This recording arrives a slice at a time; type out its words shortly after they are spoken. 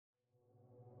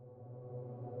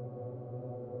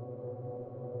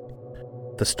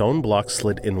the stone block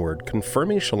slid inward,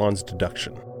 confirming Shallan's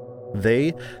deduction.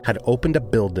 They had opened a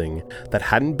building that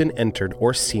hadn't been entered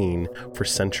or seen for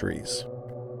centuries.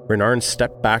 Renarin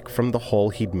stepped back from the hole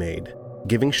he'd made,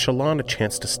 giving Shallan a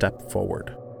chance to step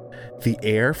forward. The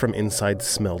air from inside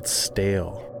smelled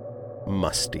stale,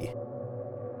 musty.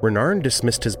 Renarin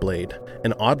dismissed his blade,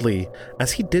 and oddly,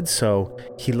 as he did so,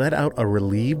 he let out a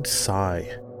relieved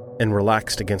sigh and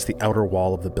relaxed against the outer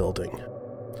wall of the building.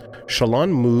 Shallan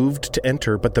moved to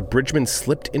enter, but the bridgeman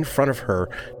slipped in front of her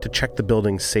to check the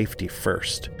building's safety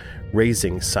first,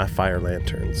 raising sapphire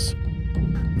lanterns.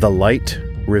 The light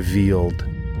revealed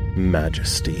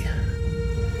majesty.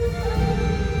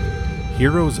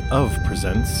 Heroes of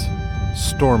presents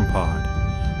Stormpod,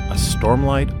 a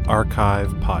Stormlight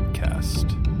Archive podcast.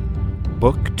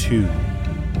 Book 2,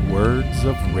 Words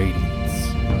of Radiance.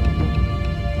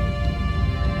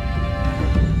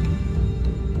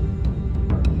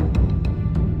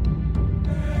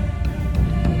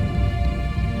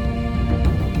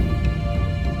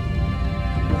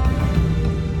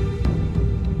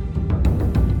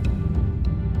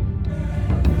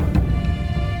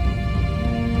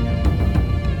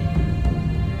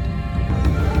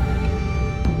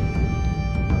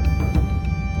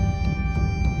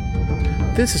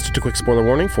 This is just a quick spoiler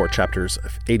warning for chapters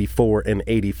 84 and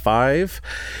 85.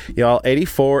 Y'all,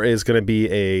 84 is going to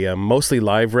be a mostly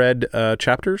live read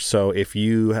chapter, so if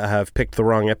you have picked the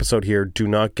wrong episode here, do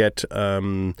not get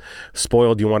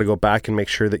spoiled. You want to go back and make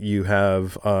sure that you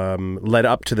have led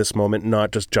up to this moment,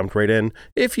 not just jumped right in.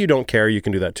 If you don't care, you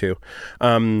can do that too.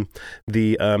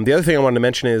 The other thing I wanted to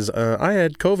mention is I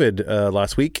had COVID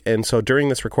last week, and so during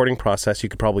this recording process, you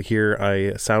could probably hear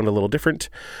I sound a little different.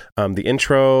 The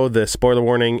intro, the spoiler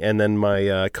warning, and then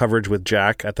my coverage with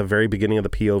Jack at the very beginning of the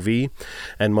POV,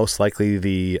 and most likely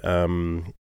the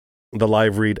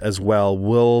live read as well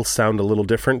will sound a little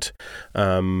different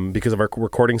because of our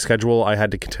recording schedule. I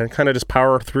had to kind of just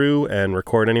power through and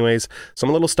record anyways, so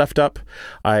I'm a little stuffed up.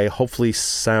 I hopefully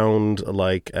sound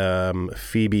like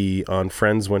Phoebe on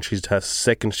Friends when she's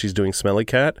sick and she's doing Smelly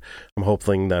Cat. I'm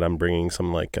hoping that I'm bringing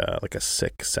some like a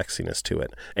sick sexiness to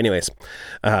it. Anyways,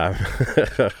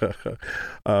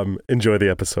 enjoy the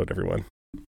episode, everyone.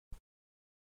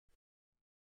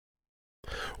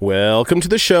 Welcome to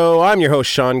the show. I'm your host,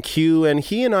 Sean Q, and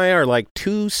he and I are like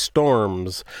two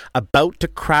storms about to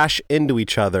crash into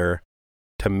each other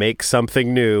to make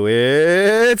something new.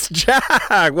 It's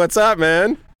Jack. What's up,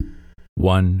 man?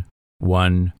 1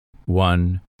 1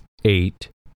 1 8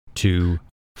 2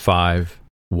 5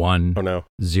 1 Oh no.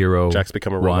 0 Jack's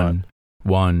become a robot.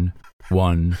 1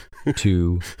 1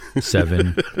 2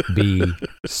 7 B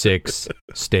 6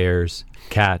 stairs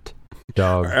cat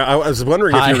dog. I was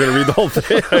wondering if you were going to read the whole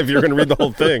thing. If you were going to read the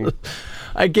whole thing.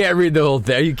 I can't read the whole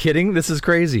thing. Are you kidding? This is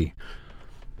crazy.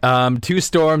 Two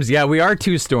storms. Yeah, we are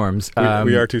two storms.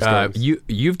 We are two storms.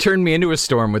 You've turned me into a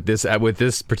storm with this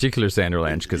particular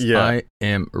Sanderlanche because I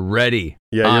am ready.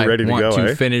 Yeah, you're ready to go. I want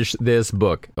to finish this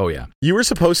book. Oh yeah. You were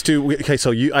supposed to. Okay,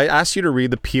 so I asked you to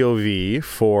read the POV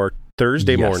for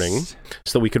Thursday morning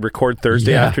so that we could record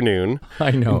Thursday afternoon.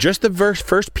 I know. Just the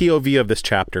first POV of this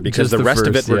chapter, because the rest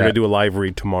of it we're going to do a live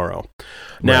read tomorrow.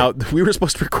 Now, we were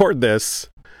supposed to record this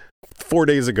 4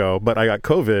 days ago, but I got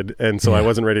COVID, and so I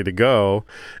wasn't ready to go.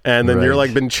 And then you're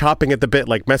like been chopping at the bit,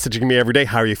 like messaging me every day.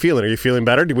 How are you feeling? Are you feeling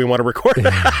better? Do we want to record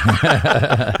it?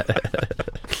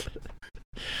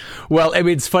 Well, I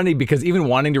mean, it's funny because even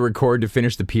wanting to record to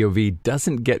finish the POV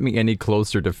doesn't get me any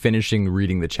closer to finishing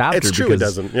reading the chapter. It's true, it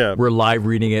doesn't. Yeah, we're live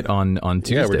reading it on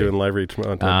Tuesday. Yeah, we're doing live read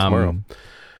tomorrow.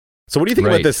 So, what do you think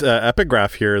about this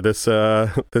epigraph here? This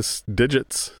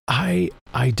digits. I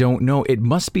don't know. It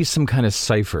must be some kind of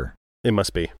cipher. It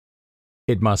must be.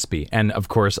 It must be, and of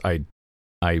course, I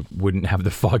wouldn't have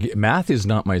the foggy. Math is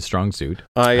not my strong suit.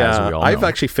 I've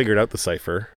actually figured out the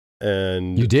cipher.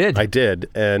 And you did? I did,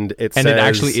 and it says, it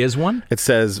actually is one. It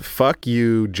says "fuck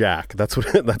you, Jack." That's what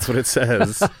it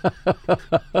says.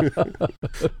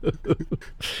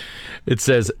 It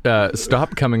says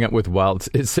stop coming up with wild.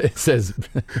 It says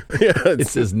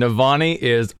Navani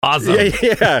is awesome.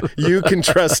 Yeah. You can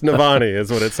trust Navani is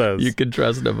what it says. You can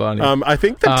trust Navani. I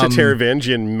think that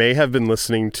Taravangian may have been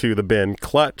listening to the band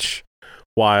Clutch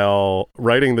while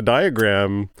writing the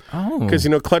diagram, because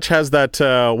Clutch has that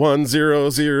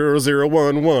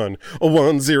 1-0-0-0-1-1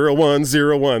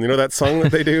 1-0-1-0-1. You know that song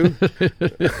that they do.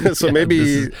 So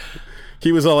maybe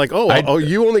He was all like, "Oh,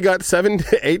 you only got 7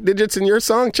 to 8 digits in your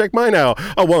song. Check mine out.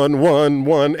 A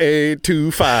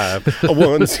 111825. A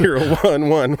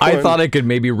 10111." I thought I could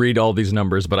maybe read all these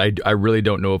numbers, but I really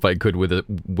don't know if I could with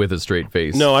a straight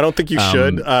face. No, I don't think you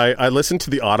should. I listened to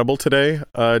the Audible today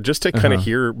just to kind of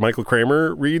hear Michael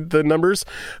Kramer read the numbers,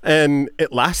 and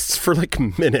it lasts for like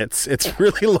minutes. It's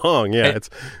really long. Yeah,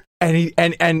 And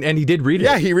he did read it.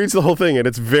 Yeah, he reads the whole thing, and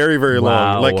it's very, very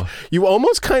long. Wow. Like, you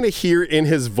almost kind of hear in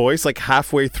his voice, like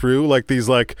halfway through, like these,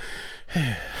 like,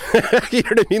 you know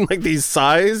what I mean? Like these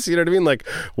sighs, you know what I mean? Like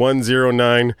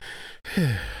 109.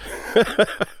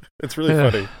 It's really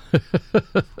funny.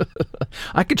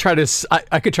 I could try to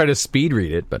speed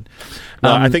read it, but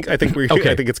no, I think we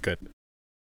okay. I think it's good.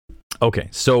 Okay,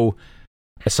 so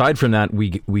aside from that,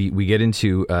 we get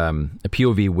into a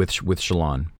POV with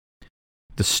Shallan.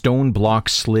 The stone block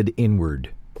slid inward,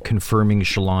 confirming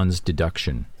Shallan's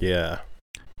deduction. Yeah.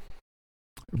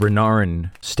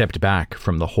 Renarin stepped back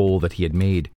from the hole that he had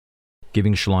made,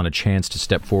 giving Shallan a chance to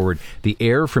step forward. The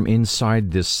air from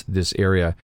inside this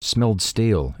area smelled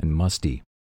stale and musty.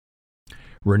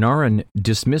 Renarin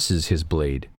dismisses his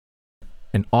blade,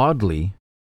 and oddly,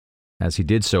 as he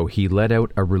did so, he let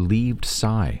out a relieved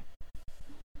sigh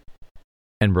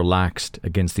and relaxed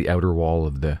against the outer wall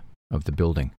of the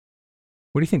building.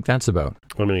 What do you think that's about?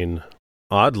 I mean,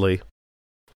 oddly.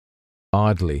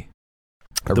 Oddly.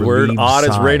 The word odd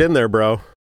is right in there, bro.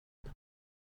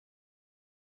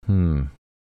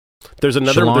 There's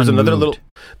another moment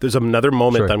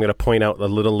that I'm going to point out a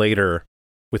little later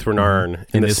with Renarin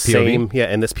in this POV?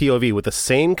 in this POV with the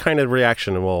same kind of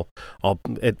reaction, and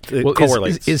it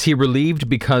correlates. Is he relieved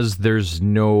because there's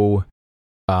no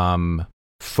foe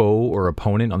or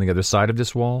opponent on the other side of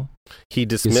this wall? He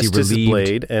dismissed his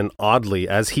blade, and oddly,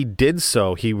 as he did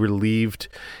so, he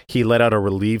let out a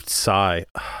relieved sigh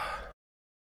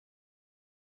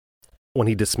when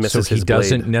he dismisses his blade. So he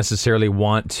doesn't necessarily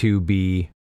want to be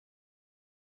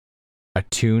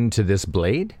attuned to this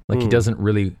blade? Like he doesn't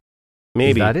really...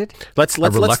 Maybe. Is that it? Let's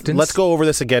go over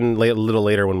this again a little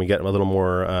later when we get a little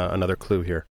more another clue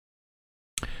here.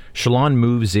 Shallan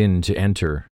moves in to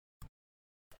enter,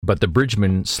 but the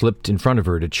bridgeman slipped in front of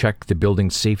her to check the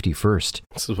building's safety first,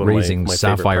 raising my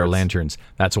sapphire lanterns.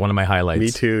 That's one of my highlights.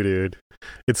 Me too, dude.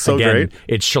 It's so Again, great.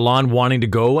 It's Shallan wanting to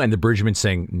go and the bridgeman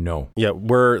saying no. Yeah,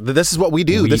 this is what we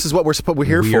do. This is what we're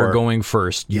here for. We are going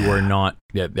first. You are not.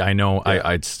 Yeah, I know.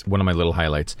 Yeah. It's one of my little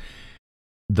highlights.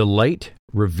 The light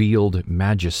revealed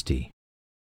majesty.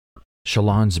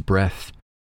 Shallan's breath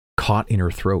caught in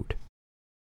her throat.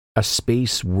 A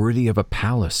space worthy of a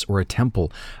palace or a temple,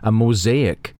 a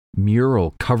mosaic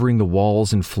mural covering the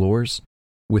walls and floors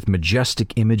with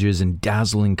majestic images and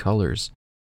dazzling colors.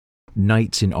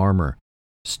 Knights in armor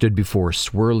stood before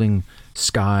swirling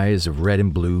skies of red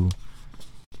and blue.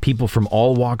 People from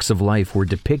all walks of life were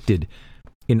depicted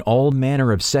in all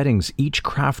manner of settings, each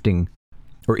crafted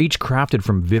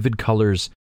from vivid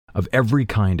colors of every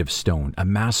kind of stone, a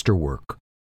masterwork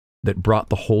that brought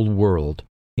the whole world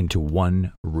into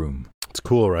one room. It's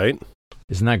cool, right?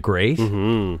 Isn't that great?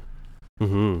 Mm-hmm.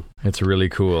 Mm-hmm. It's really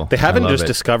cool. They haven't just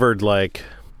discovered, like,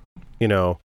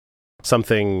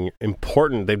 something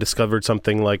important. They've discovered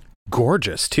something, like,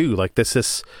 gorgeous, too. Like, this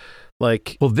is,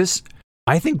 like... Well,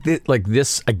 I think that, like,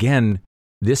 this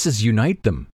is unite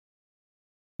them.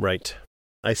 Right.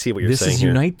 I see what you're saying. This is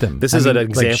unite them. This is an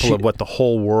example of what the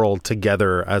whole world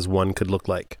together as one could look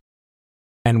like.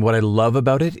 And what I love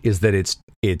about it is that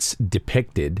it's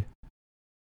depicted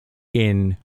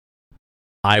in,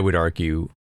 I would argue,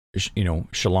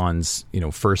 Shallan's,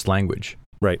 first language.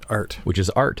 Right, art. Which is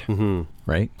art,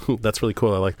 right? That's really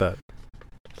cool. I like that.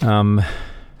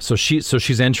 So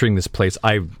she's entering this place.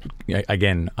 I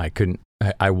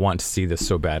want to see this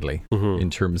so badly in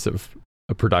terms of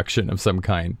a production of some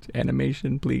kind.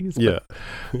 Animation, please. Yeah.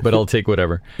 But I'll take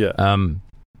whatever. Yeah.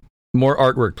 More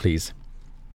artwork, please.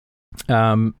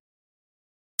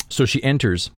 So she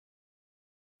enters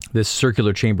this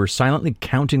circular chamber, silently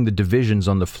counting the divisions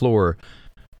on the floor.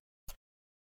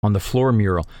 On the floor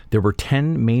mural, there were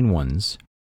 10 main ones,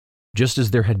 just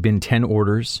as there had been 10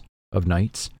 orders of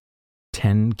knights,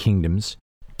 10 kingdoms,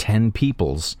 10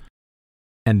 peoples,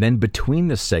 and then between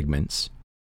the segments,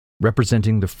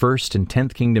 representing the 1st and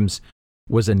 10th kingdoms,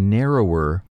 was a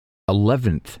narrower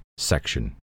 11th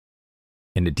section,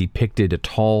 and it depicted a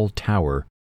tall tower,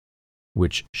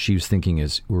 which she was thinking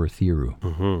is Urithiru.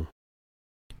 Mm-hmm.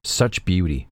 Such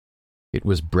beauty. It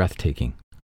was breathtaking.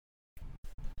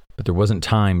 But there wasn't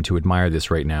time to admire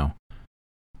this right now.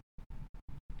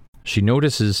 She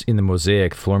notices in the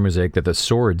floor mosaic, that the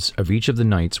swords of each of the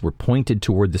knights were pointed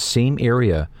toward the same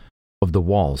area of the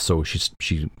wall. So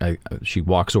she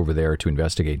walks over there to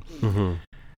investigate. Mm-hmm.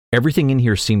 Everything in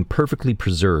here seemed perfectly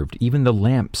preserved, even the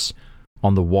lamps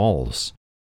on the walls,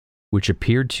 which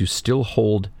appeared to still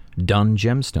hold dun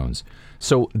gemstones.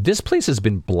 So this place has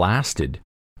been blasted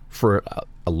for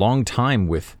a long time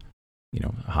with,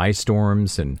 high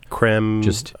storms and creme,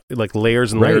 just like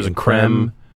layers and layers of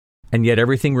creme. And yet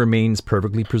everything remains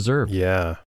perfectly preserved.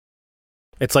 Yeah.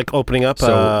 It's like opening up an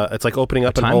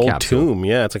old capsule. tomb.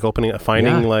 Yeah, it's like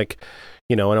finding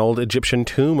an old Egyptian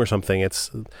tomb or something. It's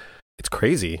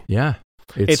crazy. Yeah.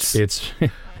 It's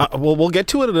well, we'll get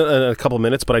to it in a couple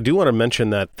minutes, but I do want to mention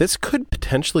that this could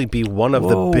potentially be one of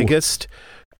the biggest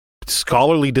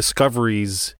scholarly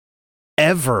discoveries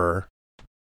ever,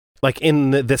 like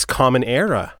in this common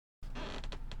era.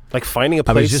 Like finding a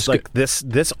place like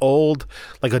this old,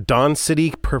 like a Dawn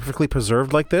City perfectly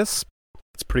preserved like this.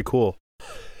 It's pretty cool.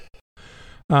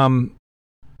 I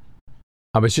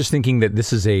was just thinking that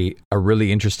this is a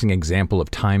really interesting example of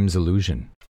time's illusion.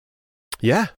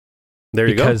 Yeah. There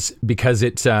you go. Because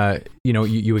it's,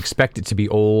 you expect it to be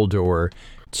old or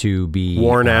to be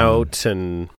worn out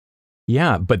and...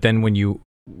 Yeah, but then when you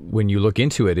look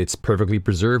into it, it's perfectly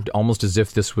preserved, almost as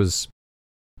if this was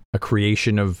a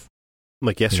creation of...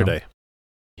 Like yesterday.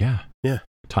 Yeah.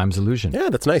 Time's illusion. Yeah,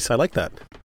 that's nice. I like that.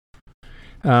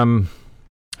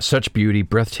 Such beauty,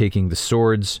 breathtaking. The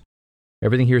swords,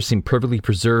 everything here seemed perfectly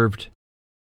preserved.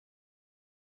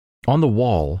 On the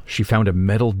wall, she found a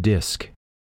metal disc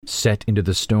set into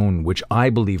the stone, which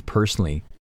I believe personally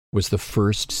was the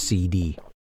first CD.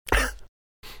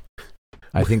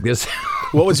 I think this...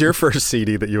 What was your first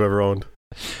CD that you ever owned?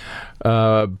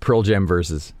 Pearl Jam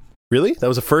Versus. Really? That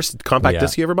was the first compact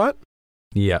disc you ever bought?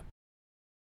 Yeah.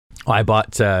 I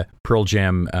bought Pearl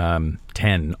Jam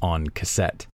 10 on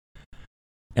cassette.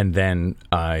 And then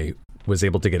I was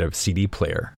able to get a CD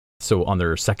player. So on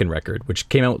their second record, which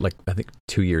came out I think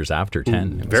 2 years after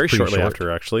 10. Very shortly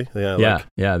after, actually.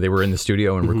 Yeah. They were in the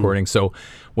studio and recording. So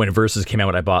when Versus came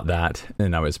out, I bought that,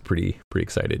 and I was pretty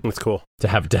excited. That's cool to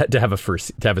have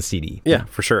a CD. Yeah,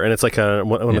 for sure. And it's like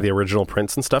one of the original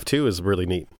prints and stuff too is really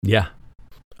neat. Yeah.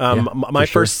 My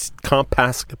first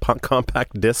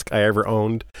compact disc I ever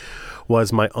owned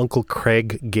was my Uncle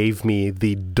Craig gave me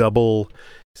the double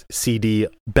CD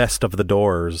Best of the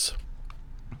Doors.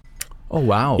 Oh,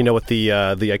 wow. With the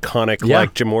iconic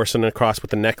like Jim Morrison across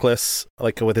with the necklace,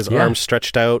 like with his arms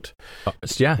stretched out.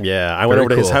 Yeah. I went over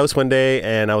to his house one day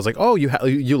and I was like, "Oh,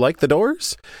 you like the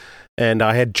Doors?" And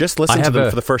I had just listened to them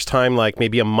for the first time, like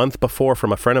maybe a month before,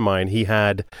 from a friend of mine. He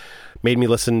had made me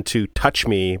listen to "Touch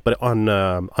Me," but on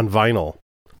vinyl.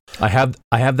 I have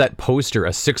that poster, a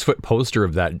 6-foot poster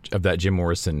of that Jim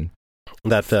Morrison.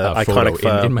 That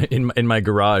iconic in my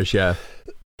garage. Yeah.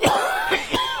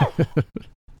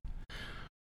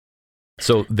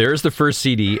 So there's the first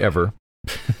CD ever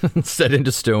set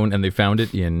into stone, and they found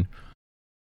it in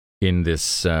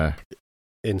this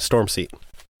in Stormseed.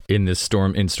 In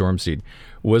Stormseed.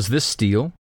 Was this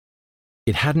steel?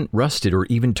 It hadn't rusted or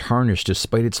even tarnished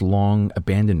despite its long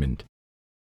abandonment.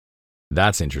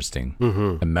 That's interesting.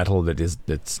 Mm-hmm. A metal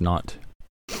that's not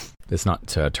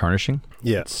tarnishing.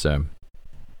 Yeah.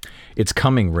 It's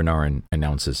coming, Renarin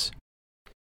announces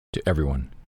to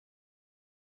everyone.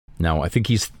 Now, I think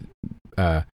he's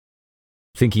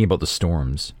thinking about the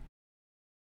storms.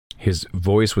 His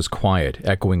voice was quiet,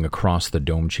 echoing across the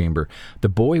dome chamber. The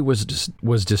boy was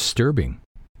disturbing,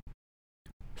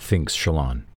 thinks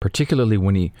Shallan, particularly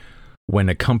when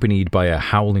accompanied by a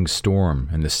howling storm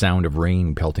and the sound of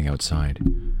rain pelting outside.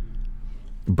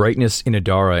 Brightness in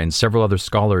Adara and several other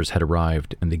scholars had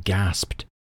arrived, and they gasped,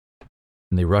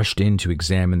 and they rushed in to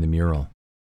examine the mural.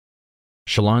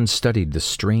 Shallan studied the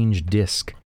strange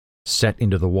disc set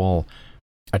into the wall,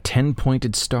 a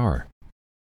 10-pointed star,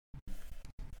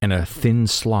 and a thin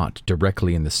slot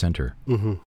directly in the center.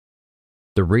 Mm-hmm.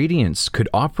 The Radiants could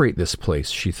operate this place,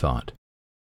 she thought.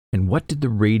 And what did the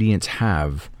Radiants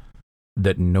have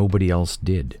that nobody else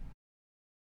did?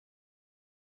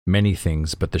 Many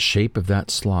things, but the shape of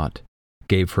that slot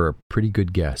gave her a pretty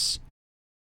good guess.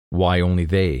 Why only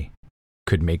they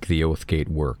could make the Oathgate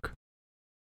work.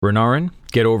 Renarin,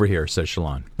 get over here, says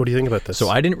Shallan. What do you think about this? So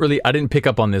I didn't pick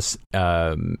up on this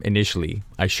initially.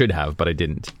 I should have, but I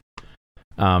didn't.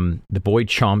 The boy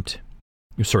clomped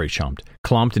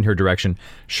in her direction.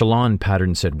 Shallan,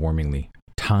 Pattern said warmingly,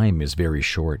 time is very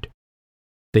short.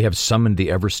 They have summoned the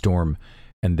Everstorm,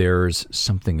 and there's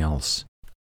something else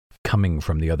coming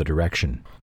from the other direction.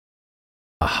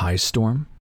 A high storm?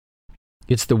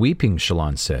 It's the weeping,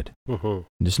 Shallan said. Mm-hmm.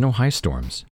 There's no high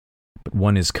storms. But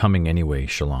one is coming anyway,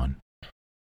 Shallan.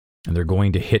 And they're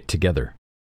going to hit together.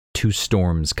 2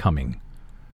 storms coming.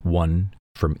 one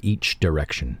from each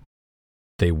direction.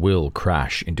 They will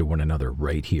crash into one another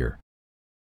right here.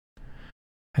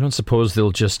 I don't suppose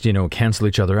they'll just, cancel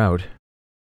each other out.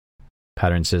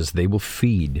 Pattern says they will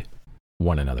feed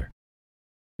one another.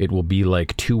 It will be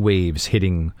like two waves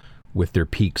hitting with their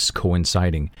peaks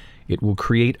coinciding. It will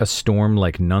create a storm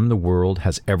like none the world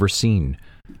has ever seen.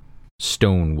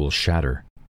 Stone will shatter.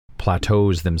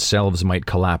 Plateaus themselves might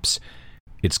collapse.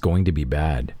 It's going to be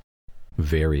bad.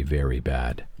 Very, very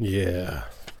bad. Yeah.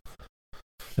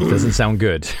 It doesn't sound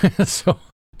good. So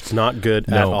it's not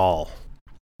good at all.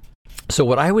 So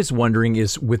what I was wondering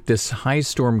is, with this high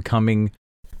storm coming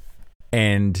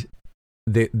and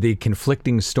the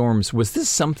conflicting storms, was this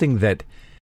something that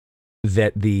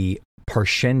the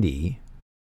Parshendi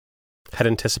had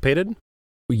anticipated?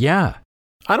 Yeah.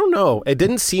 I don't know. It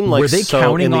didn't seem like were they so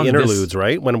counting in the on interludes, this?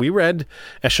 Right? When we read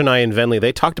Eshonai and Venli,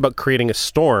 they talked about creating a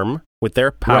storm with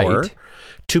their power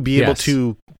to be able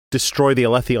to destroy the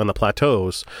Alethi on the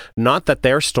plateaus. Not that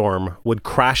their storm would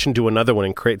crash into another one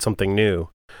and create something new.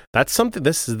 That's something.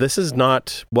 This is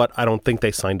not what I don't think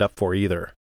they signed up for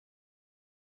either.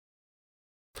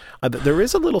 There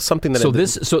is a little something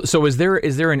that. So is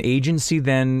there an agency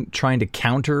then trying to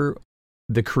counter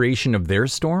the creation of their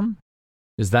storm?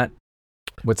 Is that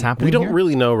what's happening? We don't here?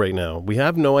 really know right now. We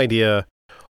have no idea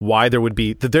why there would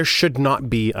be that. There should not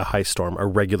be a high storm, a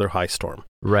regular high storm.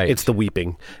 Right. It's the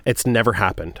weeping. It's never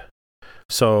happened.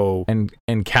 So and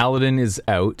Kaladin is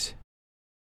out,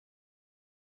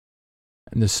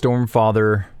 and the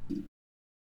Stormfather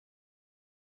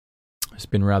has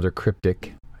been rather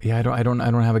cryptic. Yeah, I don't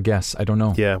have a guess. I don't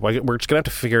know. Yeah, we're just gonna have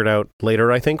to figure it out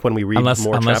later. I think when we read more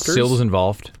chapters. Unless Syl's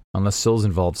involved. Unless Syl's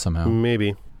involved somehow.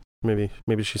 Maybe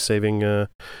she's saving.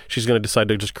 She's gonna decide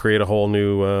to just create a whole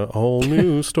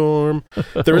new storm.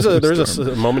 There's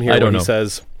a moment here where he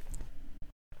says,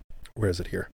 "Where is it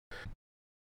here?"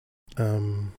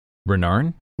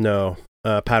 Renarin? No.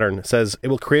 Pattern says it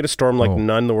will create a storm like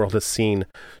none the world has seen.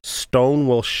 Stone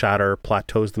will shatter.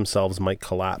 Plateaus themselves might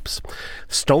collapse.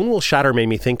 Stone will shatter made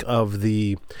me think of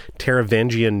the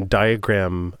Taravangian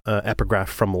diagram epigraph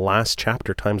from last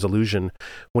chapter, Time's Illusion,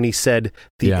 when he said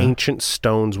the ancient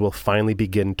stones will finally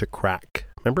begin to crack.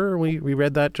 Remember we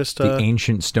read that just the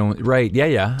ancient stone, right?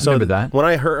 Yeah. I remember that. When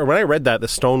I read that the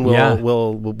stone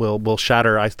will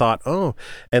shatter, I thought,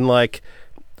 and like.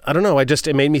 I don't know.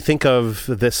 It made me think of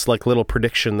this like little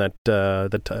prediction that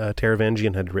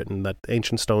Taravangian had written, that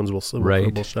ancient stones will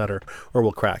shatter or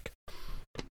will crack.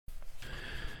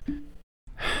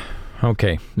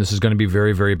 Okay, this is going to be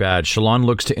very, very bad. Shallan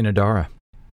looks to Inadara.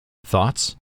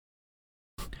 Thoughts?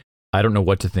 I don't know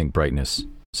what to think, Brightness,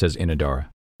 says Inadara.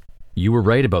 You were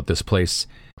right about this place.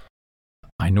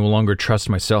 I no longer trust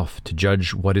myself to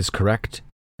judge what is correct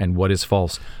and what is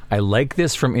false. I like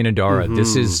this from Inadara. Mm-hmm.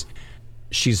 This is...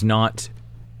 She's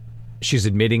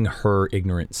admitting her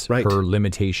ignorance, her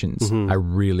limitations. Mm-hmm. I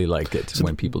really like it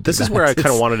when people do this. This is where I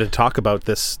kind of wanted to talk about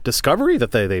this discovery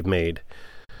that they've made.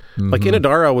 Mm-hmm. Like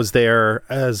Inadara was there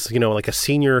as, like a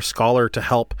senior scholar to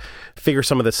help figure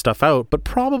some of this stuff out. But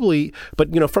from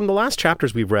the last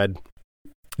chapters we've read,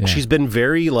 she's been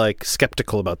very like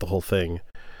skeptical about the whole thing.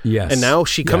 Yes. And now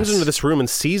she comes into this room and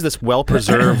sees this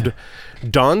well-preserved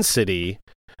Dawn City.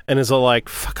 And is like,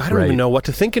 fuck, I don't even know what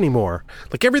to think anymore.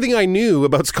 Like, everything I knew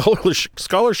about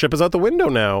scholarship is out the window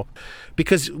now.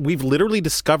 Because we've literally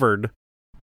discovered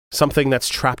something that's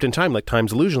trapped in time, like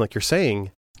Time's Illusion, like you're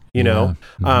saying, know?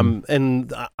 Mm-hmm.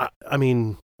 And I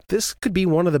mean, this could be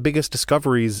one of the biggest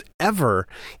discoveries ever,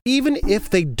 even if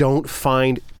they don't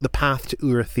find the path to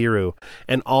Urithiru.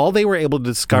 And all they were able to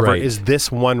discover is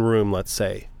this one room, let's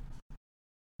say.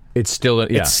 It's still a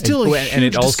huge and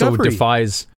it also discovery.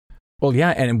 Defies... Well,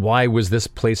 yeah, and why was this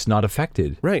place not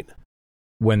affected? Right.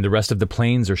 When the rest of the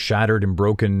plains are shattered and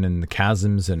broken and the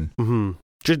chasms and... Mm-hmm.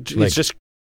 It's just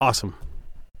awesome.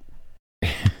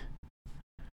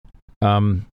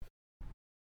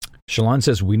 Shallan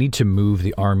says, we need to move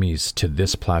the armies to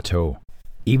this plateau.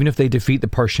 Even if they defeat the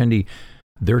Parshendi,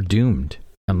 they're doomed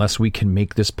unless we can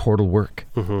make this portal work.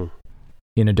 Mm-hmm.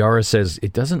 Inadara says,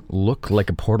 it doesn't look like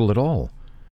a portal at all.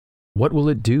 What will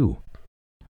it do?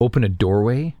 Open a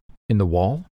doorway in the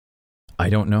wall? I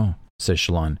don't know, says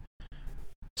Shallan.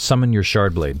 Summon your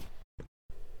Shardblade.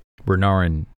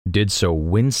 Renarin did so,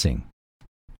 wincing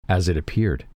as it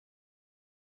appeared.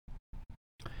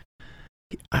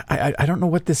 I don't know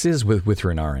what this is with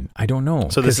Renarin. I don't know.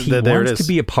 So this he wants to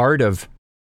be a part of.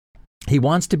 He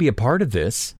wants to be a part of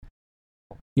this.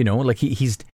 Like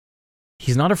he's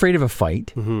not afraid of a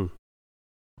fight. Mm-hmm.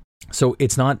 So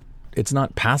it's not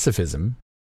pacifism.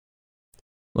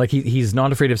 Like he's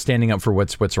not afraid of standing up for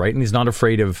what's right, and he's not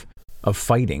afraid of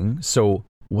fighting. So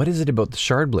what is it about the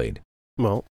shard blade?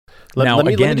 Well, let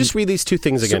me just read these two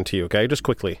things again to you, okay? Just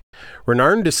quickly.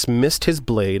 Renarin dismissed his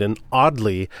blade, and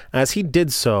oddly, as he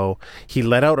did so, he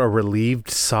let out a relieved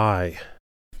sigh.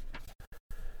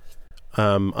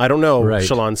 I don't know, right.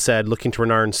 Shallan said, looking to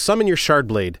Renarin. Summon your shard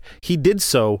blade. He did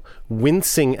so,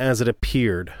 wincing as it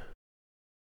appeared.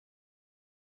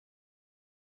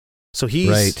 So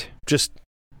he's just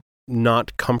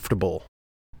not comfortable.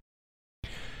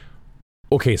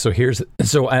 Okay, so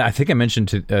I think I mentioned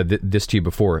this to you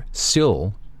before.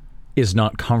 Syl is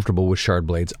not comfortable with shard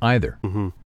blades either. Mm-hmm.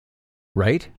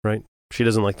 Right? Right. She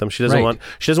doesn't like them. She doesn't want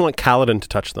Kaladin to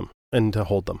touch them and to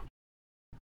hold them.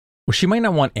 Well, she might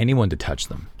not want anyone to touch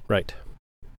them. Right.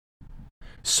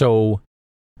 So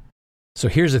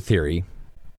here's a theory.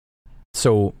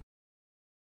 So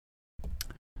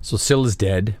Syl is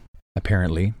dead,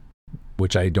 apparently,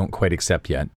 which I don't quite accept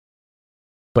yet.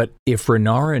 But if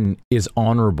Renarin is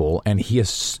honorable, and he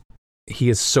has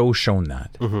so shown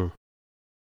that, mm-hmm.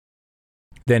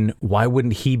 then why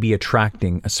wouldn't he be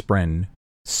attracting a spren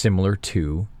similar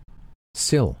to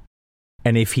Syl?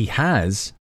 And if he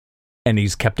has, and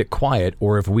he's kept it quiet,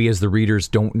 or if we as the readers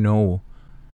don't know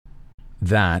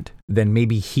that, then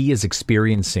maybe he is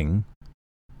experiencing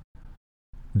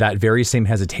that very same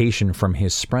hesitation from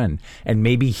his spren. And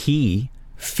maybe he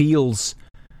feels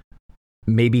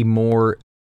maybe more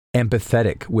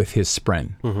empathetic with his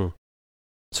spren. Mm-hmm.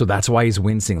 So that's why he's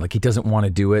wincing. Like, he doesn't want to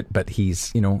do it, but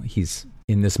he's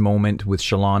in this moment with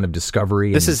Shallan of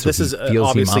discovery. This is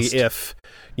obviously if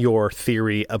your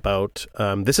theory about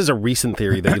this is a recent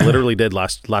theory that we literally did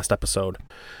last episode,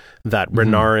 that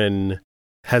Renarin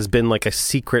has been like a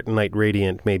secret Knight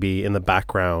Radiant maybe in the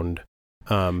background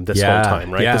this whole time,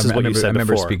 right? Yeah, this is what you said I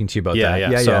remember before. speaking to you about that.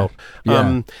 Yeah. So,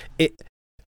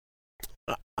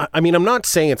 I'm not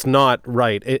saying it's not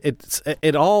right.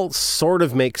 It all sort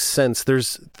of makes sense.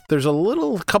 There's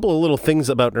a couple of little things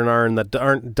about Renarin that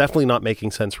aren't definitely not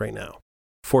making sense right now,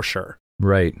 for sure.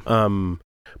 Right.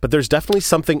 But there's definitely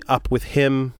something up with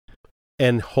him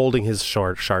and holding his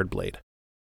shard blade,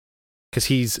 because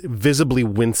he's visibly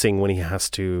wincing when he has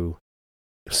to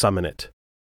summon it.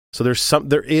 So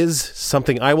there is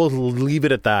something. I will leave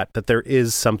it at that there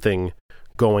is something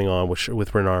going on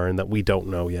with Renarin that we don't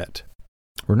know yet.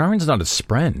 Renarin's not a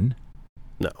spren.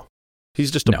 No. He's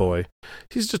just a boy.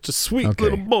 He's just a sweet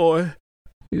little boy.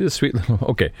 He's a sweet little...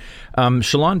 Okay.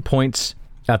 Shallan points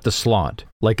at the slot,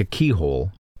 like a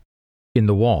keyhole, in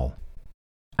the wall,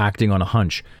 acting on a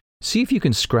hunch. See if you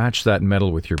can scratch that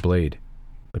metal with your blade.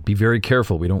 But be very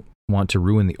careful. We don't want to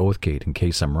ruin the Oathgate in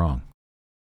case I'm wrong.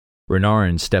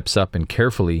 Renarin steps up and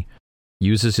carefully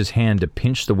uses his hand to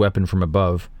pinch the weapon from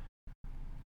above.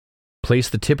 Place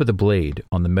the tip of the blade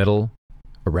on the metal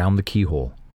around the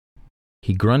keyhole.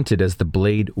 He grunted as the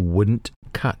blade wouldn't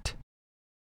cut.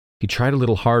 He tried a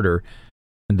little harder,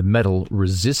 and the metal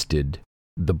resisted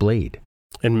the blade.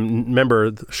 And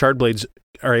remember, shard blades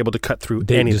are able to cut through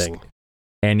anything.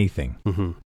 Anything.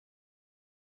 Mm-hmm.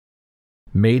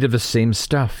 Made of the same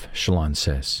stuff, Shallan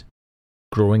says,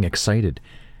 growing excited.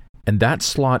 And that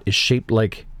slot is shaped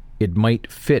like it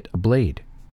might fit a blade.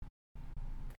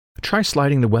 Try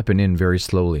sliding the weapon in very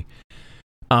slowly.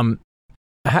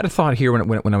 I had a thought here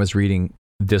when I was reading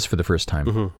this for the first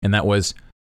time, and that was,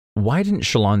 why didn't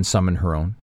Shallan summon her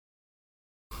own?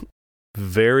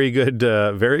 Very good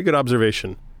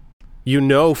observation. You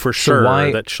know for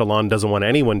sure that Shallan doesn't want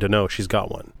anyone to know she's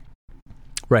got one.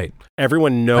 Right.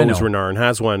 Everyone knows Renarin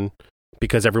has one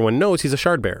because everyone knows he's a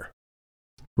shard bearer.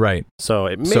 Right. So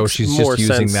it makes she's more just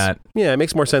sense. Using that. Yeah, it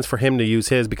makes more sense for him to use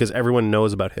his because everyone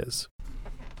knows about his.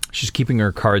 She's keeping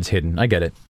her cards hidden. I get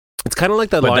it. It's kind of like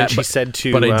that line she said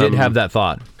to... But I did have that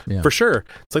thought. Yeah. For sure.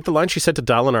 It's like the line she said to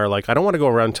Dalinar, like, I don't want to go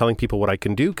around telling people what I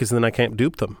can do because then I can't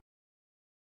dupe them.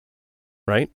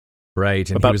 Right? Right.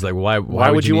 And he was like, why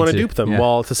would you want to dupe them? Yeah.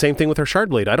 Well, it's the same thing with her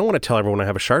shard blade. I don't want to tell everyone I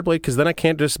have a shard blade because then I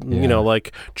can't just,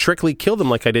 trickily kill them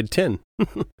like I did Tin.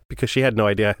 Because she had no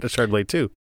idea I had a shard blade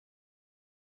too.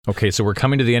 Okay, so we're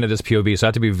coming to the end of this POV, so I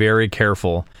have to be very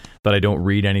careful that I don't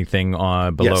read anything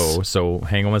below. Yes. So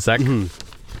hang on a sec. Mm-hmm.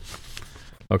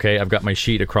 Okay, I've got my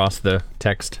sheet across the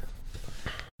text.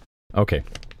 Okay.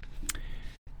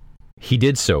 He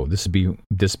did so, this being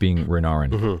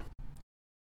Renarin. Mm-hmm.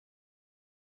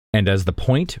 And as the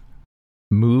point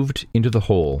moved into the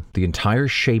hole, the entire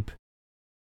shape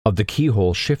of the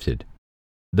keyhole shifted,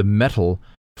 the metal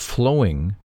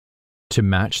flowing to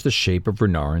match the shape of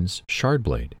Renarin's shard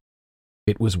blade.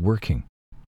 It was working.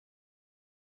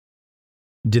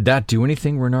 Did that do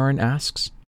anything, Renarin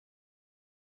asks.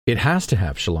 It has to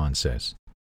have, Shallan says.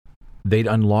 They'd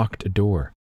unlocked a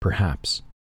door, perhaps.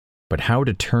 But how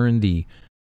to turn the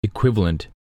equivalent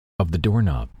of the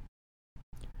doorknob.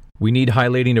 We need High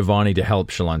Lady Navani to help,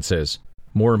 Shallan says.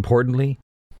 More importantly,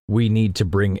 we need to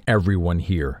bring everyone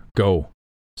here. Go.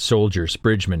 Soldiers,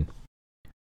 bridgemen.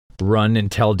 Run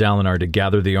and tell Dalinar to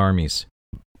gather the armies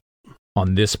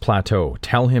on this plateau.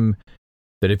 Tell him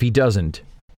that if he doesn't,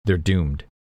 they're doomed.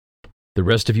 The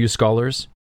rest of you scholars,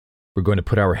 we're going to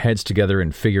put our heads together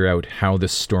and figure out how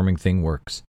this storming thing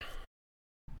works.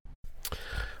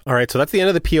 All right, so that's the end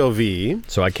of the POV.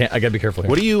 So I gotta be careful here.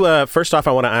 What do you, first off,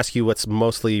 I want to ask you what's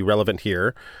mostly relevant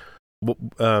here.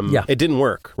 It didn't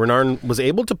work. Renarin was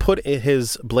able to put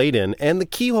his blade in, and the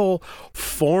keyhole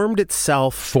formed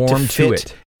itself to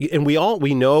fit. And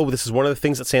we know this is one of the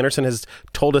things that Sanderson has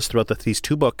told us throughout these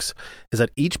two books, is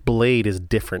that each blade is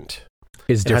different.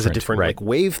 It has a different like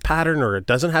wave pattern, or it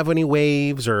doesn't have any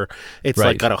waves, or it's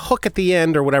like got a hook at the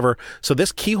end or whatever. So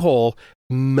this keyhole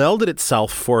melded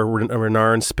itself for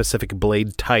Renarin's specific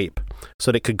blade type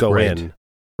so that it could go in.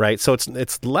 Right, so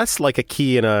it's less like a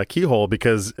key in a keyhole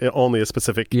because only a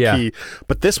specific key.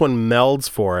 But this one melds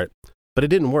for it, but it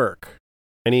didn't work.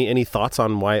 Any thoughts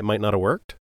on why it might not have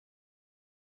worked?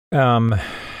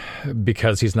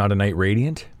 Because he's not a Knight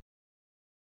Radiant.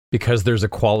 Because there's a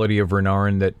quality of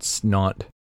Renarin that's not.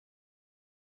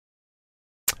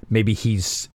 Maybe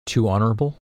he's too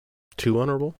honorable. Too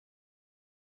honorable.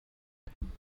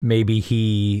 Maybe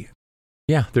he.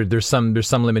 Yeah, there's some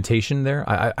limitation there.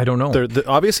 I don't know.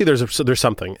 Obviously, there's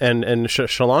something, and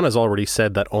Shallan has already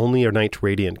said that only a Knight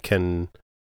Radiant can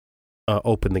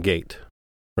open the gate,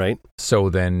 right? So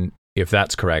then, if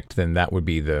that's correct, then that would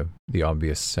be the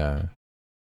obvious.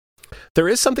 There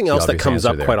is something else that comes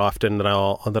up quite often that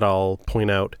I'll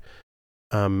point out.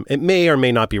 It may or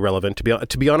may not be relevant.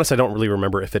 To be honest, I don't really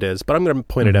remember if it is, but I'm going to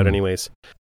point it out anyways.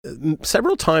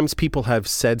 Several times people have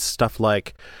said stuff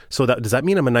like, so does that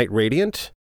mean I'm a Knight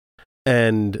Radiant?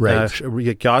 And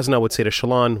Jasnah would say to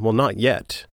Shallan, well, not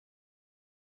yet.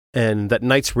 And that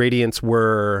Knights Radiants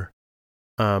were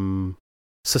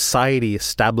society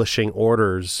establishing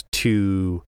orders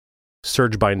to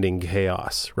surge binding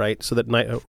chaos, right? So that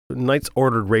Knights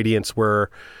Ordered Radiants were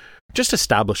just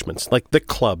establishments, like the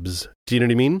clubs. Do you know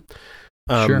what I mean?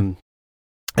 Sure.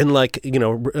 And like,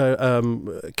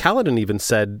 Kaladin even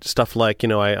said stuff like,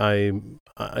 Tef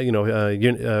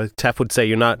would say,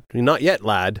 you're not yet,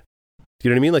 lad. Do you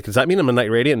know what I mean? Like, does that mean I'm a Knight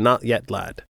Radiant? Not yet,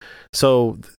 lad.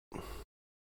 So,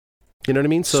 you know what I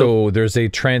mean? So there's a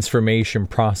transformation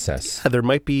process. Yeah, there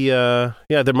might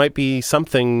be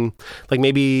something like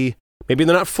maybe they're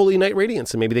not fully Knight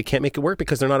Radiants, and maybe they can't make it work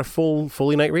because they're not a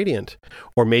fully Knight Radiant,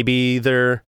 or maybe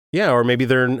they're. Yeah, or maybe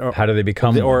they're... How do they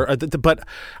become... But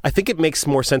I think it makes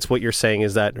more sense what you're saying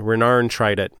is that Renarin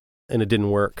tried it and it didn't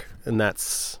work, and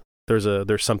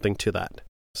there's something to that.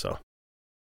 So...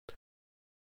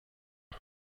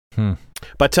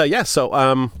 But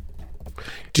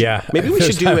maybe we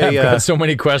should do got so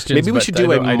many questions. Maybe we should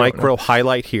do a micro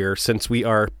highlight here, since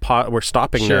we're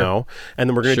stopping now, and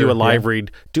then we're going to do a live read.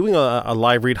 Doing a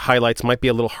live read highlights might be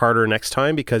a little harder next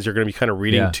time because you're going to be kind of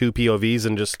reading two POVs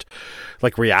and just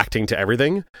like reacting to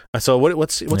everything. So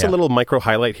what's a little micro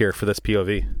highlight here for this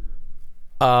POV?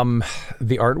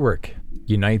 The artwork.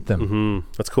 Unite them. Mm-hmm.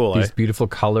 That's cool. These beautiful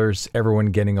colors. Everyone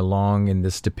getting along in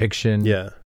this depiction.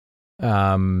 Yeah.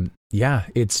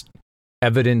 It's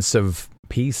evidence of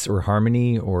peace or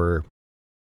harmony, or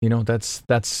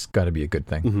that's got to be a good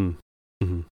thing. Mm-hmm.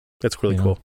 Mm-hmm. That's really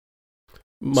cool.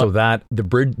 So that the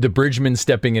bridgeman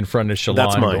stepping in front of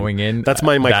Shallan going in. That's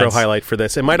my micro highlight for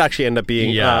this. It might actually end up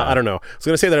being. I don't know. I was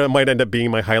going to say that it might end up being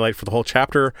my highlight for the whole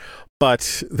chapter,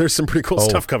 but there's some pretty cool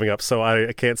stuff coming up, so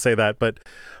I can't say that. But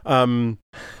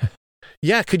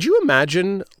could you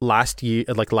imagine last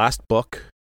book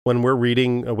when we're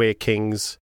reading A Way of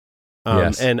Kings?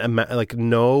 And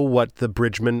know what the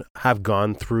bridgemen have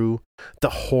gone through,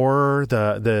 the horror,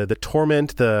 the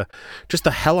torment, just the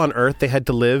hell on earth they had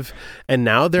to live, and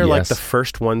now they're like the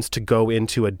first ones to go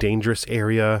into a dangerous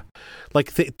area.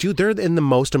 Like, they're in the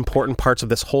most important parts of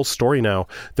this whole story now.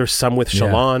 There's some with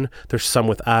Shallan, there's some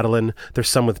with Adolin, there's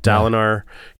some with Dalinar.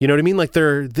 You know what I mean? Like,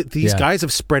 these guys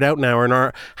have spread out now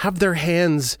and have their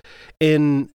hands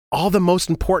in all the most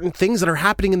important things that are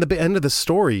happening in the end of the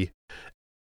story.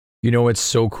 You know what's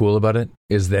so cool about it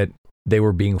is that they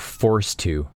were being forced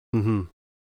to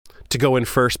go in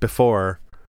first before,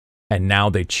 and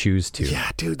now they choose to. Yeah,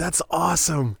 dude, that's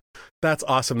awesome. That's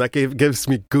awesome. That gives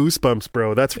me goosebumps,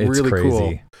 bro. That's really crazy.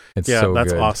 Cool. It's so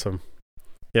that's good. Awesome.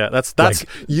 Yeah, that's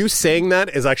you saying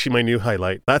that is actually my new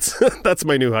highlight. That's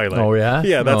my new highlight. Oh yeah,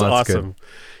 yeah, that's awesome. Good.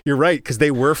 You're right, because they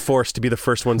were forced to be the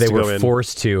first ones to go in. They were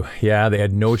forced to. Yeah, they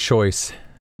had no choice.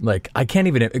 Like, I can't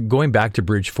even, going back to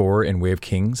Bridge 4 and Way of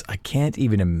Kings, I can't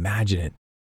even imagine it.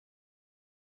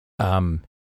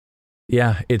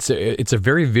 Yeah, it's a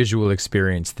very visual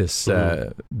experience. This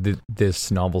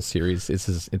this novel series.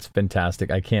 It's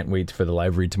fantastic. I can't wait for the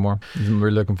live read tomorrow.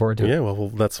 We're looking forward to it. Yeah, well,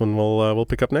 that's when we'll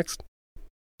pick up next.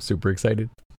 Super excited.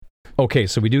 Okay,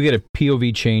 so we do get a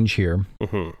POV change here,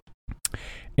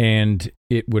 and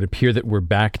it would appear that we're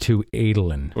back to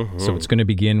Adolin. So it's going to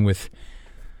begin with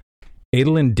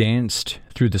Adolin danced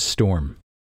through the storm,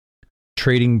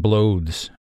 trading blows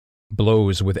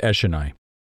with Eshonai.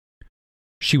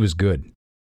 She was good,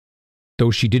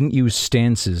 though she didn't use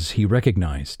stances he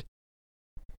recognized.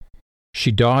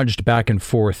 She dodged back and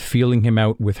forth, feeling him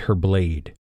out with her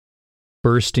blade,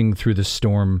 bursting through the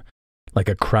storm like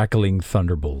a crackling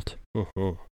thunderbolt.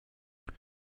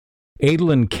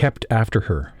 Adolin kept after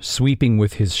her, sweeping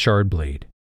with his shard blade,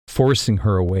 forcing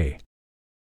her away.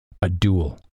 A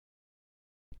duel.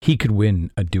 He could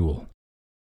win a duel.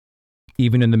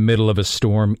 Even in the middle of a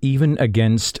storm, even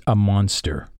against a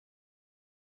monster.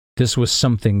 This was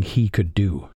something he could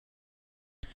do.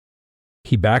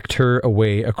 He backed her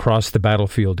away across the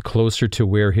battlefield, closer to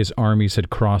where his armies had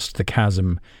crossed the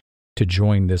chasm to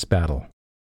join this battle.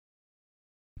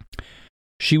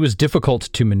 She was difficult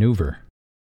to maneuver.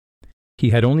 He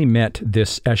had only met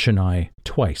this Eshonai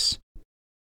twice,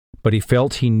 but he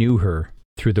felt he knew her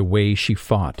through the way she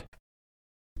fought.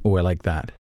 Oh, I like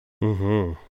that.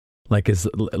 Like it's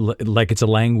a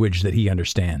language that he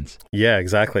understands. Yeah,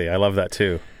 exactly. I love that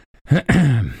too.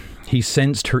 He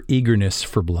sensed her eagerness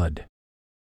for blood.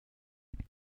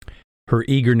 Her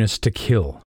eagerness to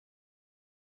kill.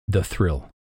 The thrill.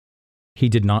 He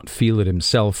did not feel it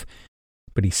himself,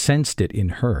 but he sensed it in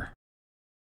her.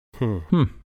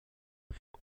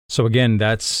 So again,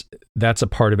 that's a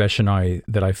part of Eshonai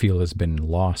that I feel has been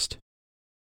lost.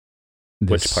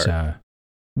 Which part?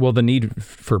 Well, the need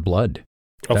for blood.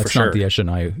 Oh, that's for sure. not the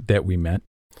Eshonai that we met.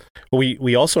 Well,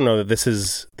 we also know that this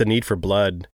is the need for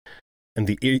blood and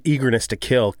the eagerness to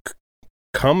kill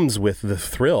comes with the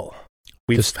thrill.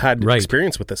 We've had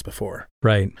experience with this before.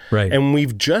 Right. And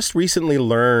we've just recently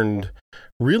learned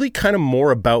really kind of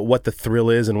more about what the thrill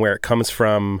is and where it comes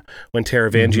from when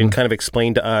Taravangian kind of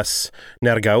explained to us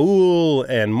Nergaul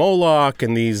and Moloch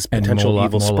and these potential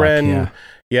evil spren.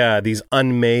 Yeah, these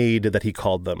unmade that he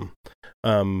called them.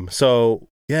 So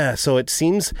it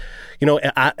seems,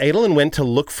 Adolin went to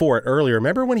look for it earlier.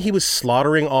 Remember when he was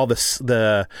slaughtering all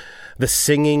the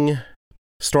singing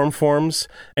storm forms,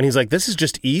 and he's like, this is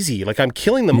just easy. Like, I'm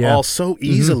killing them all so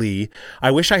easily. I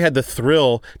wish I had the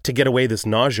thrill to get away this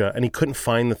nausea, and he couldn't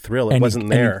find the thrill. It wasn't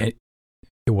there.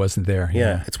 It wasn't there.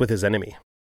 Yeah, it's with his enemy.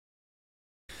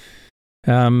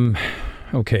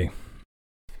 Okay.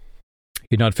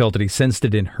 He had not felt it. He sensed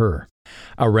it in her.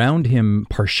 Around him,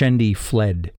 Parshendi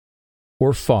fled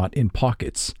or fought in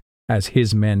pockets as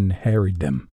his men harried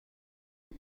them.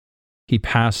 He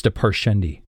passed a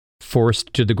Parshendi,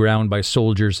 forced to the ground by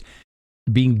soldiers,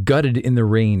 being gutted in the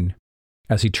rain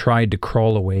as he tried to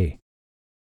crawl away.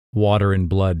 Water and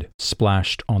blood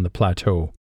splashed on the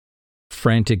plateau,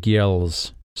 frantic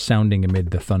yells sounding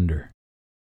amid the thunder.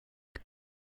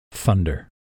 Thunder.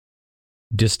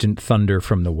 Distant thunder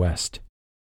from the west.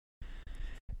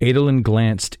 Adolin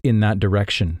glanced in that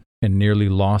direction and nearly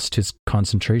lost his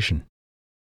concentration.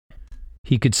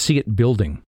 He could see it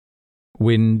building,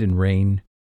 wind and rain,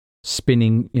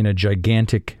 spinning in a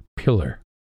gigantic pillar,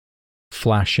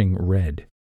 flashing red.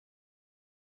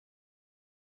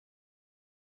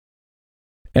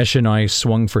 Eshonai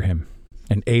swung for him,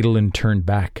 and Adolin turned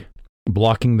back,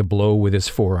 blocking the blow with his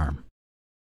forearm.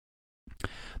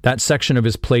 That section of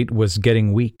his plate was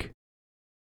getting weak,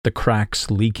 the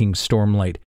cracks leaking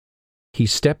stormlight. He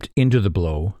stepped into the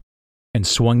blow and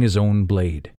swung his own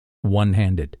blade,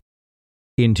 one-handed,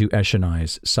 into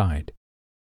Eshonai's side.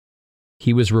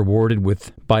 He was rewarded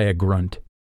by a grunt.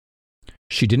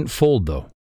 She didn't fold, though.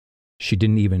 She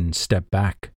didn't even step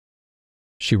back.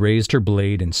 She raised her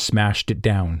blade and smashed it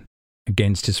down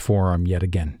against his forearm yet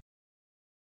again.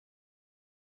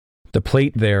 The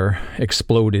plate there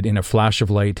exploded in a flash of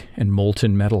light and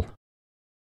molten metal.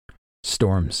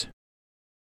 Storms.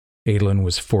 Adolin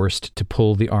was forced to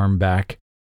pull the arm back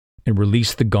and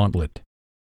release the gauntlet,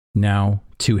 now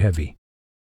too heavy,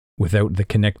 without the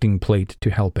connecting plate to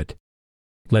help it,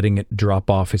 letting it drop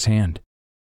off his hand.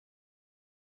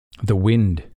 The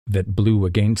wind that blew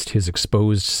against his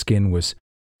exposed skin was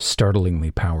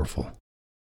startlingly powerful.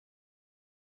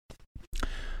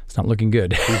 It's not looking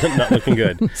good. Not looking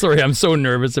good. Sorry, I'm so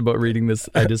nervous about reading this.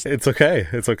 It's okay.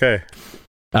 It's okay.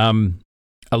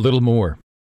 A little more,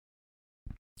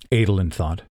 Adolin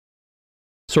thought.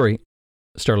 Sorry,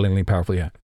 startlingly powerful, yeah.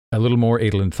 A little more,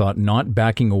 Adolin thought, not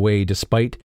backing away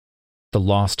despite the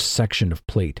lost section of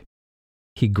plate.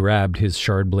 he grabbed his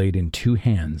shard blade in 2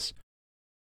 hands,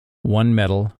 one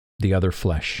metal, the other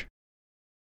flesh,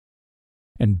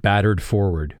 and battered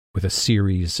forward with a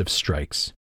series of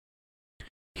strikes.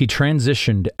 He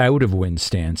transitioned out of wind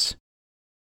stance,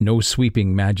 no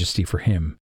sweeping majesty for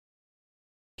him.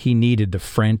 He needed the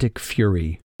frantic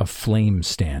fury of flame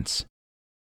stance,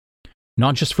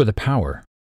 not just for the power,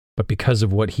 but because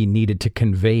of what he needed to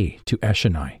convey to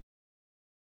Eshonai.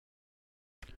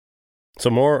 So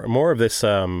more of this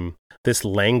this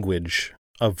language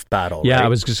of battle. Yeah, right? I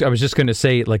was just going to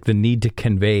say, like, the need to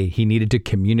convey. He needed to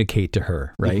communicate to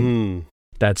her, right? Mm-hmm.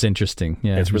 That's interesting.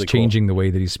 Yeah, it's really changing the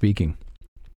way that he's speaking.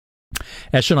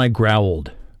 Eshonai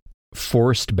growled,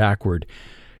 forced backward.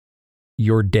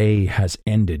 "Your day has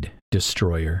ended,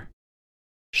 destroyer,"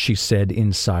 she said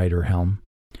inside her helm.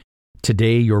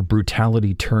 "Today your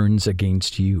brutality turns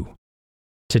against you.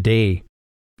 Today,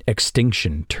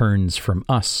 extinction turns from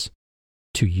us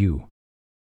to you."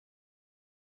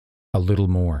 A little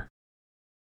more.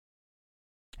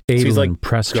 So he's like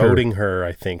pressed goading her,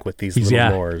 I think, with these little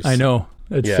mores. I know.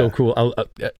 It's so cool.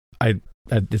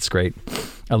 It's great.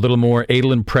 A little more.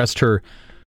 Adolin pressed her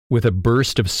with a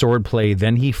burst of swordplay.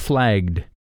 Then he flagged,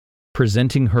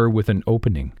 presenting her with an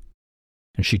opening,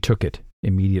 and she took it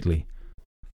immediately,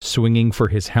 swinging for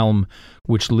his helm,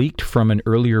 which leaked from an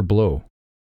earlier blow.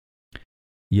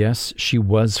 Yes, she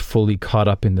was fully caught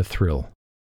up in the thrill.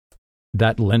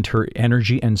 That lent her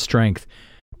energy and strength,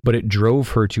 but it drove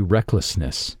her to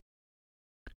recklessness,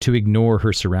 to ignore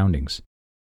her surroundings.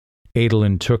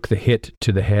 Adolin took the hit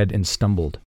to the head and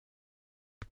stumbled.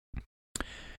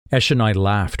 Eshonai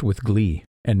laughed with glee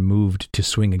and moved to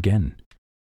swing again.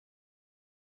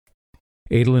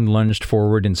 Adolin lunged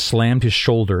forward and slammed his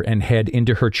shoulder and head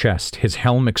into her chest. His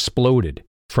helm exploded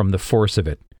from the force of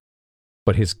it,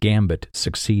 but his gambit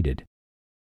succeeded.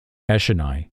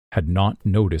 Eshonai had not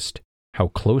noticed how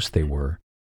close they were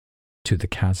to the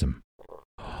chasm.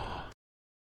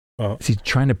 Is he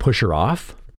trying to push her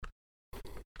off?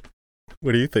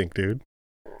 What do you think, dude?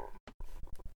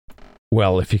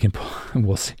 Well, if you can,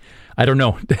 we'll see. I don't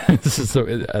know. This is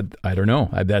I don't know.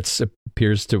 That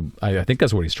appears to. I think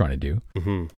that's what he's trying to do.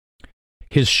 Mm-hmm.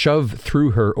 His shove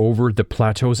threw her over the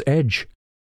plateau's edge.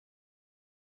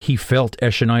 He felt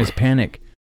Eshonai's panic,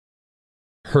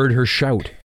 heard her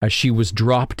shout as she was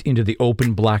dropped into the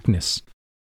open blackness.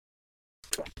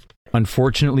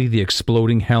 Unfortunately, the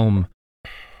exploding helm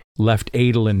left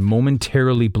Adolin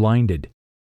momentarily blinded,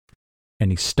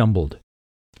 and he stumbled.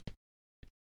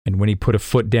 And when he put a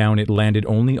foot down, it landed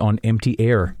only on empty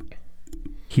air.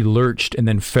 He lurched and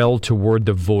then fell toward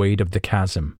the void of the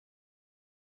chasm.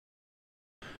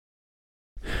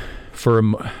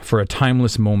 For a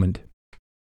timeless moment,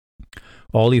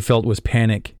 all he felt was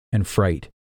panic and fright,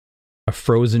 a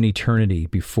frozen eternity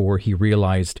before he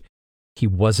realized he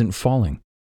wasn't falling.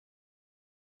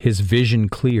 His vision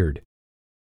cleared,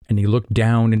 and he looked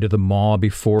down into the maw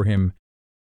before him,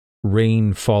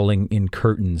 rain falling in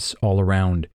curtains all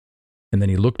around, and then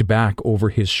he looked back over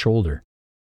his shoulder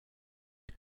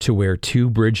to where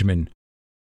 2 bridgemen.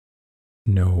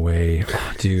 No way.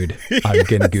 Oh, dude, I'm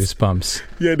getting goosebumps.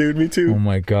 Yeah, dude, me too. Oh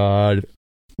my God.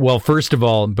 Well, first of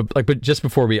all, but just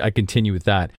before I continue with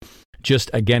that, just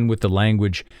again with the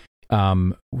language,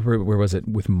 where was it?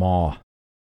 With maw.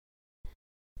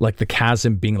 Like the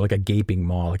chasm being like a gaping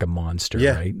maw, like a monster,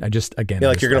 right?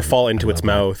 Like you're going to fall into its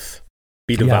mouth,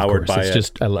 be devoured by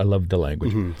it. I love the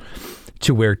language. Mm-hmm.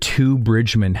 To where 2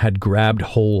 bridgemen had grabbed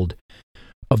hold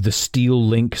of the steel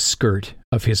link skirt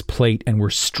of his plate and were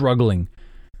struggling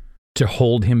to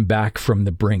hold him back from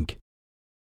the brink.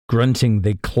 Grunting,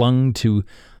 they clung to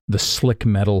the slick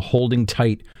metal, holding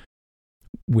tight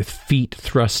with feet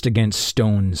thrust against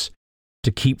stones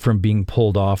to keep from being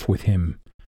pulled off with him.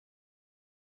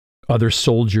 Other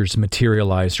soldiers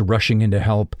materialized, rushing in to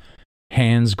help.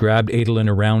 Hands grabbed Adolin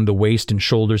around the waist and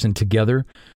shoulders, and together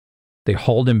they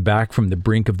hauled him back from the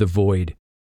brink of the void,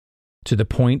 to the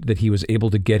point that he was able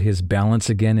to get his balance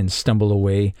again and stumble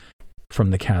away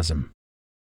from the chasm.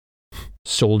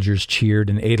 Soldiers cheered,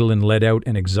 and Adolin let out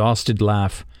an exhausted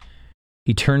laugh.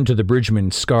 He turned to the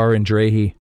bridgemen, Scar and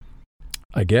Drehy.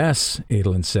 "I guess,"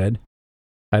 Adolin said,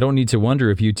 "I don't need to wonder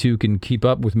if you 2 can keep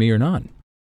up with me or not."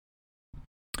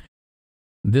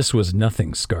 "This was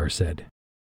nothing," Scar said.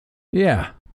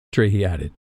 "Yeah," Drehy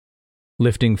added.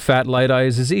 "Lifting fat light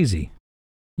eyes is easy.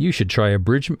 You should try a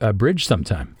bridge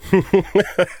sometime."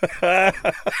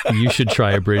 You should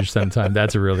try a bridge sometime.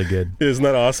 That's really good. Isn't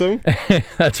that awesome?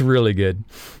 That's really good.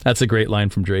 That's a great line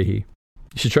from Drehy.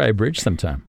 You should try a bridge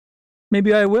sometime.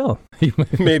 Maybe I will.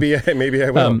 maybe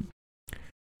I will.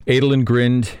 Adolin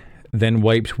grinned, then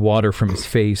wiped water from his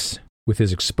face, with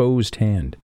his exposed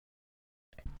hand.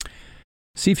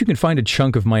 See if you can find a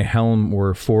chunk of my helm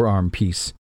or forearm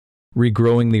piece.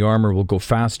 Regrowing the armor will go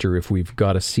faster if we've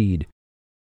got a seed.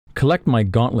 Collect my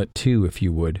gauntlet too, if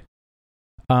you would.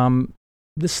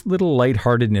 This little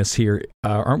lightheartedness here,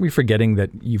 aren't we forgetting that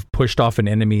you've pushed off an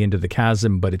enemy into the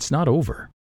chasm, but it's not over?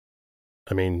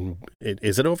 I mean,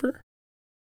 is it over?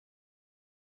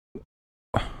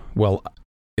 Well,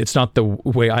 it's not the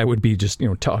way I would be just,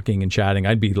 talking and chatting.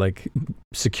 I'd be like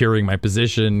securing my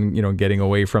position, getting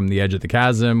away from the edge of the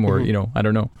chasm or, I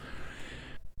don't know.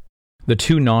 The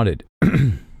two nodded.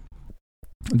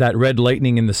 That red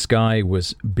lightning in the sky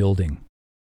was building,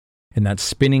 and that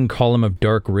spinning column of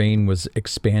dark rain was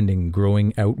expanding,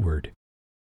 growing outward.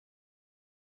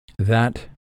 That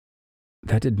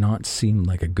did not seem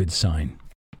like a good sign.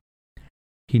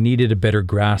 He needed a better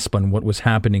grasp on what was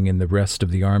happening in the rest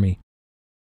of the army.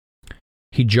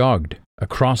 He jogged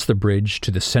across the bridge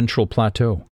to the central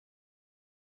plateau.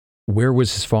 Where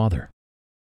was his father?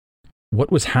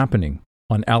 What was happening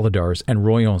on Aladar's and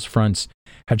Royan's fronts?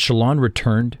 Had Shallan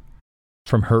returned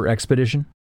from her expedition?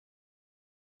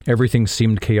 Everything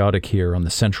seemed chaotic here on the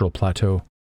central plateau.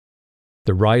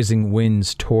 The rising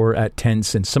winds tore at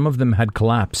tents, and some of them had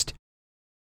collapsed.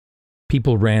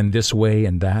 People ran this way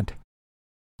and that.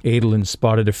 Adolin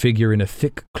spotted a figure in a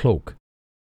thick cloak,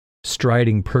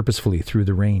 striding purposefully through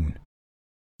the rain.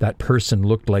 That person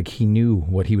looked like he knew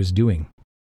what he was doing.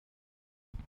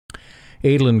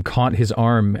 Adolin caught his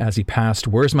arm as he passed.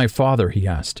 "Where's my father?" he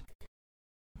asked.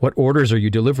 "What orders are you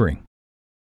delivering?"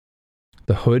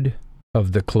 The hood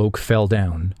of the cloak fell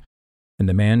down, and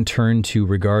the man turned to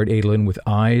regard Adolin with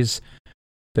eyes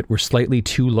that were slightly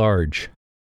too large,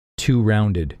 too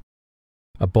rounded,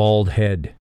 a bald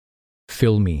head.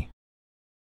 "Fill me."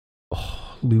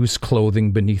 Oh, loose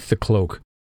clothing beneath the cloak,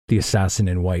 the assassin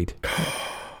in white.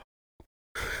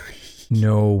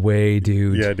 No way,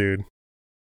 dude. Yeah, dude.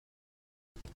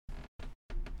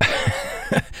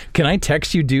 Can I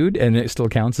text you, dude, and it still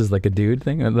counts as like a dude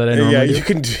thing that I normally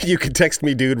do? You can text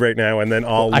me, dude, right now, and then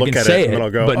I'll look at it and then I'll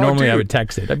go. But normally dude. I would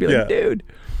text it. I'd be like, dude,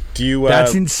 do you?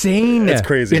 That's insane. That's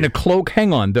crazy. In a cloak.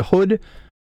 Hang on, the hood,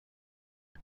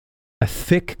 a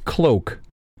thick cloak.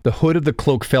 The hood of the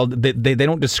cloak fell. They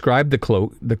don't describe the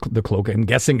cloak. The cloak. I'm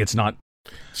guessing it's not.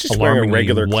 He's just wearing a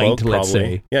regular white, cloak, let's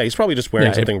probably. say. Yeah, he's probably just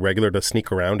wearing something regular to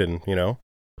sneak around in.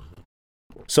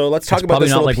 So let's talk about this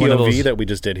little like POV that we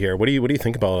just did here. What do you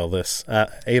think about all this?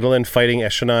 Adolin fighting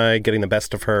Eshonai, getting the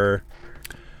best of her.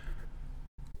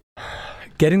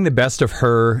 Getting the best of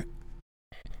her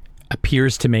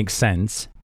appears to make sense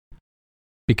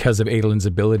because of Adolin's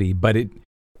ability, but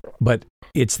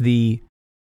it's the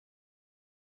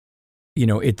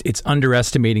it's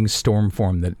underestimating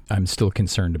Stormform that I'm still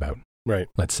concerned about. Right.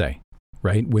 Let's say,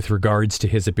 right, with regards to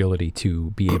his ability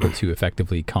to be able to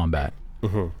effectively combat.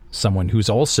 Mm-hmm. Someone who's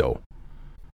also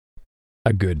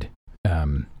a good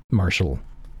martial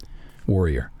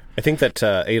warrior. I think that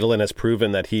Adolin has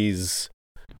proven that he's,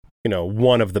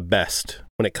 one of the best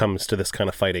when it comes to this kind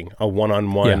of fighting. A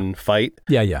one-on-one fight.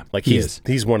 Yeah. Like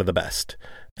he's one of the best.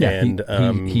 Yeah,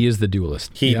 and he is the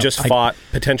duelist. He just fought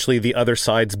potentially the other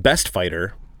side's best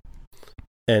fighter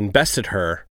and bested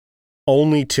her,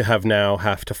 only to have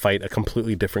to fight a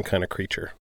completely different kind of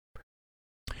creature.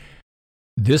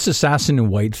 This assassin in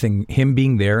white thing, him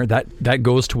being there, that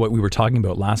goes to what we were talking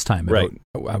about last time. Right.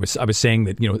 I was saying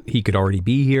that he could already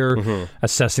be here,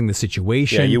 assessing the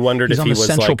situation. Yeah, you wondered He's if on he the was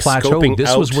central plateau. scoping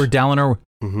This out. was where Dalinar.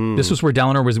 This was where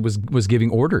Dalinar was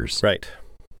giving orders. Right.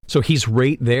 So he's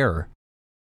right there.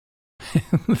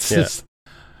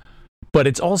 But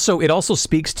it also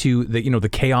speaks to the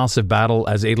chaos of battle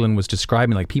as Adolin was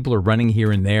describing. Like people are running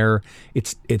here and there.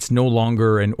 It's no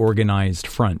longer an organized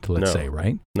front. Let's say,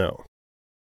 right? No.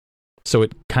 So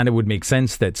it kind of would make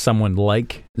sense that someone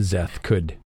like Szeth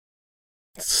could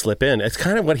slip in. It's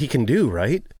kind of what he can do,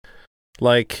 right?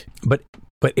 Like, but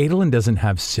Adolin doesn't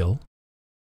have Syl.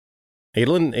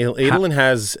 Adolin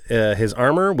has his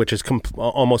armor, which is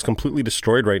almost completely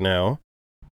destroyed right now.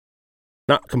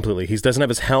 Not completely. He doesn't have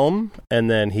his helm, and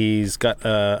then he's got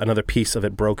another piece of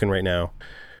it broken right now.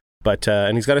 But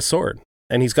and he's got his sword,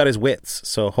 and he's got his wits.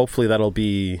 So hopefully that'll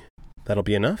be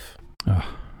enough.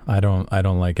 Oh, I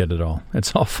don't like it at all.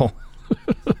 It's awful.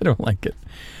 I don't like it.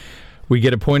 We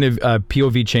get a point of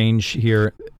POV change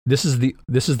here. This is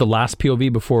the last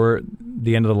POV before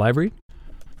the end of the live read?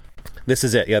 This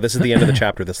is it. Yeah, this is the end of the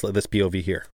chapter, this POV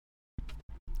here.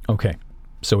 Okay.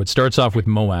 So it starts off with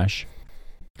Moash.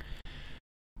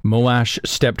 Moash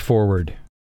stepped forward,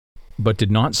 but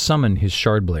did not summon his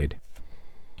shard blade.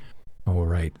 Oh,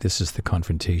 right. This is the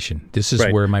confrontation. This is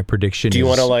Right. where my prediction is. Do you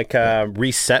want to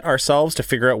reset ourselves to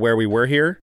figure out where we were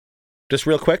here? Just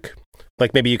real quick?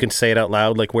 Like maybe you can say it out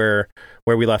loud, like where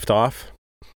we left off?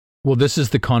 Well, this is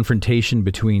the confrontation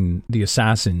between the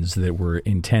assassins that were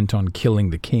intent on killing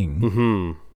the king.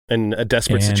 Mm-hmm. In a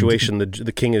desperate And- situation,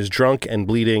 the king is drunk and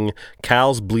bleeding.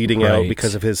 Cal's bleeding out Right.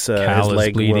 because of his Cal is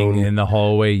leg bleeding wound. in the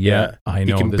hallway. Yeah, I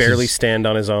know. He can This barely is- stand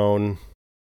on his own.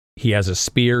 He has a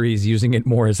spear. He's using it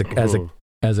more as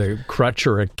a crutch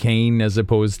or a cane as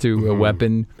opposed to a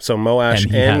weapon. So Moash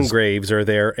And he and has- Graves are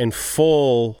there in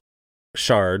full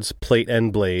shards, plate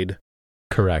and blade.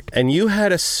 Correct. And you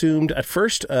had assumed at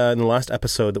first in the last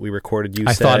episode that we recorded,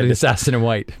 I thought an assassin in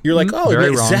white. you're like, oh, Very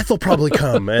wait, wrong. Zeth will probably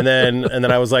come, and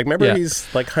then I was like, remember Yeah. he's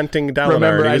like hunting Dalinar.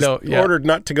 Remember, and he I was know, yeah. ordered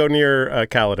not to go near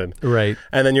Kaladin, Right.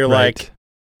 and then you're Right. like,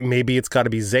 maybe it's got to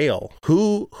be Zale.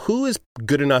 Who is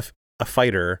good enough a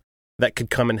fighter that could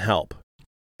come and help?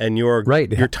 And your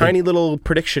tiny little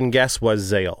prediction guess was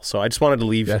Zale. So I just wanted to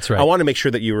leave. That's right. I want to make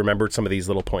sure that you remembered some of these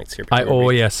little points here.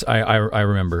 Yes, I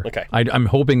remember. Okay. I'm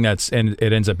hoping and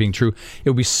it ends up being true.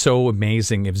 It would be so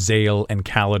amazing if Zale and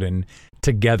Kaladin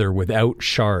together, without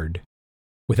shard,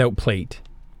 without plate,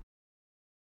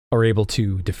 are able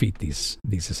to defeat these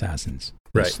assassins.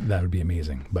 Right. That would be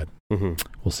amazing. But Mm-hmm.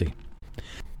 we'll see.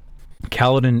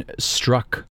 Kaladin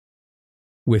struck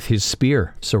with his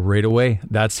spear, so right away,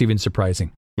 that's even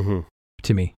surprising Mm-hmm.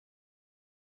 to me.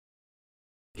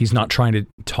 He's not trying to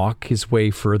talk his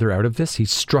way further out of this. He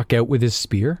struck out with his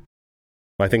spear.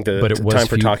 I think the But it was time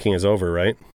for few- talking is over,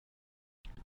 right?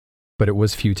 But it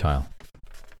was futile.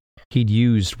 He'd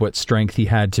used what strength he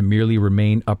had to merely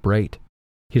remain upright.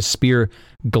 His spear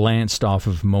glanced off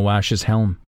of Moash's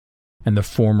helm, and the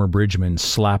former bridgeman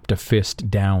slapped a fist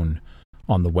down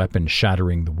on the weapon,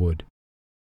 shattering the wood.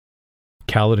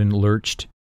 Kaladin lurched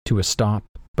to a stop,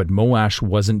 but Moash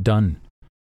wasn't done.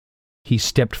 He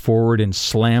stepped forward and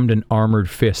slammed an armored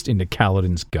fist into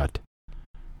Kaladin's gut.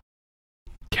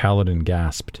 Kaladin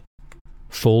gasped,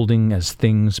 folding as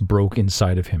things broke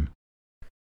inside of him.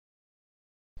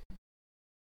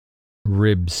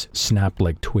 Ribs snapped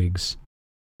like twigs.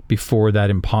 Before that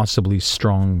impossibly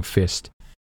strong fist,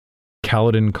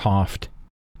 Kaladin coughed,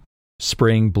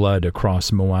 spraying blood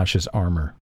across Moash's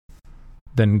armor,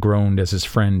 then groaned as his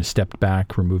friend stepped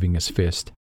back, removing his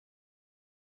fist.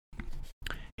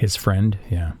 His friend?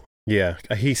 Yeah. Yeah.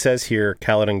 He says here,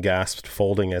 Kaladin gasped,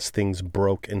 folding as things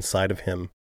broke inside of him.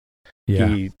 Yeah.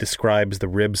 He describes the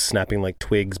ribs snapping like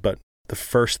twigs, but the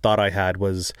first thought I had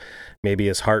was maybe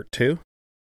his heart too.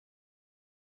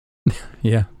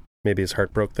 Yeah. Maybe his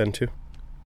heart broke then too.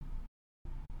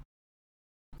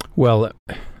 Well,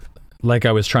 like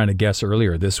I was trying to guess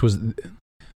earlier, this was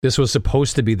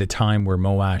supposed to be the time where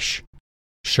Moash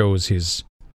shows his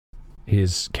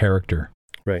character.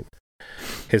 Right.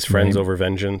 His friends Right. over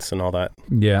vengeance and all that.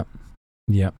 Yeah.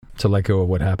 Yeah. To let go of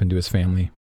what happened to his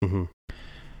family. Mm-hmm.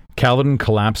 Kaladin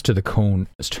collapsed to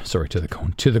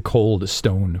the cold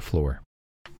stone floor.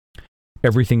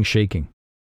 Everything shaking.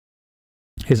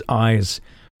 His eyes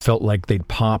felt like they'd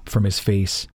pop from his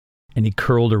face, and he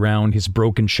curled around, his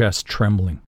broken chest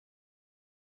trembling.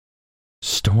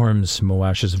 Storms,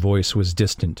 Moash's voice was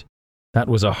distant. That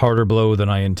was a harder blow than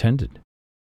I intended.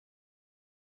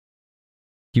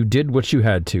 You did what you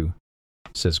had to,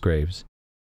 says Graves.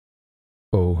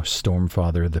 Oh,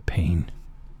 Stormfather, the pain.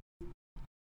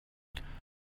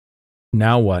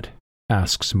 Now what?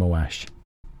 Asks Moash.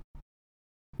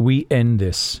 We end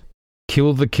this.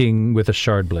 Kill the king with a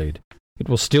shard blade. It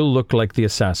will still look like the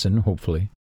assassin, hopefully.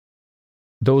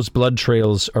 Those blood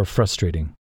trails are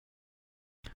frustrating.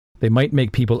 They might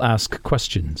make people ask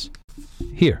questions.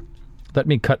 Here, let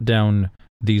me cut down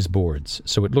these boards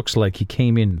so it looks like he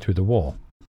came in through the wall,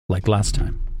 like last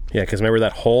time. Yeah, because remember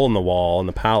that hole in the wall in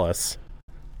the palace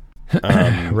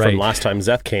Right. from last time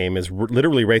Zeth came is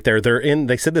literally right there.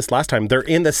 They said this last time, they're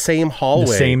in the same hallway.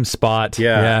 The same spot.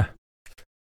 Yeah.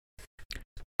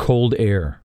 Cold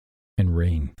air and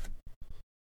rain.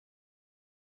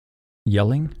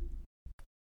 Yelling?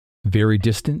 Very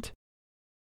distant?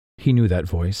 He knew that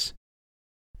voice.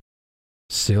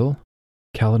 Syl?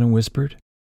 Kaladin whispered.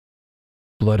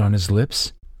 Blood on his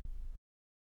lips?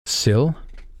 Syl?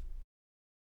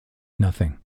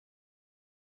 Nothing.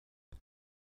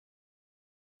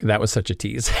 That was such a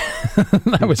tease.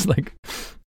 I was like,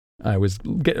 I was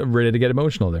ready to get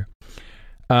emotional there.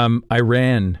 I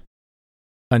ran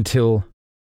until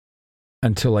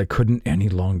I couldn't any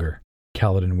longer,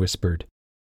 Kaladin whispered.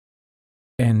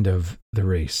 End of the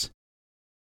race.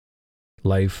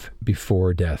 Life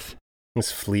before death.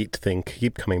 This fleet thing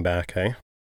keep coming back, eh?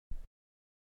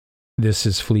 This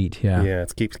is Fleet, yeah. Yeah,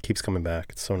 it keeps coming back.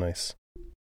 It's so nice.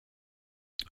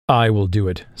 I will do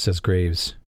it, says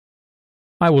Graves.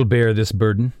 I will bear this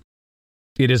burden.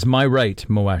 It is my right,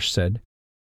 Moash said.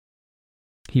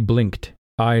 He blinked,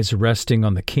 eyes resting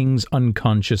on the king's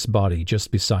unconscious body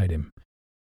just beside him,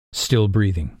 still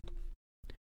breathing.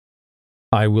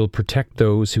 I will protect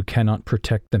those who cannot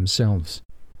protect themselves.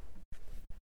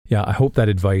 Yeah, I hope that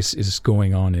advice is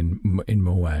going on in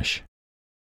Moash.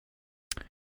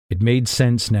 It made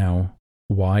sense now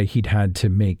why he'd had to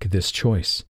make this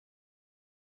choice.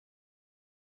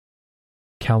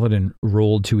 Kaladin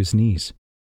rolled to his knees.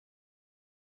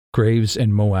 Graves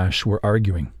and Moash were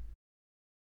arguing.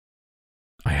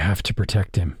 I have to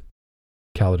protect him,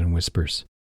 Kaladin whispers.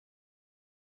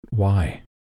 Why?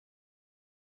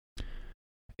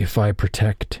 If I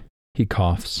protect, he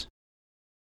coughs.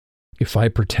 If I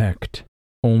protect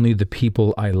only the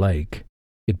people I like,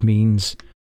 it means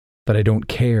that I don't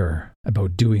care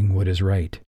about doing what is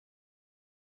right.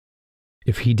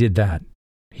 If he did that,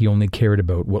 he only cared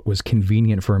about what was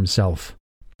convenient for himself.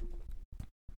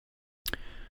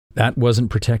 That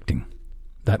wasn't protecting.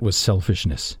 That was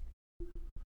selfishness.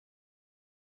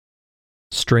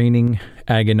 Straining,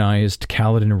 agonized,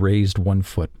 Kaladin raised one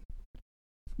foot.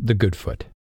 The good foot.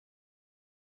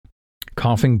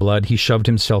 Coughing blood, he shoved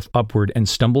himself upward and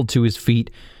stumbled to his feet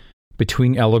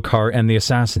between Elhokar and the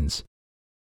assassins.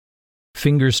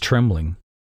 Fingers trembling,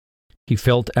 he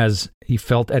felt at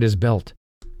his belt,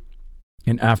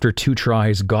 and after 2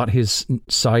 tries got his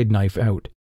side knife out.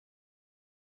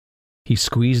 He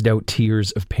squeezed out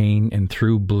tears of pain and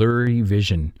through blurry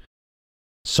vision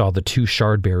saw the 2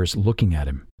 shard-bearers looking at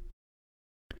him.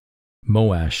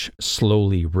 Moash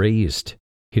slowly raised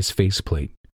his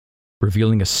faceplate,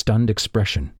 revealing a stunned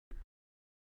expression.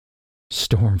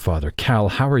 Stormfather, Cal,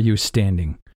 how are you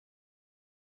standing?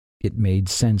 It made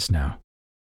sense now.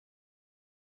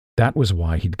 That was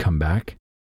why he'd come back.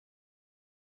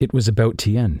 It was about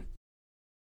Tien.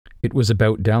 It was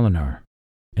about Dalinar,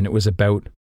 and it was about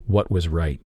what was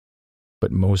right.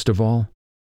 But most of all,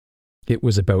 it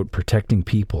was about protecting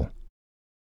people.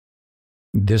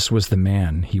 This was the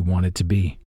man he wanted to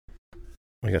be.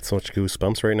 I got so much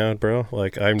goosebumps right now, bro.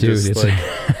 Like I'm Dude, just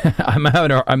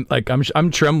like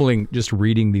I'm trembling just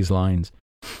reading these lines.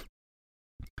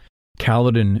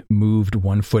 Kaladin moved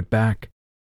 1 foot back,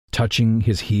 touching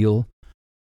his heel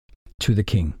to the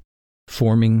king,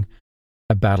 forming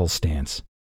a battle stance.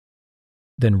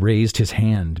 Then raised his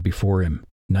hand before him,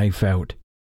 knife out.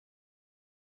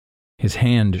 His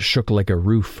hand shook like a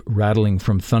roof rattling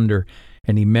from thunder,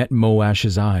 and he met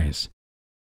Moash's eyes.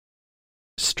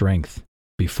 Strength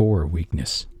before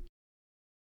weakness.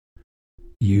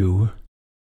 You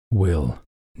will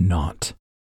not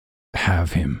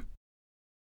have him.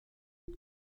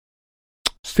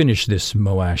 Finish this,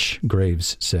 Moash,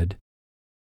 Graves said.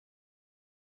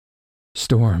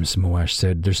 Storms, Moash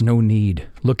said. There's no need.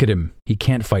 Look at him. He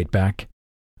can't fight back.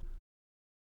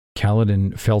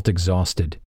 Kaladin felt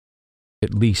exhausted.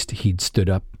 At least he'd stood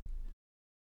up.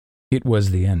 It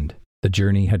was the end. The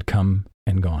journey had come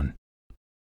and gone.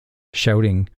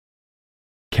 Shouting,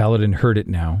 Kaladin heard it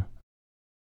now,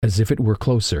 as if it were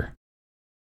closer.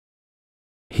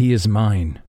 He is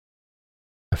mine.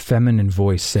 A feminine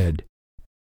voice said,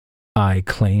 I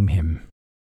claim him.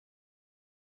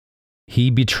 He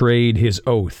betrayed his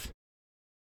oath.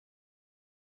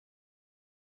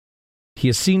 He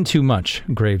has seen too much,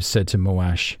 Graves said to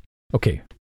Moash. Okay,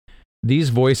 these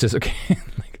voices, okay,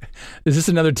 is this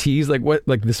another tease? Like what?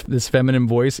 Like this feminine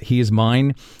voice? He is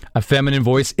mine. A feminine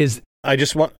voice is. I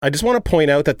just want to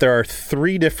point out that there are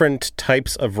 3 different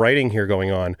types of writing here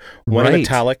going on. One in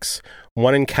italics,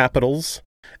 one in capitals,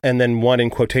 and then one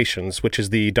in quotations, which is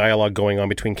the dialogue going on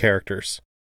between characters.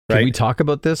 Right? Can we talk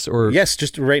about this? Or yes,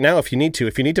 just right now if you need to.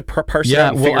 If you need to parse it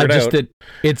out and figure it out.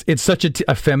 It's such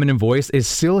a feminine voice. Is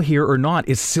Syl here or not?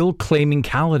 Is Syl claiming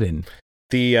Kaladin?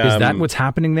 Is that what's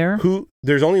happening there?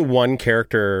 There's only one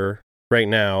character right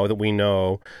now that we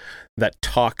know that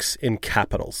talks in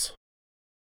capitals.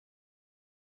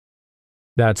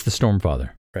 That's the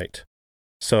Stormfather. Right.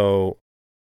 So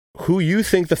who you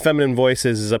think the feminine voice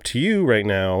is up to you right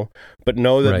now, but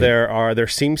know that there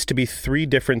seems to be 3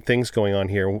 different things going on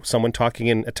here. Someone talking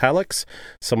in italics,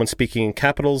 someone speaking in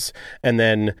capitals, and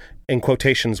then in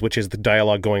quotations, which is the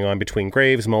dialogue going on between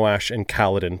Graves, Moash, and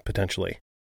Kaladin, potentially.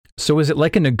 So is it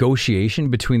like a negotiation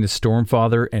between the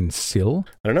Stormfather and Syl?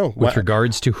 I don't know. With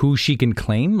regards to who she can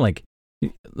claim? Like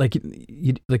you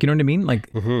know what I mean? Like,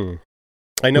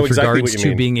 I know with exactly regards what you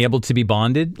mean. To being able to be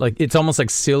bonded? Like, it's almost like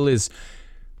Syl is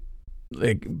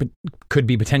like could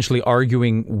be potentially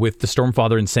arguing with the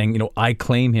Stormfather and saying, I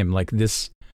claim him. Like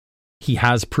this, he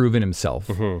has proven himself,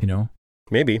 you know?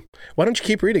 Maybe. Why don't you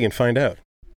keep reading and find out?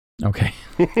 Okay.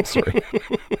 Sorry.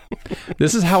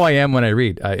 This is how I am when I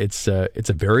read. It's a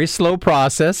very slow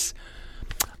process.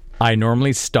 I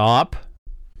normally stop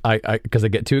because I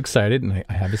get too excited and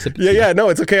I have a sip of tea. Yeah, no,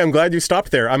 it's okay. I'm glad you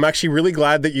stopped there. I'm actually really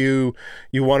glad that you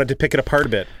wanted to pick it apart a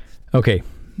bit. Okay.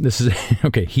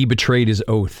 Okay. He betrayed his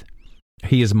oath.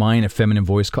 He is mine, a feminine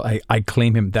voice call. I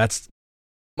claim him. That's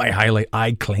my highlight.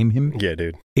 I claim him. Yeah,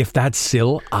 dude. If that's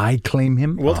Syl, I claim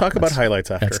him. We'll talk about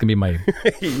highlights after. That's going to be my...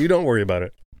 You don't worry about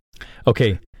it.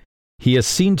 Okay. He has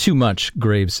seen too much,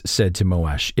 Graves said to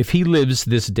Moash. If he lives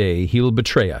this day, he will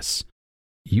betray us.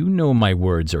 You know my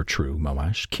words are true,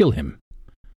 Moash. Kill him.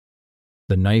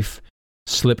 The knife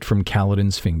slipped from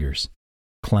Kaladin's fingers,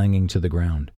 clanging to the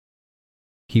ground.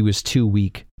 He was too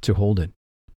weak to hold it.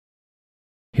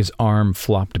 His arm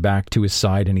flopped back to his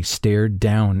side and he stared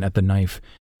down at the knife,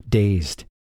 dazed.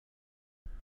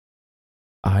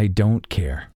 I don't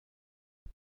care.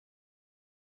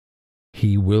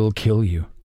 He will kill you.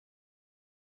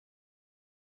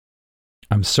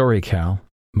 I'm sorry, Cal,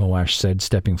 Moash said,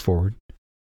 stepping forward.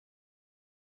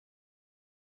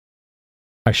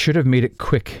 I should have made it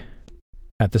quick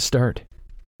at the start.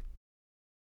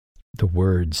 The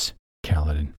words,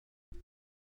 Kaladin.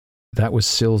 That was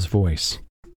Syl's voice.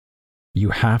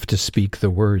 You have to speak the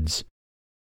words.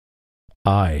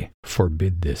 I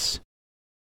forbid this.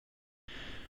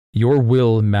 Your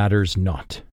will matters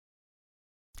not,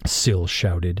 Syl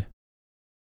shouted.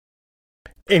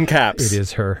 In caps. It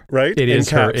is her. Right? It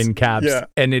is her in caps. Yeah.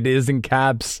 And it is in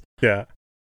caps. Yeah.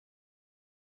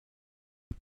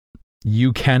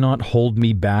 You cannot hold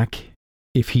me back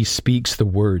if he speaks the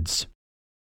words.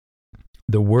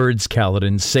 The words,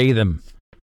 Kaladin, say them.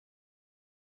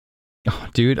 Oh,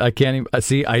 dude, I can't even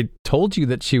see. I told you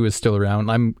that she was still around.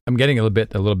 I'm getting a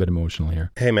little bit emotional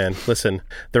here. Hey man, listen.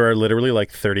 There are literally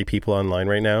like 30 people online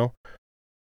right now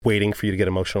waiting for you to get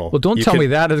emotional. Well, don't tell me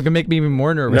that. It's going to make me even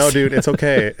more nervous. No, dude, it's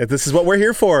okay. This is what we're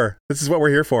here for.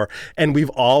 And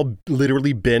we've all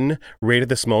literally been right at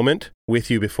this moment with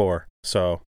you before.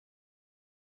 So.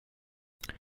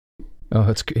 Oh,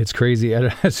 it's crazy.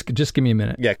 Just give me a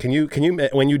minute. Yeah, can you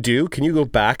when you do, can you go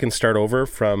back and start over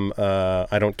from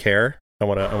I don't care? I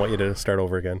want you to start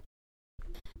over again.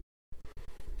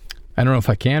 I don't know if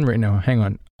I can right now. Hang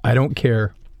on. I don't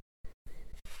care.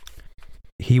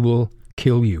 He will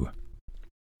kill you.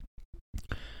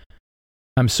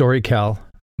 I'm sorry, Cal,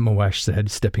 Moash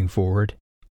said, stepping forward.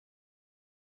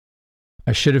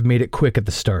 I should have made it quick at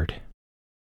the start.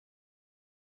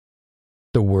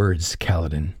 The words,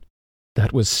 Kaladin.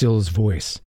 That was Syl's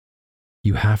voice.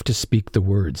 You have to speak the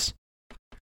words.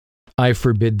 I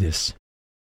forbid this.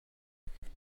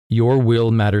 Your will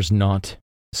matters not,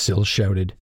 Syl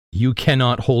shouted. You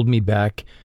cannot hold me back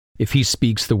if he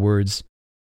speaks the words.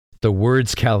 The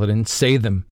words, Kaladin, say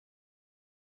them.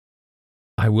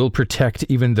 I will protect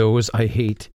even those I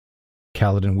hate,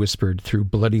 Kaladin whispered through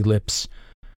bloody lips,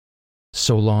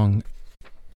 so long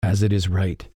as it is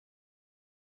right.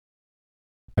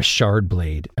 A shard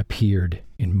blade appeared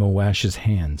in Moash's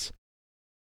hands.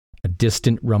 A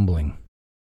distant rumbling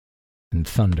and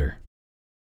thunder.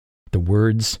 The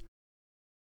words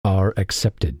are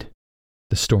accepted,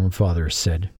 the Stormfather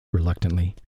said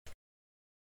reluctantly.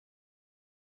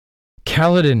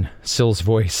 Kaladin, Syl's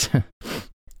voice.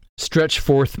 Stretch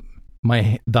forth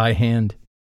thy hand.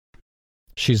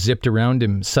 She zipped around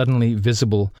him, suddenly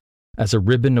visible as a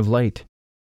ribbon of light.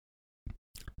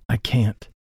 I can't,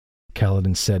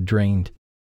 Kaladin said, drained.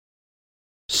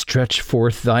 Stretch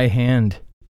forth thy hand.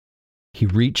 He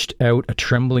reached out a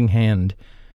trembling hand.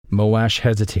 Moash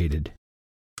hesitated.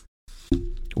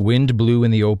 Wind blew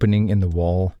in the opening in the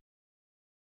wall,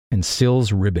 and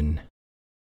Syl's ribbon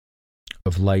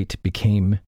of light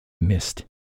became mist,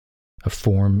 a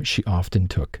form she often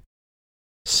took.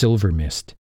 Silver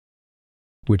mist,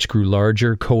 which grew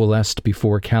larger, coalesced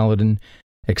before Kaladin,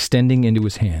 extending into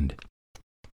his hand.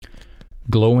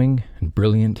 Glowing and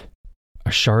brilliant,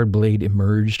 a shard blade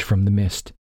emerged from the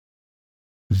mist.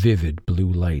 Vivid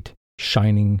blue light,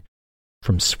 shining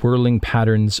from swirling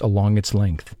patterns along its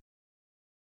length.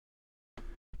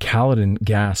 Kaladin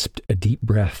gasped a deep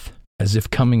breath, as if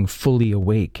coming fully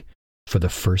awake for the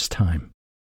first time.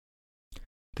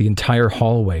 The entire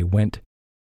hallway went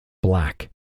black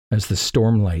as the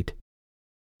stormlight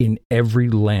in every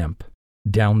lamp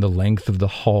down the length of the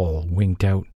hall winked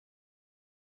out.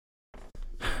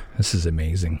 This is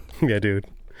amazing. Yeah, dude.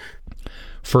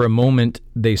 For a moment,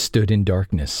 they stood in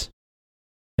darkness,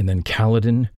 and then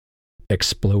Kaladin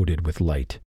exploded with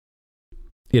light.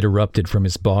 It erupted from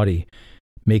his body,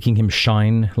 making him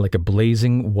shine like a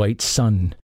blazing white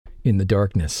sun in the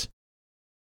darkness.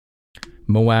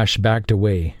 Moash backed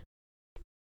away,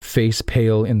 face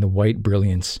pale in the white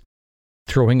brilliance,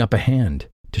 throwing up a hand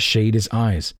to shade his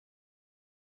eyes.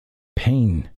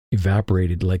 Pain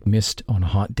evaporated like mist on a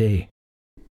hot day.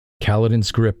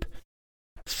 Kaladin's grip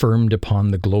firmed upon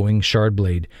the glowing shard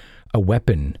blade, a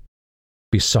weapon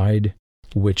beside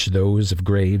which those of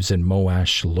Graves and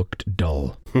Moash looked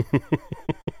dull.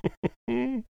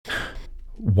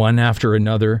 One after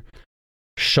another,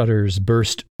 shutters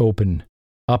burst open,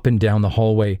 up and down the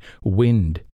hallway,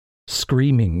 wind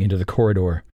screaming into the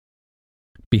corridor.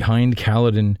 Behind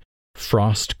Kaladin,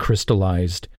 frost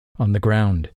crystallized on the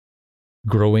ground,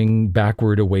 growing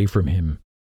backward away from him.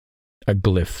 A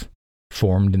glyph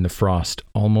formed in the frost,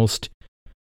 almost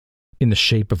in the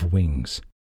shape of wings.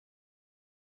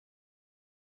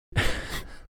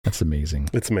 That's amazing.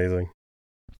 It's amazing.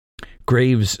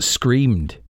 Graves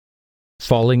screamed,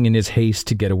 falling in his haste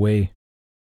to get away.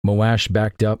 Moash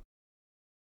backed up,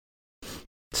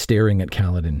 staring at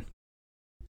Kaladin.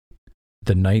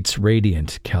 The Knights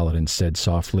Radiant, Kaladin said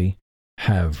softly,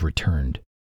 have returned.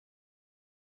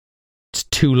 It's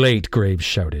too late, Graves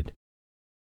shouted.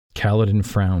 Kaladin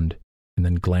frowned and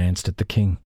then glanced at the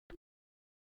king.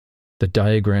 The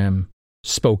diagram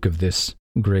spoke of this,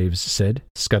 Graves said,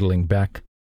 scuttling back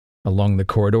along the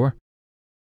corridor.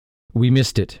 We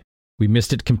missed it. We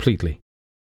missed it completely.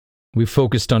 We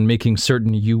focused on making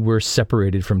certain you were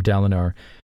separated from Dalinar,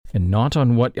 and not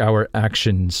on what our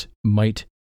actions might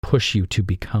push you to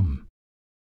become.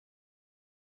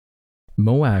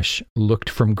 Moash looked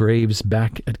from Graves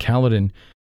back at Kaladin.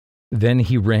 Then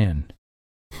he ran,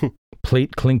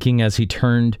 plate clinking as he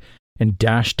turned and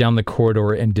dashed down the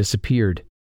corridor and disappeared.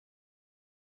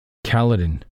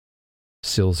 Kaladin,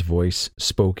 Syl's voice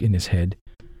spoke in his head.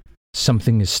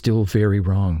 Something is still very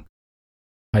wrong.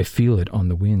 I feel it on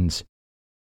the winds.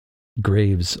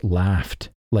 Graves laughed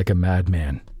like a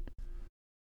madman.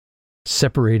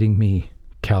 Separating me,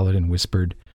 Kaladin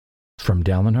whispered, from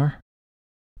Dalinar?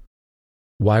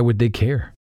 Why would they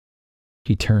care?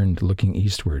 He turned, looking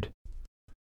eastward.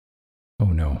 Oh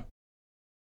no.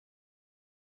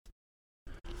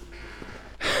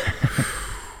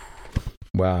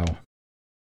 Wow.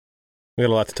 We got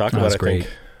a lot to talk about, I think.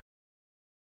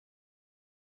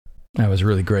 That was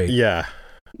really great. Yeah.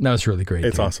 That was really great.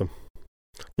 It's awesome.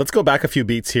 Let's go back a few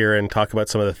beats here and talk about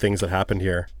some of the things that happened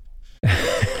here.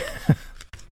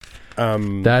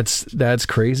 That's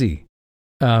crazy.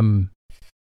 I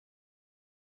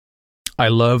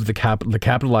love the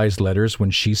capitalized letters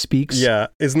when she speaks. Yeah,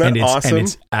 isn't that awesome? And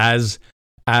it's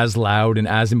as loud and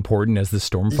as important as the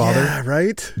Stormfather. Yeah,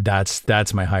 right.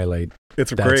 That's my highlight.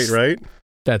 It's great, right?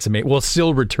 That's amazing. Well,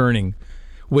 still returning,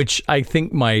 which I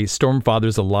think my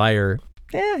Stormfather's a liar.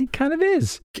 Yeah, he kind of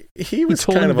is. He was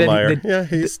kind of a liar.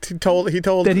 He told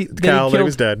Cal that he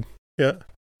was dead. Yeah.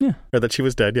 Yeah. Or that she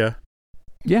was dead. Yeah.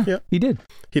 Yeah. He did.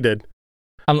 He did.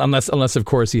 Unless of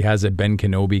course he has a Ben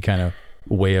Kenobi kind of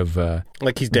way of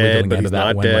like he's dead, but he's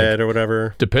not dead, or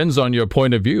whatever. Depends on your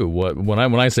point of view. When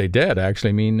I say dead, I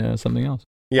actually mean something else.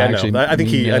 Yeah, I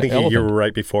think you were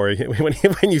right before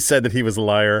when you said that he was a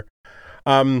liar.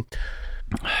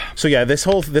 So yeah, this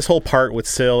whole part with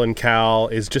Syl and Cal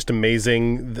is just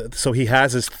amazing. So he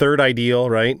has his third ideal,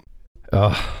 right?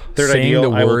 Third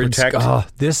ideal, I will protect.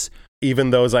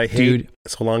 Even those I hate,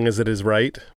 so long as it is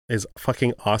right, is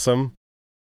fucking awesome.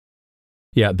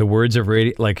 Yeah, the words of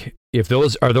radiance. Like, if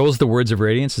those are the words of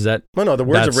radiance, is that? No, the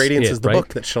words of radiance is the book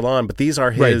that Shallan. But these are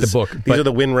his. The book. These are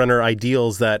the Windrunner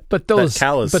ideals that. But those. That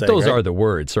Cal is but saying, those right? are the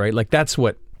words, right? Like that's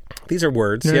what. These are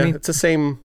words. You know yeah, what I mean? It's the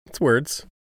same. It's words.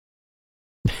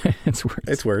 It's words.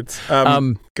 It's words.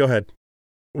 Go ahead.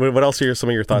 What else are some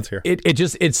of your thoughts here?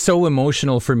 It's so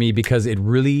emotional for me because it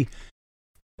really,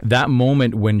 that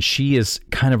moment when she is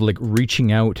kind of like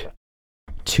reaching out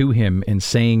to him and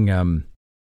saying,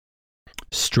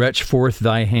 stretch forth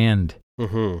thy hand.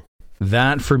 Mm-hmm.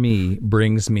 That for me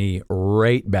brings me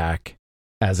right back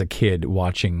as a kid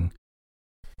watching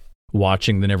the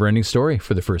Neverending Story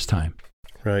for the first time.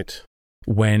 Right.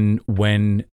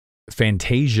 When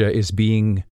Fantasia is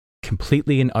being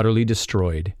completely and utterly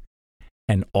destroyed,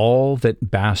 and all that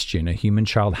Bastian, a human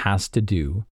child, has to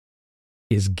do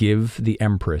is give the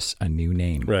Empress a new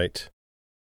name. Right.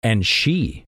 And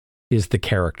she is the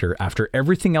character, after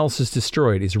everything else is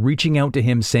destroyed, is reaching out to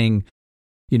him saying,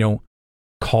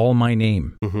 call my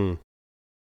name. Mm-hmm.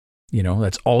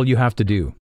 That's all you have to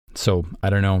do. So I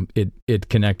don't know. It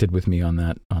connected with me on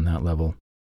that level.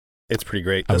 It's pretty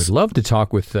great. I would love to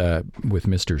talk with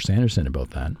Mr. Sanderson about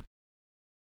that.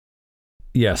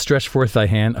 Yeah, stretch forth thy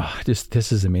hand. Oh,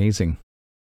 this is amazing.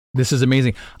 This is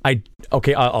amazing.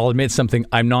 I'll admit something.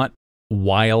 I'm not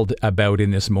wild about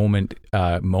in this moment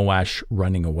Moash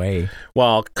running away.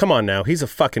 Well, come on now. He's a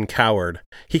fucking coward.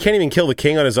 He can't even kill the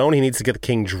king on his own. He needs to get the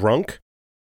king drunk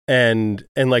and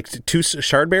like 2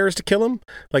 shard bearers to kill him.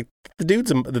 Like the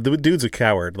dude's a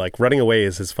coward. Like running away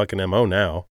is his fucking MO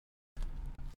now.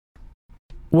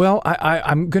 Well,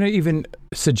 I'm going to even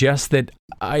suggest that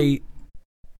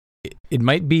it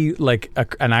might be like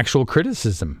an actual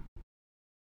criticism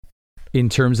in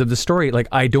terms of the story. Like,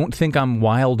 I don't think I'm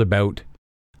wild about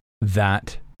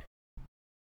that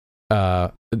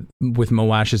with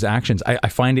Moash's actions. I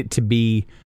find it to be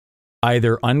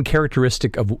either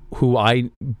uncharacteristic of who I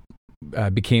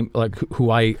became, like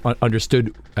who I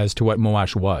understood as to what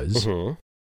Moash was. Mm-hmm.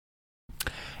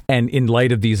 And in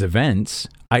light of these events,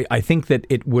 I think that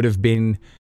it would have been,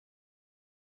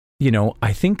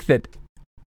 I think that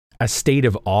a state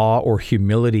of awe or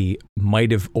humility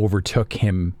might have overtook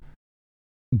him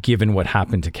given what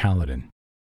happened to Kaladin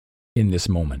in this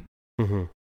moment. Mm-hmm.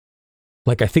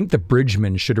 Like, I think the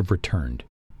bridgeman should have returned.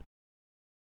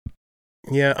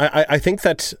 Yeah, I think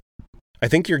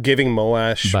you're giving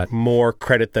Moash more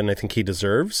credit than I think he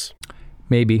deserves.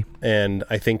 Maybe. And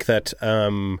I think that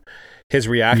his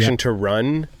reaction to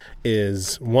run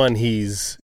is, one,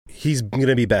 he's going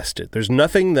to be bested. There's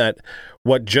nothing that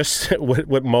what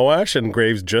Moash and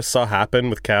Graves just saw happen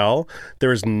with Cal,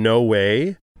 there is no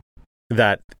way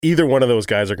that either one of those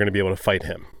guys are going to be able to fight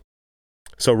him.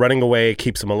 So running away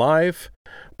keeps him alive,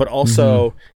 but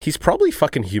also he's probably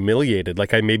fucking humiliated.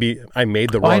 Like I made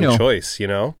the wrong choice,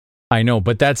 I know,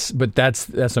 but that's what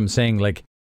I'm saying. Like,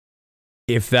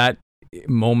 if that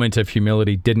moment of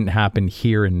humility didn't happen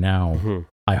here and now,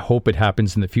 I hope it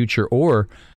happens in the future. Or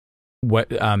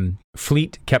what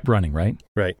Fleet kept running, right?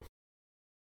 Right.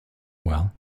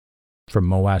 Well, from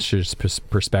Moash's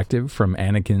perspective, from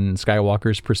Anakin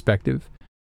Skywalker's perspective,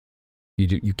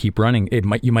 you keep running.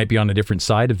 You might be on a different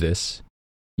side of this.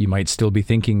 You might still be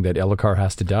thinking that Elhokar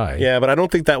has to die. Yeah, but I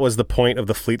don't think that was the point of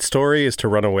the Fleet story, is to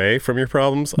run away from your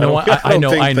problems. No, I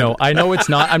know it's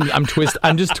not.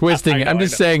 I'm just twisting it. I'm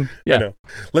just saying. Yeah.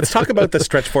 Let's talk about the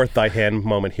stretch forth thy hand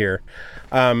moment here.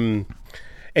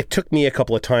 It took me a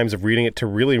couple of times of reading it to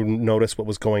really notice what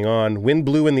was going on. Wind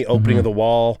blew in the opening of the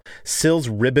wall. Syl's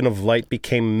ribbon of light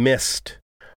became mist,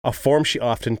 a form she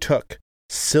often took,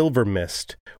 silver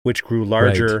mist, which grew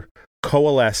larger,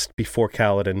 coalesced before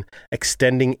Kaladin,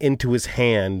 extending into his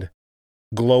hand.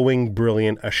 Glowing,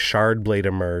 brilliant, a shard blade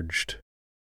emerged.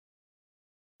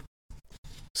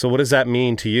 So what does that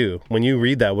mean to you? When you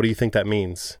read that, what do you think that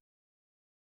means?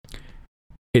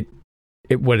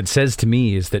 What it says to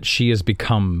me is that she has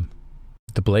become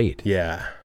the blade. Yeah.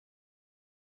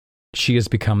 She has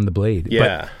become the blade.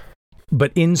 Yeah.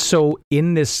 But in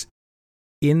this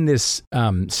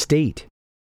state,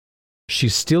 she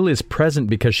still is present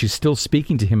because she's still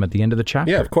speaking to him at the end of the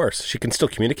chapter. Yeah, of course. She can still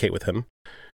communicate with him.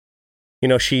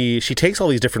 She takes all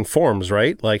these different forms,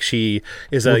 right? Like she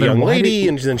is a young lady,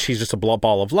 and then she's just a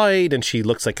ball of light, and she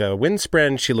looks like a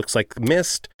windspread, she looks like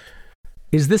mist.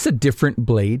 Is this a different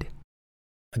blade?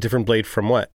 A different blade from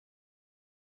what?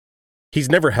 He's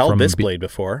never held this blade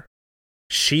before.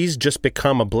 She's just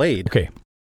become a blade. Okay.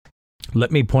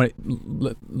 Let me point.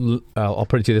 I'll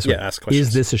put it to you this way. Ask questions.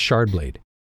 Is this a shard blade?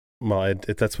 Well,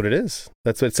 that's what it is.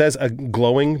 That's what it says. A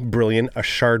glowing, brilliant, a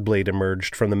shard blade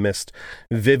emerged from the mist.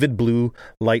 Vivid blue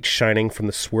light shining from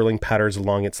the swirling patterns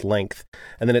along its length.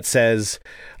 And then it says,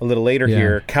 a little later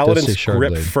here, Kaladin's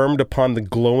grip firmed upon the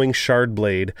glowing shard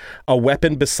blade, a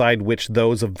weapon beside which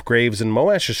those of Graves and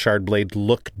Moash's shard blade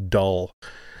look dull.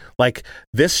 Like,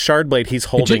 this shard blade he's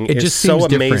holding is so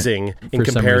amazing in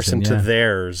comparison to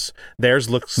theirs. Theirs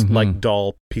looks like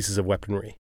dull pieces of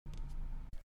weaponry.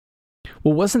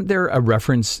 Well, wasn't there a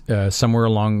reference somewhere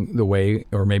along the way,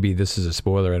 or maybe this is a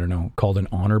spoiler, I don't know, called an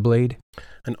honor blade?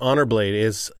 An honor blade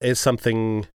is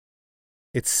something,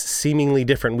 it's seemingly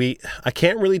different. I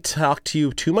can't really talk to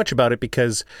you too much about it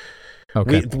because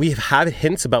we've had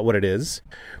hints about what it is.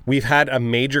 We've had a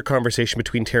major conversation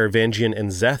between Taravangian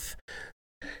and Szeth.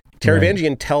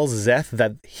 Taravangian tells Szeth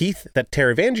that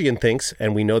Taravangian thinks,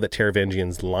 and we know that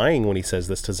Taravangian's lying when he says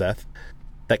this to Szeth,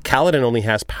 that Kaladin only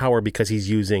has power because he's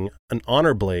using an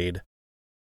honor blade,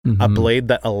 a blade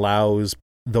that allows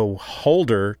the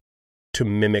holder to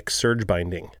mimic surge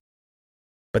binding.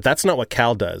 But that's not what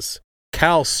Cal does.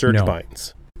 Cal surge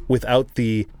binds without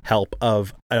the help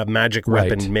of a magic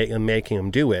weapon making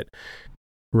him do it.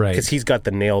 Right. Because he's got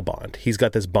the nail bond. He's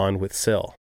got this bond with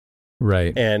Syl.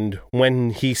 Right. And when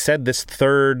he said this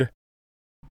third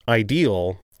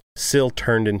ideal, Syl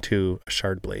turned into a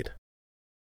shard blade.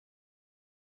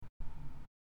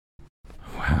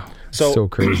 Wow. So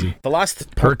crazy. The last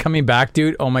Her coming back,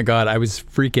 dude. Oh my God, I was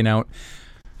freaking out.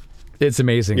 It's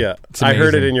amazing. Yeah, it's amazing. I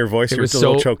heard it in your voice. You were a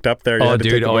little choked up there. You oh,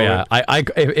 dude. Oh, yeah.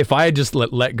 If I had just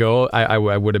let go, I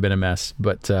would have been a mess.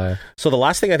 But so the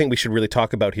last thing I think we should really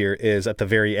talk about here is at the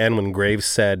very end when Graves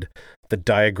said the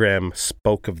diagram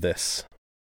spoke of this.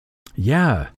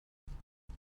 Yeah.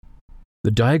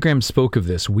 The diagram spoke of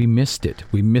this. We missed it.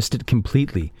 We missed it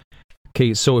completely.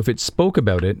 Okay, so if it spoke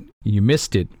about it, you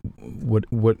missed it. What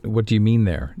do you mean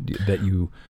there? That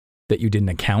you didn't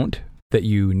account? That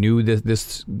you knew that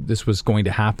this was going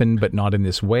to happen, but not in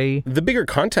this way? The bigger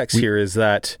context here is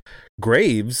that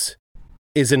Graves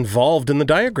is involved in the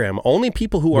diagram. Only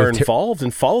people who are involved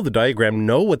and follow the diagram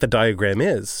know what the diagram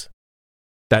is.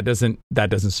 That doesn't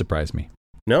surprise me.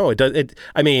 No, it does.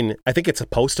 I mean, I think it's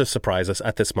supposed to surprise us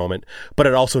at this moment, but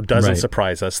it also doesn't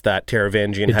surprise us that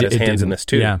Taravangian had his hands in this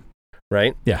too. Yeah.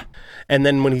 Right? Yeah. And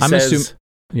then when he says...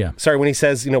 when he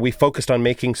says, we focused on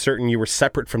making certain you were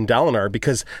separate from Dalinar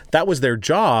because that was their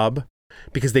job,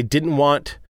 because they didn't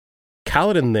want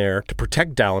Kaladin there to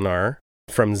protect Dalinar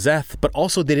from Szeth, but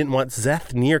also they didn't want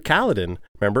Szeth near Kaladin,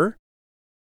 remember?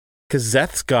 Because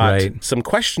Szeth's got some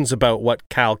questions about what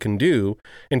Cal can do,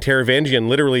 and Taravangian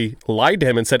literally lied to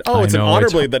him and said, it's an honor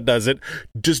blade that does it.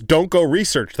 Just don't go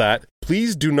research that.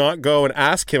 Please do not go and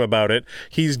ask him about it.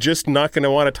 He's just not going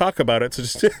to want to talk about it, so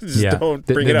just don't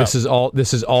bring it up.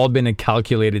 This has all been a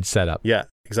calculated setup. Yeah,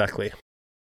 exactly.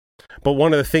 But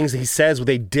one of the things that he says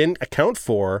they didn't account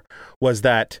for was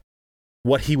that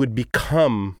what he would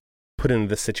become put into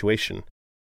this situation.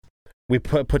 We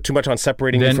put too much on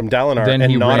separating you from Dalinar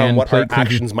and not on what our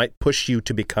actions might push you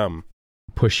to become.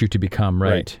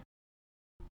 Right.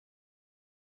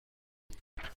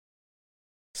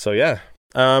 So yeah.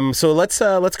 So let's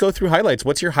go through highlights.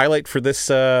 What's your highlight for this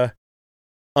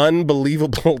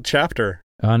unbelievable chapter?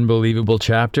 Unbelievable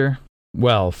chapter?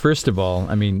 Well, first of all,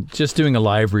 I mean, just doing a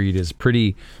live read is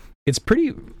pretty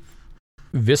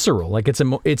visceral. Like it's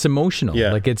emotional.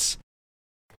 Yeah. Like it's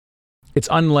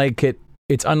unlike it.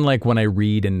 It's unlike when I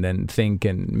read and then think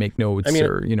and make notes. I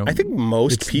mean, I think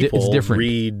most people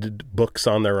read books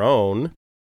on their own.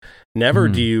 Never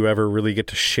do you ever really get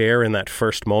to share in that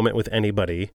first moment with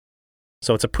anybody.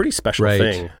 So it's a pretty special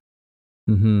thing.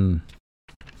 Mm-hmm.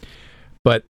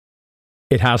 But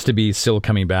it has to be still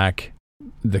coming back.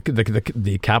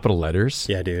 The capital letters.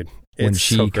 Yeah, dude. When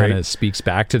she kind of speaks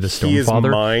back to the Stormfather. He is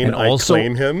mine, and also,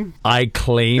 I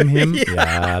claim him. Yeah.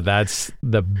 Yeah, that's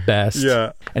the best.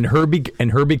 Yeah. And her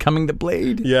becoming the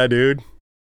blade. Yeah, dude.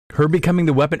 Her becoming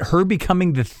the weapon. Her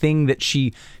becoming the thing that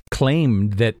she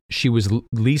claimed that she was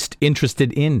least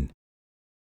interested in.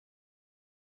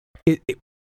 It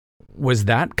was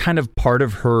that kind of part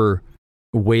of her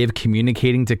way of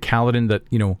communicating to Kaladin that,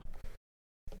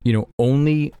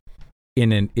 only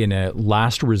in a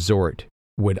last resort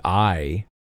would I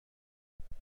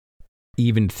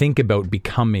even think about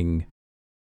becoming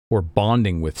or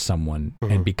bonding with someone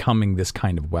and becoming this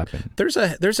kind of weapon. There's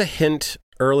a hint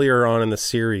earlier on in the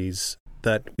series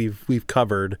that we've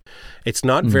covered. It's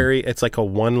not very. It's like a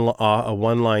one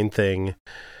line thing.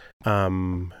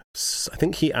 I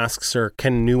think he asks her,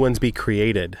 "Can new ones be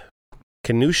created?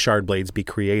 Can new shard blades be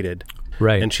created?"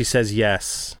 Right, and she says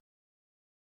yes,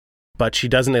 but she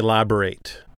doesn't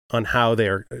elaborate on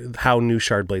how new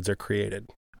shard blades are created.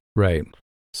 Right.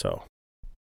 So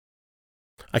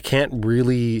I can't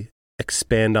really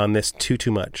expand on this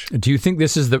too much. Do you think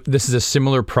this is a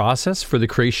similar process for the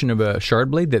creation of a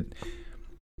shard blade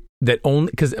that only,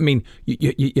 because I mean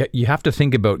you have to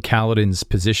think about Kaladin's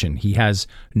position. He has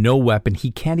no weapon.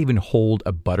 He can't even hold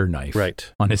a butter knife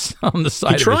on the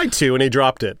side. He tried to, and he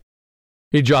dropped it.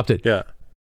 Yeah.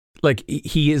 Like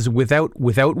he is without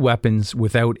weapons,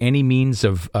 without any means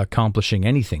of accomplishing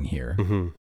anything here. Mm-hmm.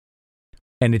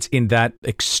 And it's in that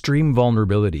extreme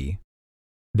vulnerability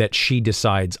that she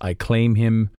decides, I claim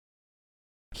him,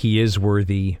 he is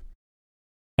worthy,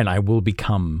 and I will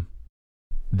become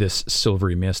this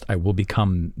silvery mist. I will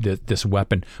become this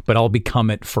weapon, but I'll become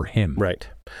it for him. Right.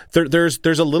 There's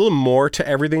a little more to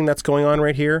everything that's going on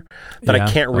right here that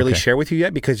I can't really share with you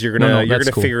yet, because you're gonna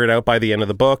figure it out by the end of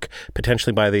the book,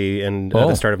 potentially by the end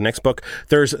the start of next book.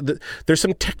 There's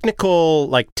some technical,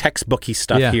 like, textbooky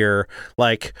stuff here,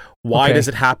 like why does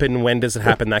it happen, when does it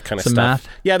happen, that kind of some stuff. Math.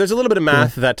 Yeah, there's a little bit of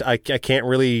math that I can't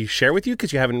really share with you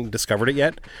because you haven't discovered it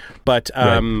yet. But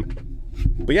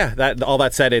But yeah, all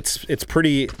that said, it's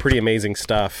pretty amazing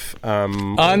stuff.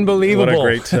 Unbelievable!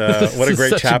 What a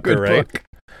great chapter, right? Book.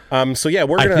 So yeah,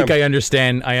 we're I gonna. think I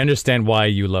understand why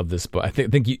you love this book. I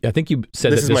think you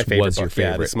said This that is my this favorite was your book. Yeah,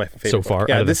 favorite. this is my favorite so book. far.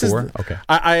 Yeah, out of this the is four. Okay.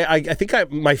 I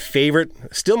think my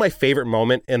favorite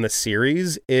moment in the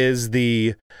series is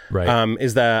the Right.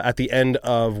 is the at the end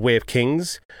of Way of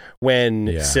Kings when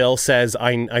Yeah. Syl says,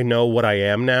 I know what I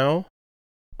am now.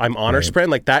 I'm honor Right. spread.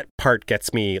 Like that part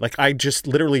gets me. Like I just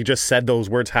literally just said those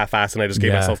words half-assed and I just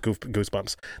gave Yeah. myself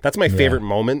goosebumps. That's my Yeah. favorite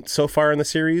moment so far in the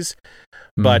series.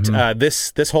 But Mhm.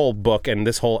 this whole book and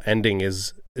this whole ending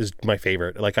is my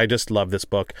favorite. Like I just love this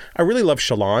book. I really love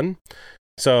Shallan.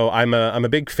 So I'm a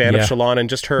big fan of Yeah. Shallan and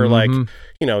just her like, Mhm.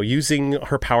 using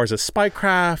her powers as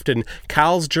spycraft and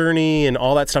Cal's journey and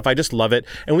all that stuff. I just love it.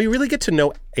 And we really get to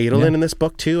know Adolin Yeah. in this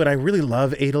book too. And I really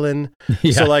love Adolin.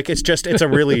 Yeah. So like it's a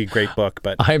really great book.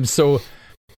 But I'm so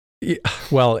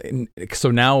well. So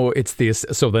now it's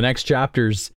the next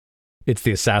chapters. It's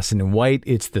the Assassin in White.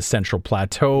 It's the Central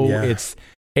Plateau. Yeah. It's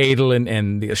Adolin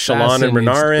and the Shallan and assassin.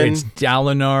 Renarin. It's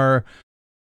Dalinar.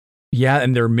 Yeah,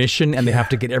 and their mission, and they have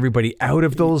to get everybody out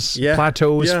of those Yeah.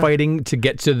 plateaus Yeah. fighting to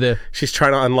get to the she's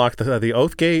trying to unlock the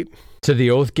Oath Gate.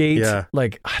 Oath Gate. Yeah.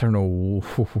 Like I don't know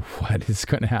what is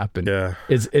going to happen. Yeah.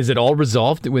 Is it all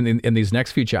resolved in these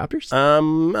next few chapters? I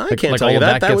Like- can't like tell all you of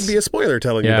that. that That would gets- be a spoiler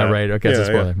telling you yeah, that. right. Okay, it's a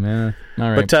spoiler. Yeah.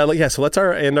 All right. But so let's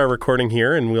end our recording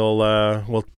here, and we'll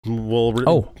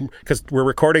because we're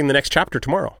recording the next chapter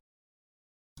tomorrow.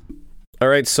 All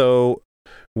right, so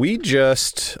we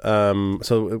just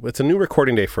so it's a new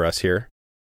recording day for us here.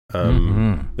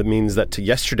 That means that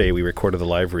yesterday we recorded the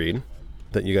live read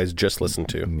that you guys just listened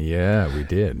to, Yeah, we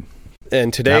did.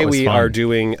 and today That was we fun. are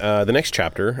doing the next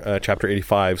chapter, chapter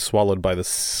 85, Swallowed by the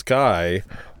Sky.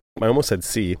 I almost said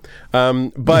C,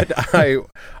 but I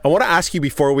want to ask you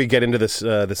before we get into this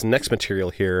next material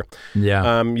here.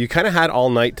 Yeah. You kind of had all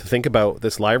night to think about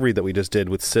this live read that we just did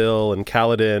with Syl and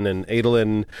Kaladin and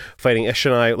Adolin fighting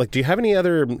Eshonai. Like, do you have any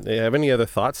other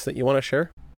thoughts that you want to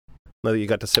share now that you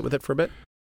got to sit with it for a bit?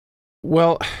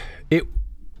 Well,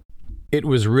 it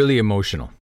was really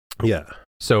emotional. Yeah.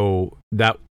 So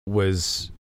that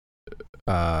was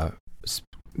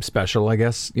special, I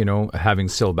guess, having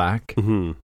Syl back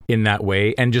Mm-hmm. in that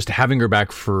way and just having her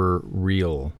back for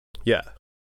real. Yeah.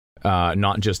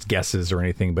 Not just guesses or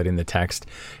anything, but in the text.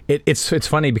 It's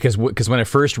funny because when I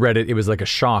first read it, it was like a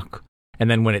shock. And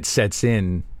then when it sets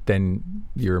in, then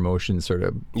your emotions sort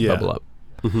of bubble up.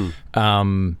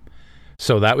 Mm-hmm.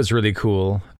 So that was really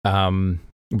cool.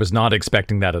 Was not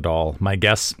expecting that at all. My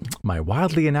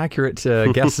wildly inaccurate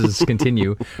guesses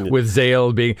continue with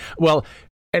Zale being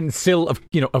and Syl,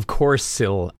 of course,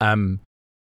 Syl.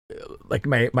 Like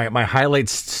my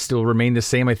highlights still remain the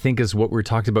same, I think, as what we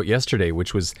talked about yesterday,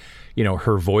 which was,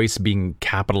 her voice being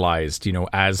capitalized,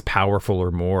 as powerful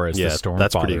or more as the Stormfather.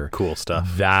 That's pretty cool stuff.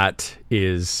 That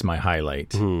is my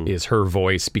highlight, is her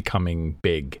voice becoming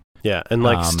big. Yeah, and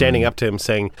like standing up to him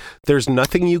saying, there's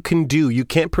nothing you can do. You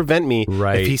can't prevent me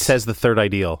Right. if he says the third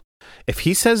ideal. If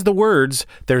he says the words,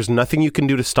 there's nothing you can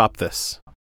do to stop this,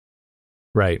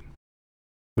 Right.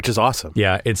 which is awesome.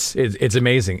 Yeah, it's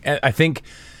amazing. I think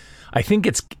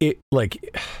it's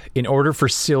like in order for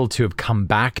Syl to have come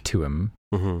back to him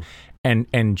Mm-hmm.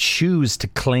 and choose to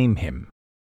claim him,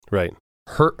 Right.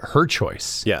 her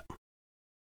choice. Yeah.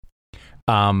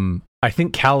 I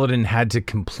think Kaladin had to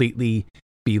completely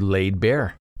be laid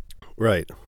bare. Right.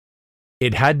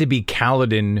 It had to be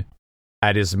Kaladin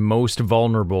at his most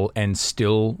vulnerable and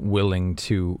still willing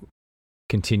to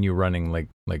continue running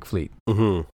like Fleet.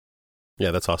 Mm-hmm.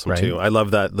 Yeah, that's awesome Right. too. I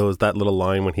love that little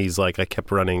line when he's like, I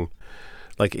kept running.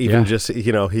 Like even Yeah. just,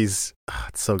 he's,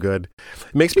 it's so good.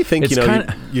 It makes me think, It's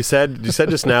kinda- you said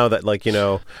just now that like,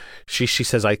 she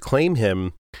says, I claim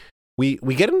him. We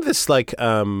get into this like,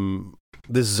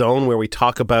 this zone where we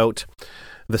talk about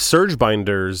the Surge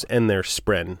Binders and their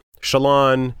Spren.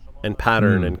 Shallan and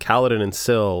Pattern and Kaladin and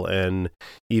Syl and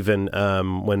even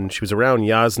when she was around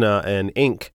Yasna and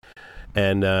Ink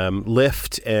and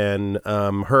Lift and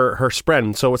her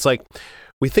Spren. So it's like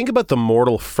we think about the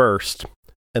mortal first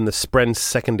and the Spren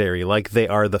secondary, like they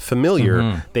are the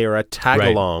familiar, they are a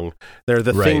tag-along. They're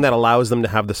the thing that allows them to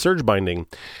have the Surge Binding.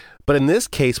 But in this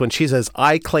case, when she says,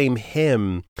 I claim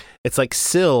him, it's like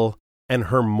Syl and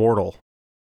her mortal.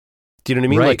 Do you know what I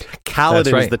mean? Right. Like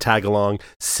Kaladin is the tag along.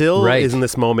 Syl Right. is in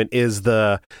this moment is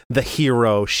the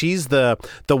hero. She's the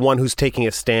one who's taking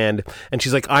a stand, and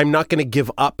she's like, I'm not going to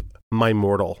give up my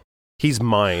mortal. He's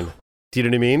mine. Do you know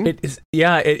what I mean? It is,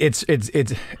 yeah. It's.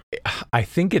 I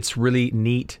think it's really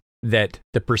neat that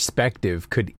the perspective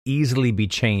could easily be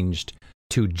changed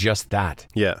to just that.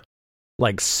 Yeah.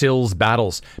 Like Syl's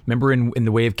battles. Remember in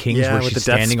the Way of Kings Yeah, where with she's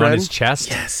the death standing on spread? his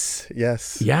chest?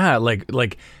 Yes. Yeah,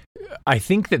 like I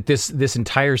think that this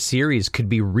entire series could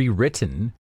be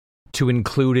rewritten to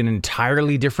include an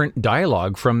entirely different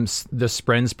dialogue from the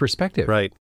Spren's perspective.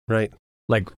 Right.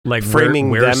 Like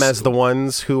framing them as the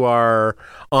ones who are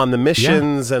on the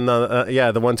missions and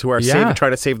the ones who are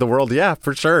trying to save the world. Yeah,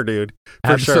 for sure, dude.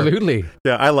 Absolutely. Sure.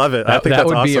 Yeah, I love it. I think that that's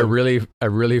would be awesome. a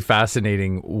really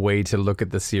fascinating way to look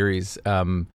at the series.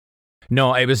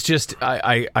 No, it was just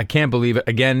I can't believe it.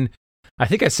 Again, I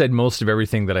think I said most of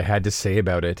everything that I had to say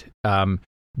about it.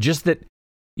 Just that,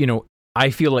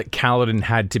 I feel like Kaladin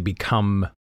had to become,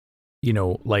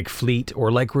 like Fleet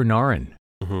or like Renarin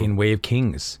in Way of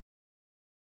Kings.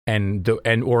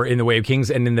 Or in the Way of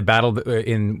Kings, and in the battle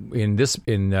in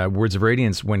Words of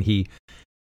Radiance, when he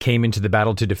came into the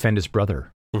battle to defend his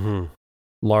brother,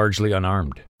 largely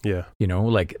unarmed. Yeah,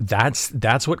 like that's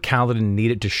what Kaladin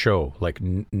needed to show. Like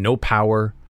no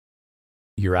power,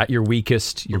 you're at your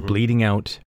weakest, you're bleeding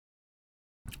out.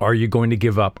 Are you going to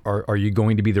give up? Are you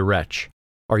going to be the wretch?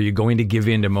 Are you going to give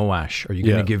in to Moash? Are you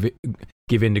going to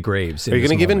give in to Graves? Are you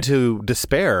going to give in to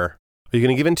despair? Are you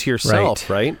going to give in to yourself?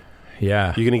 Right.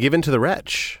 Yeah. You're going to give in to the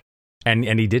wretch. And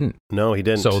he didn't. No, he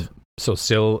didn't. So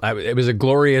Syl, it was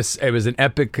an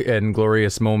epic and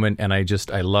glorious moment, and I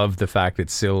love the fact that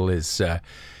Syl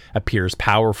appears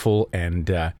powerful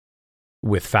and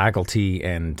with faculty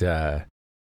and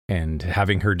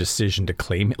having her decision to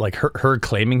claim, like her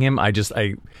claiming him.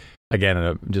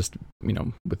 Again,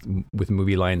 with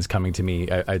movie lines coming to me,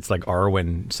 it's like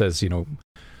Arwen says,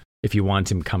 if you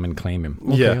want him, come and claim him.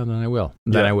 Okay, well, then I will.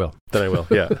 Then I will.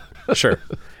 Yeah, sure.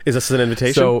 Is this an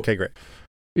invitation? Okay, great.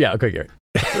 Yeah, okay, great.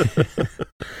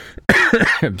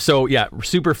 So, yeah,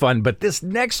 super fun. But this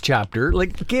next chapter,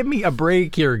 like, give me a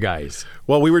break here, guys.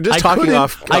 Well, we were just talking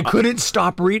off. I couldn't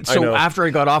stop reading. So after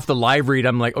I got off the live read,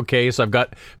 I'm like, okay, so I've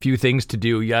got a few things to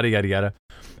do, yada, yada, yada.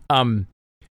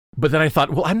 But then I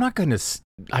thought, well, I'm not going to,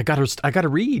 I got to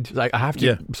read. I have to.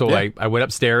 Yeah. So I went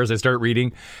upstairs, I started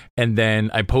reading, and then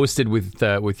I posted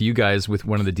with you guys with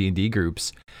one of the D&D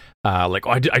groups.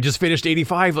 I just finished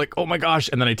 85. Like, oh my gosh.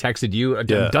 And then I texted you, I'm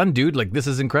done, dude. Like, this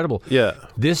is incredible. Yeah.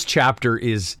 This chapter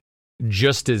is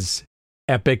just as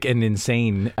epic and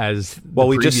insane as the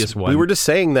previous one. We were just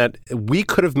saying that we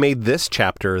could have made this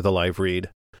chapter the live read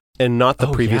and not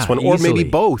the previous one, or maybe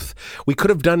both. We could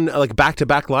have done like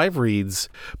back-to-back live reads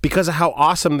because of how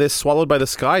awesome this Swallowed by the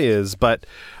Sky is. But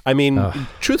I mean,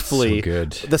 truthfully, so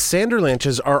good. The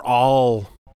Sanderlanches are all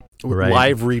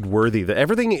live read worthy.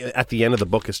 Everything at the end of the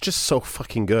book is just so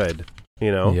fucking good.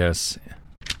 Yes.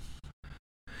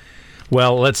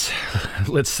 Well, let's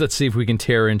see if we can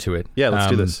tear into it. Yeah, let's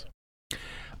do this.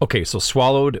 Okay, so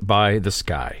Swallowed by the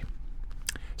Sky.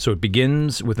 So it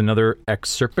begins with another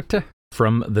excerpt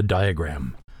from the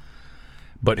diagram.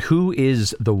 But who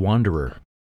is the wanderer,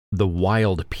 the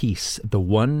wild piece, the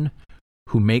one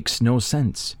who makes no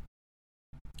sense?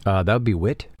 That would be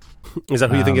Wit. Is that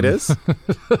who you think it is?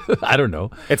 I don't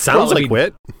know. It sounds like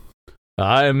Wit.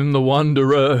 I am the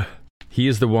wanderer. He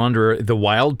is the wanderer. The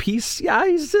wild piece? Yeah,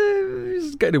 he's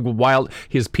kind of wild.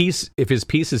 His piece, if his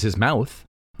piece is his mouth.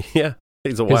 Yeah.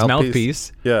 He's a wild his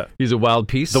mouthpiece. Yeah. He's a wild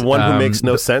piece. The one who makes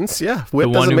no sense? Yeah. Wit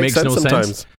doesn't make sense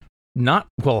sometimes.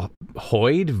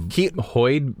 Hoyd.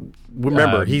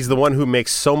 Remember, he's the one who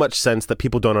makes so much sense that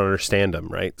people don't understand him,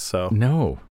 right? So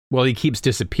no. Well, he keeps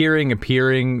disappearing,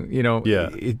 appearing.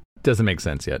 It doesn't make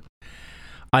sense yet.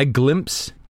 I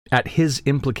glimpse at his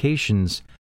implications,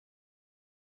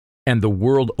 and the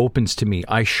world opens to me.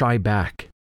 I shy back.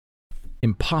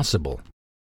 Impossible,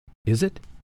 is it?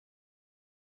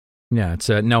 Yeah, it's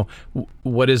now.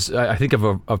 What is I think of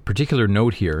a particular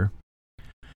note here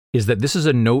is that this is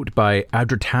a note by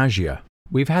Adratagia.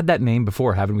 We've had that name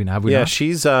before, haven't we? Have we? Yeah, not?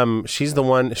 she's the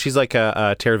one. She's like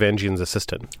a Taravangian's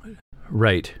assistant.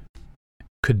 Right.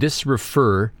 Could this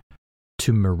refer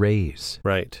to Maraise?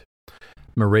 Right.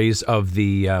 Maraise of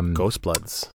the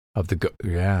Ghostbloods.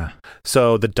 Yeah.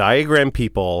 So the diagram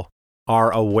people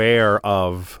are aware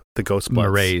of the Ghostbloods.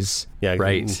 Maraise. Yeah.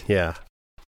 Right. Yeah.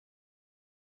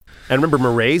 And remember,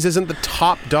 Maraise isn't the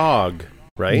top dog,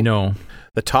 right? No.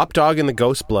 The top dog in the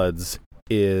Ghostbloods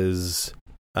is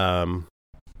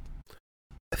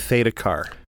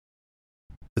Thedakar.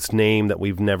 This name that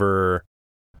we've never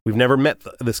met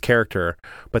this character,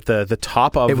 but the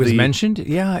top of it was mentioned.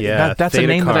 Yeah. That's Thedakar. A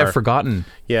name that I've forgotten.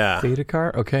 Yeah,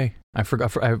 Thedakar. Okay, I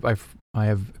forgot. I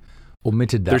have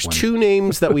omitted that. There's one. two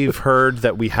names that we've heard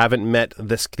that we haven't met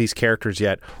these characters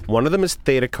yet. One of them is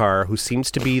Thedakar, who seems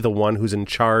to be the one who's in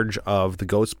charge of the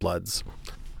Ghostbloods.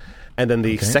 And then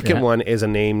the second one is a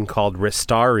name called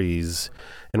Ristares.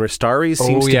 And Ristares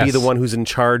seems to be the one who's in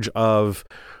charge of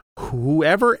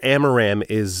whoever Amaram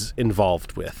is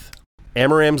involved with.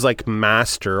 Amaram's like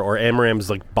master or Amaram's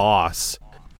like boss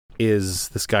is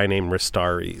this guy named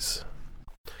Ristares.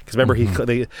 Because remember,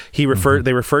 they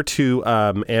refer to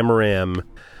Amaram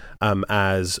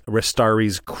as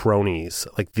Ristares' cronies,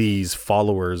 like these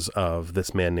followers of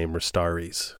this man named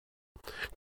Ristares.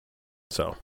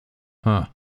 So,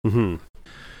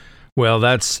 Well,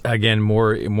 that's again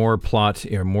more plot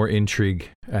or more intrigue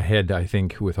ahead, I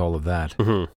think, with all of that.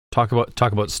 Talk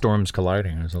about storms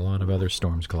colliding. There's a lot of other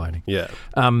storms colliding. Yeah.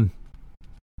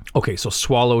 Okay, so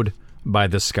swallowed by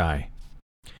the sky.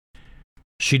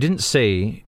 She didn't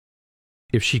say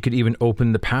if she could even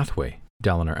open the pathway,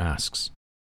 Dalinar asks,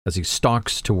 as he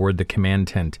stalks toward the command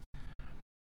tent.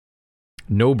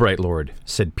 No, Bright Lord,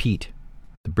 said Pete,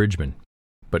 the bridgeman,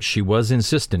 but she was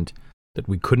insistent that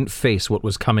we couldn't face what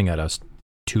was coming at us,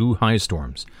 2 high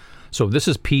storms. So this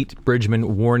is Pete,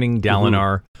 bridgeman, warning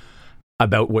Dalinar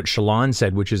about what Shallan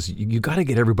said, which is, you got to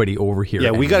get everybody over here.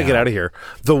 Yeah, we got to get out of here.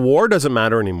 The war doesn't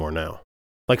matter anymore now.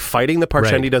 Like, fighting the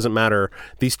Parshendi doesn't matter.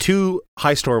 These 2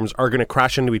 high storms are going to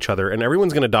crash into each other, and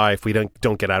everyone's going to die if we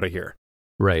don't get out of here.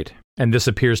 Right. And this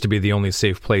appears to be the only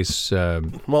safe place.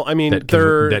 Well, I mean,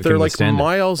 they're like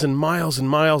miles and miles and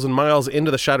miles and miles into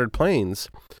the Shattered Plains.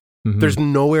 There's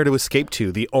nowhere to escape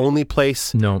to. The only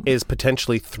place is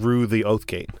potentially through the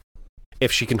Oathgate,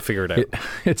 if she can figure it out.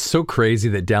 It's so crazy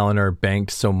that Dalinar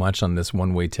banked so much on this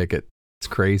one-way ticket. It's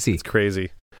crazy.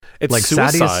 It's like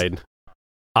suicide. Sadeas,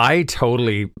 I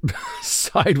totally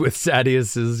side with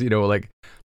Sadeas's, like,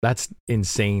 that's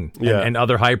insane. Yeah. And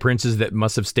other high princes that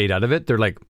must have stayed out of it, they're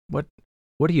like, what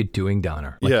are you doing,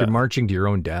 Dalinar? Like, you're marching to your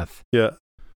own death. Yeah.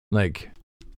 Like,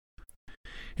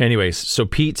 anyways, so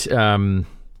Pete,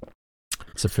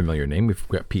 it's a familiar name. We've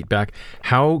got Pete back.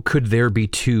 How could there be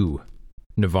 2?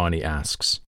 Navani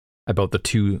asks about the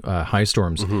 2 high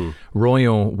storms.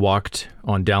 Royan walked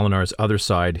on Dalinar's other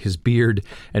side, his beard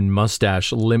and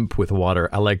mustache limp with water.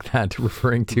 I like that,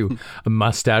 referring to a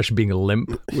mustache being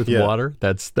limp with water.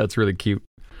 That's really cute.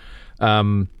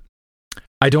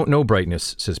 I don't know,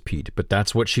 Brightness, says Pete, but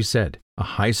that's what she said. A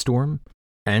high storm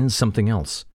and something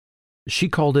else. She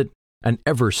called it an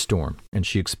Everstorm, and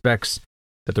she expects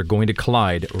that they're going to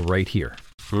collide right here.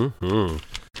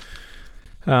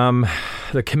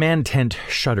 The command tent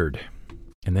shuddered,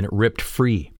 and then it ripped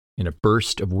free in a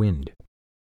burst of wind.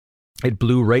 It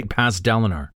blew right past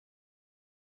Dalinar.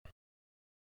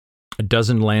 A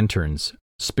dozen lanterns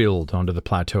spilled onto the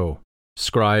plateau.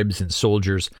 Scribes and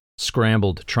soldiers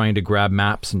scrambled, trying to grab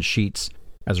maps and sheets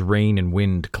as rain and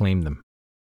wind claimed them.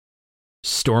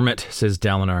 Storm it, says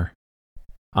Dalinar.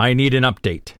 I need an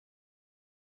update.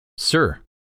 Sir,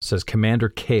 says Commander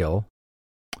Kale,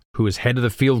 who is head of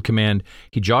the field command.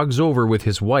 He jogs over with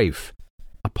his wife,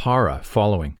 Apara,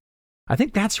 following. I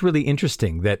think that's really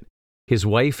interesting that his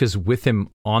wife is with him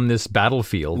on this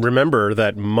battlefield. Remember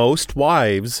that most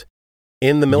wives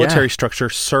in the military structure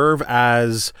serve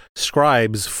as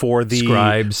scribes for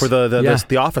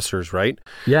the officers, right?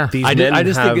 Yeah, these men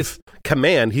have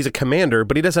command. He's a commander,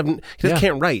 but he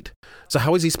can't write. So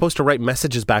how is he supposed to write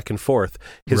messages back and forth?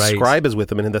 His scribe is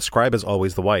with him, and the scribe is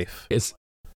always the wife.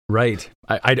 Right.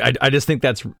 I just think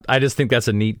that's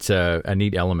a neat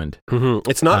element.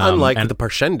 It's not unlike the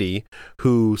Parshendi,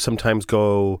 who sometimes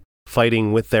go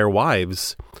fighting with their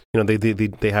wives.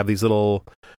 They have these little.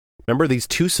 Remember these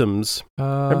twosomes?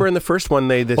 Remember in the first one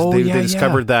they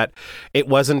discovered that it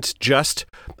wasn't just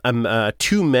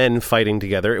 2 men fighting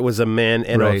together. It was a man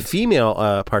and a female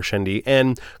Parshendi,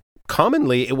 and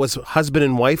commonly it was husband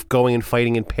and wife going and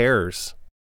fighting in pairs.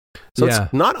 So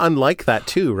it's not unlike that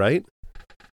too, right?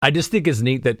 I just think it's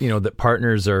neat that that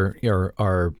partners are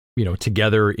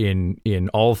together in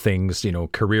all things,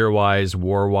 career wise,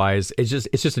 war wise. It's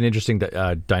just an interesting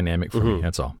dynamic for me.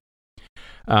 That's all.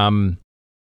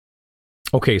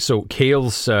 Okay, so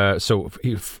Kale's so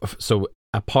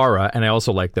Apara, and I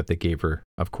also like that they gave her,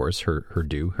 of course, her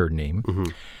due, her name.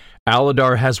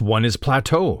 Aladar has won his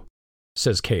plateau,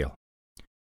 says Kale.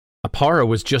 Apara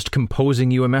was just composing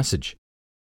you a message.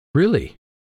 Really?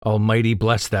 Almighty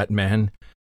bless that man.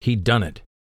 He'd done it.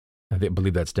 I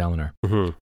believe that's Dalinar.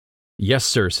 Yes,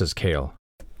 sir, says Kale.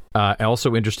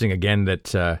 Also interesting again that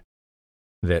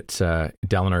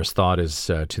Dalinar's thought is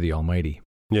to the Almighty.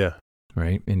 Yeah.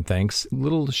 Right, and thanks.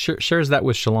 Shares that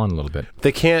with Shallan a little bit.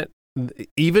 They can't.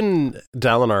 Even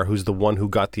Dalinar, who's the one who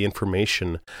got the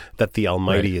information that the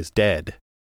Almighty is dead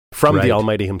from the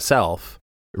Almighty himself.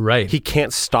 Right. He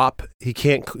can't stop. He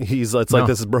can't. It's like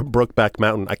this is Brokeback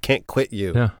Mountain. I can't quit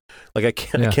you. Yeah. Like I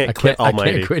can't quit Almighty.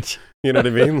 I can't quit. You know what I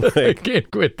mean? Like, I can't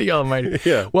quit the Almighty.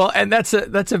 Yeah. Well, and that's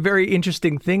a very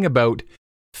interesting thing about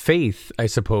faith, I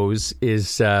suppose,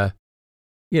 is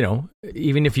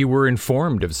even if you were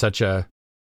informed of such an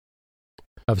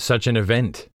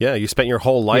event. Yeah, you spent your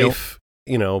whole life,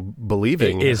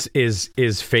 believing.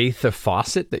 Is faith a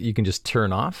faucet that you can just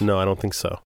turn off? No, I don't think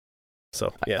so.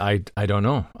 So, yeah. I don't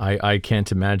know. I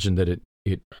can't imagine that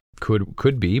it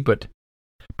could be, but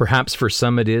perhaps for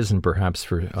some it is, and perhaps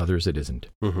for others it isn't.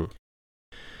 Mm-hmm.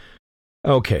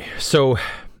 Okay, so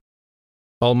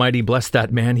Almighty bless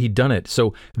that man, he'd done it.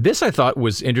 So this I thought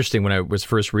was interesting when I was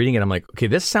first reading it. I'm like, okay,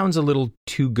 this sounds a little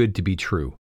too good to be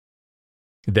true.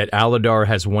 That Aladar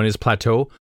has won his plateau.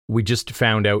 We just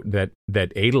found out that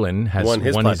Adolin has won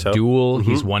his duel. Mm-hmm.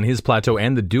 He's won his plateau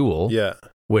and the duel. Yeah.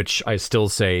 Which I still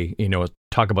say,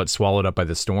 talk about swallowed up by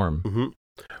the storm. Mm-hmm.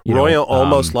 Royan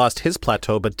almost lost his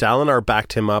plateau, but Dalinar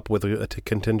backed him up with a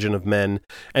contingent of men.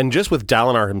 And just with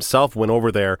Dalinar himself went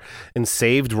over there and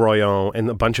saved Royan and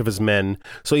a bunch of his men.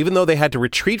 So even though they had to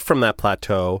retreat from that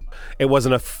plateau, it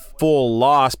wasn't a full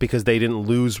loss because they didn't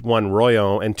lose one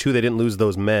Royan, and two, they didn't lose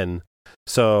those men.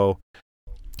 So...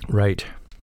 Right.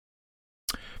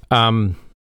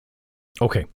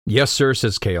 Okay. Yes, sir,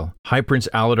 says Kale. High Prince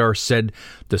Aladar said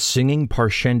the singing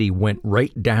Parshendi went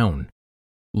right down,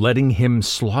 letting him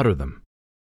slaughter them.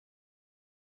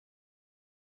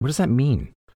 What does that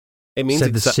mean? It means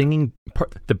said the singing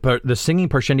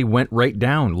Parshendi went right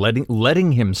down,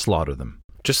 letting him slaughter them.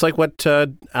 Just like what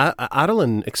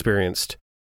Adolin experienced.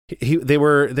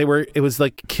 It was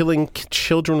like killing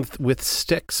children with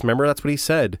sticks. Remember, that's what he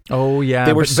said. Oh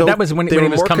yeah, but that was when he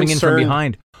was coming in from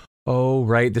behind. Oh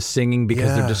right, the singing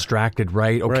because they're distracted.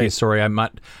 Right. Okay, right. Sorry, I'm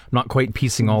not quite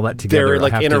piecing all that together. They're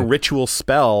like in a ritual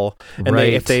spell, and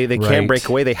if they can't break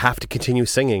away, they have to continue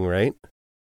singing. Right.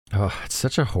 Oh, it's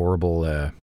such a horrible.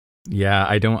 I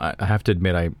have to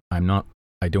admit,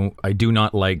 I do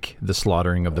not like the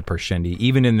slaughtering of the Parshendi,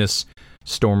 even in this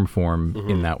storm form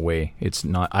in that way. It's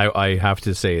not. I have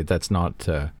to say that's not.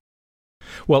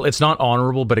 It's not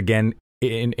honorable. But again,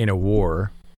 in a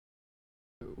war,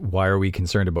 why are we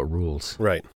concerned about rules?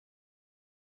 Right.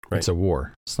 It's a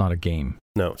war. It's not a game.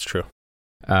 No, it's true.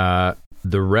 The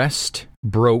rest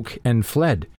broke and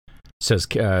fled. Says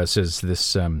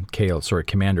this Kale. Sorry,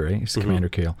 Commander. It's Commander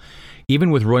Kale.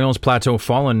 Even with Royan's plateau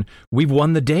fallen, we've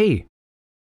won the day.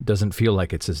 Doesn't feel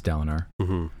like it, says Dalinar.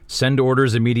 Mm-hmm. Send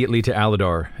orders immediately to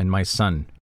Aladar and my son.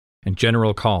 And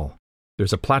General Call.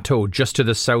 There's a plateau just to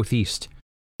the southeast,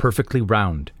 perfectly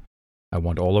round. I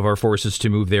want all of our forces to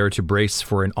move there to brace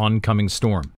for an oncoming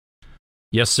storm.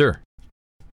 Yes, sir.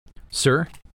 Sir,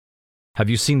 have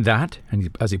you seen that?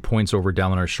 And as he points over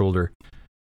Dalinar's shoulder,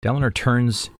 Dalinar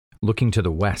turns, looking to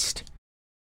the west.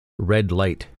 Red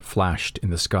light flashed in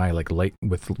the sky like light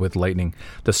with lightning.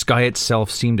 The sky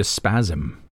itself seemed to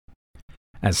spasm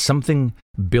as something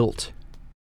built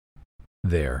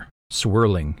there,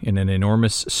 swirling in an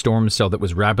enormous storm cell that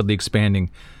was rapidly expanding.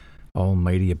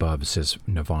 Almighty above, says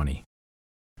Navani.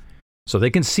 So they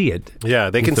can see it. Yeah,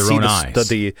 they can see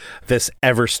this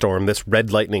Everstorm, this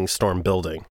red lightning storm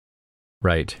building.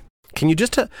 Right. Can you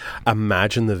just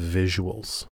imagine the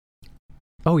visuals?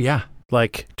 Oh, yeah.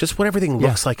 Like, just what everything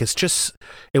looks like.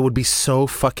 It would be so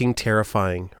fucking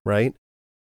terrifying, right?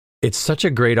 It's such a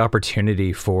great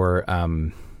opportunity for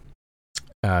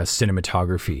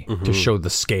cinematography to show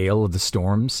the scale of the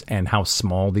storms and how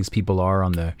small these people are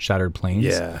on the shattered plains.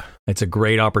 Yeah. It's a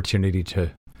great opportunity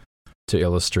to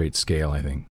illustrate scale, I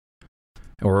think.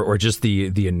 Or just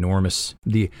the enormous,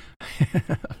 I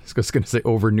was going to say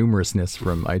over numerousness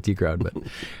from IT Crowd, but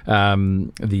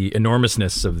the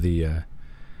enormousness of these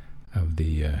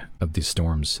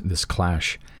storms, this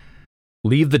clash.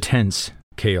 Leave the tents,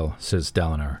 Kale, says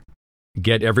Dalinar.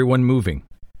 Get everyone moving.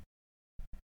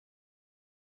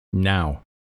 Now.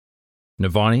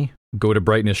 Navani, go to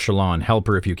Brightness Shallan. Help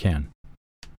her if you can.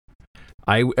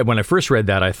 When I first read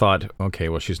that, I thought, okay,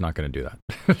 well, she's not going to do that.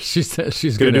 she's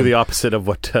going to do the opposite of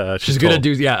what she's going to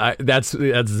do. Yeah, that's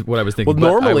what I was thinking.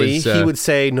 Well, normally he would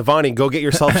say, Navani, go get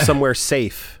yourself somewhere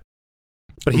safe.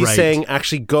 But he's saying,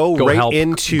 actually, go right help,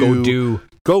 into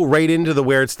the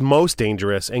where it's the most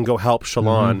dangerous and go help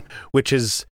Shallan, which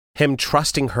is him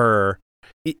trusting her.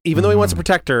 Even though he wants to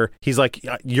protect her, he's like,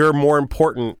 you're more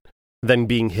important than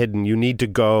being hidden. You need to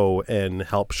go and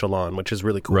help Shallan, which is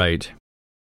really cool. Right.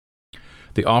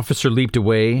 The officer leaped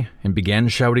away and began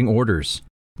shouting orders.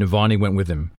 Navani went with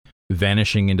him,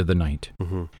 vanishing into the night.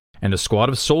 Mm-hmm. And a squad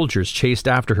of soldiers chased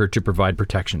after her to provide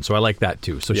protection. So I like that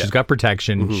too. So she's got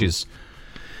protection. Mm-hmm.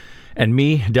 And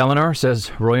me, Dalinar,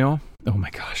 says Royan. Oh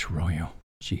my gosh, Royan.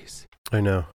 Jeez. I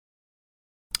know.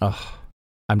 Oh,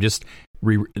 I'm just,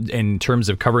 in terms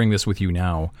of covering this with you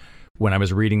now, when I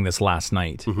was reading this last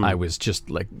night, I was just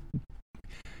like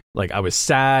Like, I was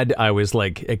sad. I was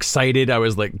like excited. I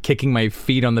was like kicking my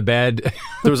feet on the bed.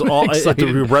 There was all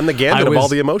we run the gamut of all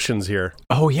the emotions here.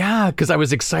 Oh yeah, because I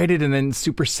was excited and then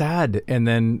super sad, and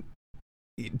then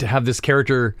to have this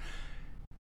character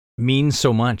mean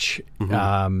so much,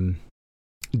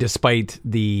 despite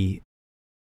the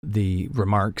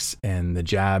remarks and the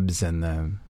jabs and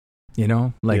the,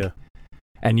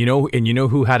 and you know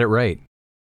who had it right?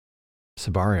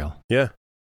 Sebarial. Yeah.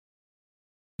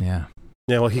 Yeah.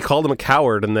 Yeah, well, he called him a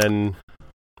coward, and then,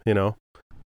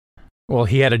 Well,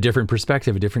 he had a different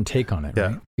perspective, a different take on it,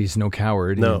 right? He's no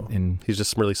coward. No, he's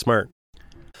just really smart.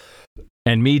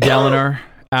 And me, Dalinar,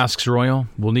 asks Royal,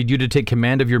 we'll need you to take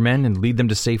command of your men and lead them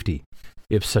to safety,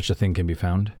 if such a thing can be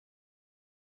found.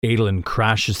 Adolin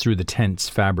crashes through the tent's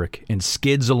fabric and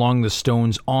skids along the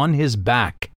stones on his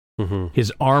back,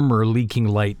 his armor leaking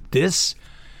light. This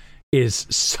is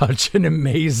such an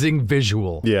amazing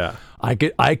visual. Yeah.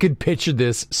 I could picture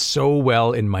this so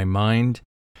well in my mind.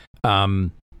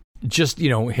 Just,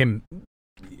 him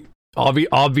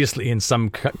obviously in some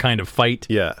kind of fight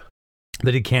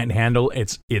that he can't handle.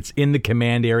 It's in the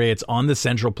command area. It's on the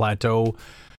central plateau.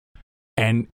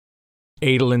 And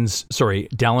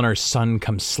Dalinar's son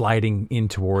comes sliding in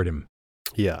toward him.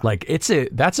 Yeah. Like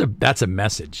that's a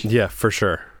message. Yeah, for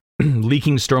sure.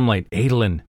 Leaking stormlight,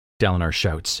 Adolin, Dalinar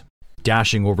shouts,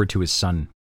 dashing over to his son.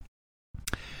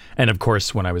 And of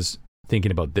course, when I was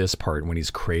thinking about this part, when he's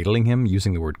cradling him,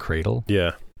 using the word cradle,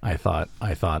 I thought,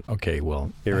 okay,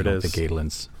 well, here it is.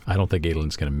 I don't think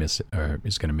Adolin's going to miss it, or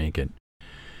is going to make it.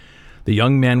 The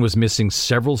young man was missing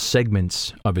several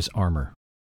segments of his armor.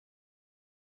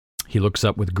 He looks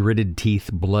up with gritted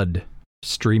teeth, blood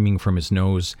streaming from his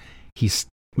nose. He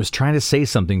was trying to say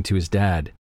something to his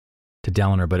dad, to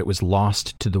Dalinar, but it was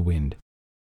lost to the wind.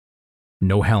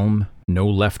 No helm, no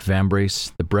left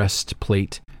vambrace, the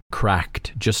breastplate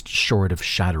cracked just short of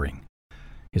shattering,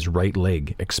 his right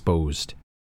leg exposed.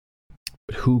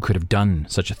 But who could have done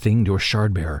such a thing to a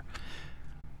shardbearer?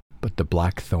 But the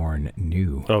Blackthorn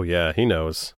knew. Oh yeah, he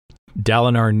knows.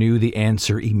 Dalinar knew the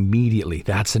answer immediately.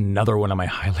 That's another one of my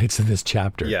highlights of this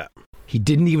chapter. Yeah. He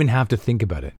didn't even have to think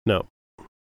about it. No.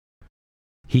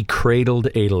 He cradled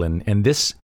Adolin, and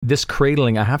this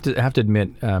cradling, I have to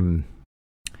admit,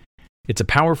 it's a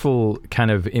powerful kind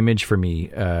of image for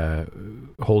me,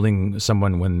 holding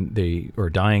someone when they are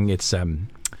dying. It's La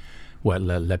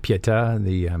Pietà,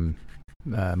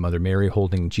 the Mother Mary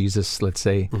holding Jesus, let's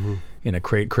say, in a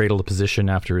cradled position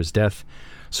after his death.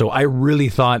 So I really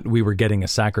thought we were getting a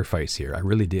sacrifice here. I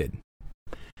really did.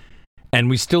 And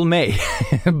we still may,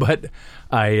 but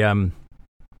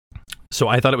so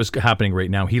I thought it was happening right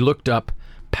now. He looked up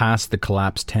past the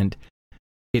collapsed tent.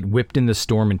 It whipped in the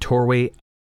storm and tore away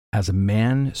as a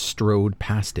man strode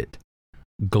past it,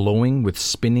 glowing with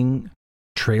spinning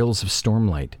trails of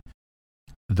stormlight.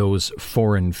 Those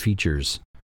foreign features,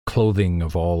 clothing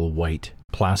of all white,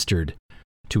 plastered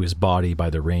to his body by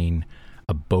the rain,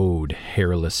 a bowed,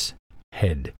 hairless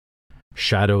head,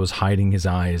 shadows hiding his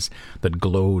eyes that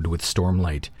glowed with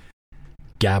stormlight.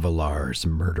 Gavilar's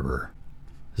murderer,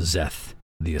 Szeth,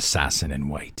 the assassin in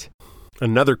white.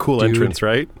 Another cool entrance,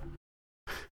 right?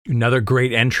 Another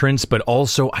great entrance, but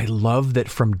also I love that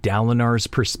from Dalinar's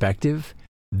perspective,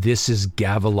 this is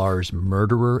Gavilar's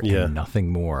murderer and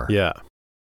nothing more. Yeah.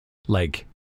 Like,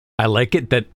 I like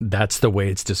it that's the way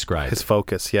it's described. His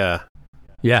focus, yeah.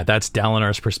 Yeah, that's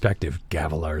Dalinar's perspective.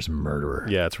 Gavilar's murderer.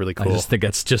 Yeah, it's really cool. I just think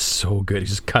that's just so good. He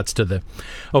just cuts to the...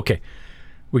 Okay,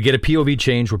 we get a POV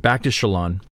change. We're back to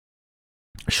Shallan.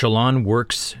 Shallan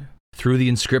works through the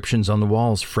inscriptions on the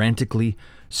walls, frantically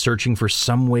searching for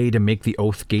some way to make the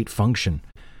Oath Gate function.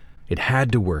 It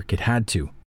had to work. It had to.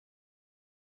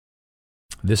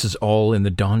 This is all in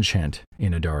the dawn chant,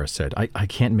 Inadara said. I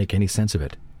can't make any sense of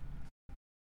it.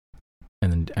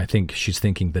 And then I think she's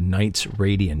thinking the Knights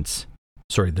Radiant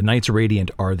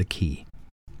are the key.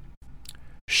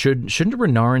 Shouldn't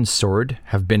Renarin's sword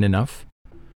have been enough?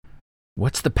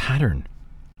 What's the pattern?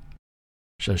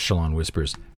 Shallan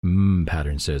whispers.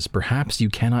 Pattern says. Perhaps you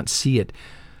cannot see it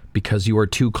because you are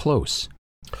too close,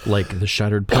 like the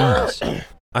shattered planes.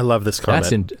 I love this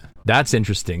comment. That's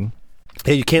interesting.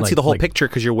 Yeah, you can't see the whole picture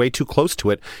because you're way too close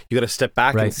to it. You got to step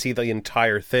back and see the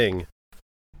entire thing.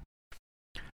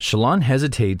 Shallan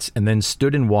hesitates and then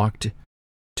stood and walked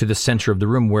to the center of the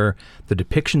room where the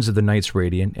depictions of the Knights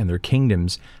Radiant and their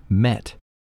kingdoms met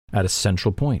at a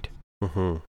central point.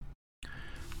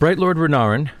 Bright Lord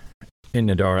Renarin,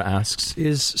 Inadara asks,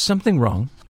 is something wrong?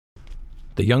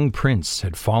 The young prince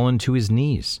had fallen to his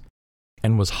knees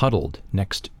and was huddled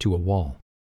next to a wall.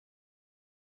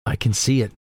 I can see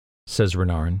it, says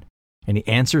Renarin, and he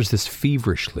answers this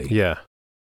feverishly. Yeah.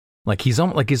 Like he's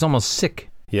almost sick.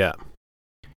 Yeah.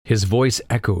 His voice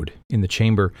echoed in the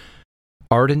chamber.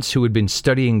 Ardents, who had been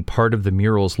studying part of the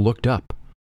murals, looked up.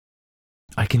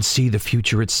 I can see the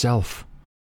future itself.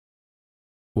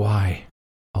 Why,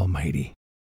 Almighty?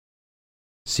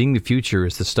 Seeing the future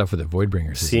is the stuff of the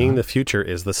Voidbringers. Seeing the future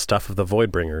is the stuff of the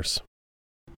Voidbringers.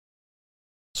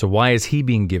 So why is he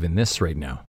being given this right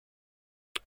now?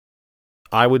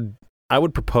 I would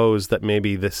propose that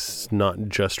maybe this is not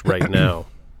just right now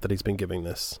that he's been giving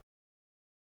this.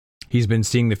 He's been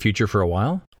seeing the future for a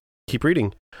while? Keep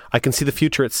reading. I can see the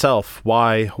future itself.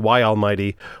 Why,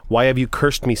 Almighty? Why have you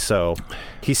cursed me so?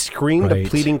 He screamed a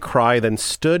pleading cry, then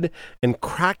stood and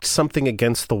cracked something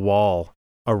against the wall.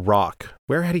 A rock.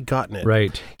 Where had he gotten it?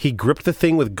 Right. He gripped the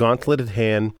thing with gauntleted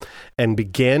hand and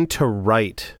began to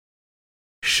write.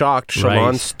 Shocked,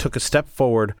 Shallan took a step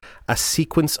forward, a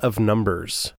sequence of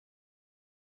numbers.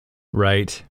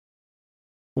 Right.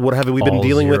 What have we been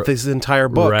dealing with this entire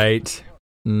book? Right.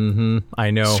 Mm-hmm.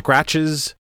 I know.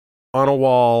 Scratches on a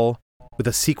wall with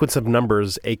a sequence of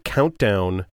numbers. A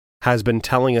countdown has been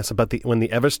telling us about when the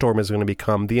Everstorm is going to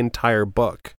become the entire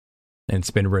book. And it's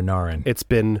been Renarin. It's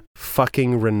been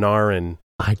fucking Renarin.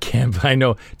 I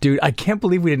know. Dude, I can't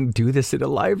believe we didn't do this in a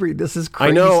live read. This is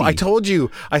crazy. I know. I told you.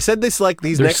 I said this like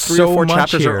these next 3 or 4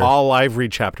 chapters are all live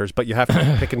read chapters, but you have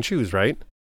to pick and choose, right?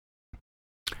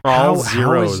 All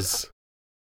zeros.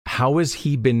 How has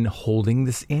he been holding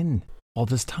this in all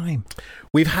this time?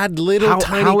 We've had little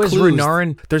tiny clues. How is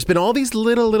Renarin? There's been all these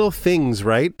little things,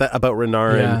 right, about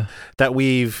Renarin that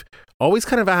we've always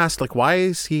kind of asked, like, why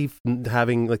is he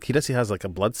having, like, he has like a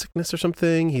blood sickness or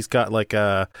something? He's got like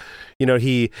a,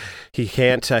 he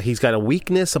can't, he's got a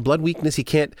weakness, a blood weakness. He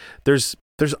can't, there's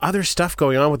other stuff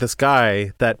going on with this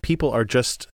guy that people are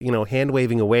just, hand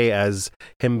waving away as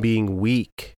him being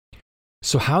weak.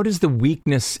 So how does the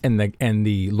weakness and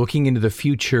the looking into the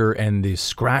future and the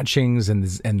scratchings and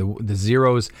the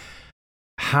zeros,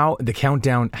 how the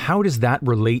countdown, how does that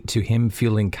relate to him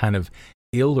feeling kind of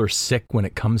ill or sick when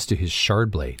it comes to his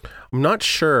shard blade? I'm not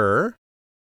sure.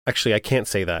 Actually, I can't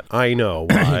say that. I know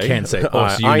why. You can't say.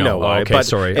 I know why. Okay, but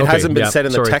sorry. It hasn't been said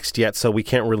in the text yet, so we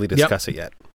can't really discuss it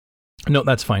yet. No,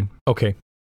 that's fine. Okay.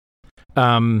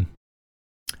 It's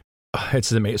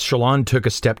amazing. Shallan took a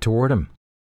step toward him.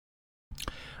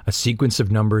 A sequence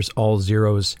of numbers, all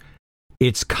zeros.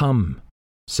 It's come,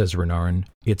 says Renarin.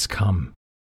 It's come.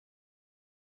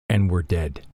 And we're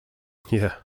dead.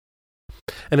 Yeah.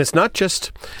 And it's not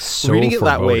just reading it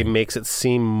that way makes it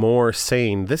seem more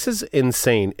sane. This is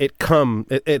insane. It's come.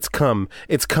 It's come.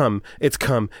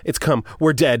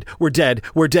 We're dead.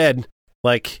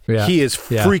 Like, he is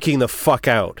freaking the fuck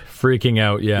out. Freaking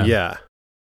out, yeah. Yeah.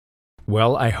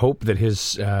 Well, I hope that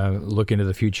his look into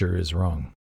the future is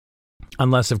wrong.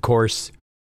 Unless, of course,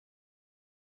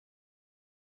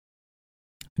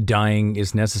 dying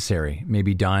is necessary.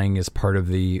 Maybe dying is part of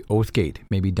the Oathgate.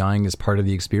 Maybe dying is part of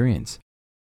the experience.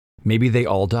 Maybe they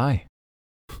all die.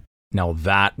 Now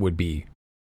that would be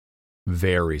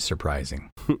very surprising.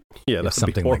 Yeah, that's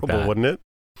something horrible, like that. Wouldn't it?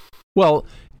 Well,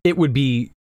 it would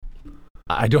be.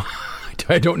 I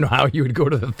don't know how you would go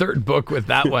to the third book with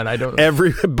that one. I don't.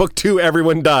 Book 2,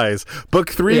 everyone dies. Book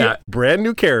 3, brand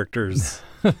new characters.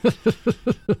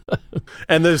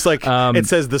 And there's like it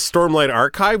says the Stormlight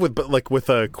Archive with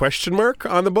a question mark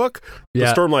on the book. The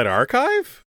Stormlight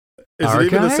Archive? Is it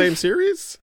even the same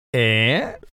series?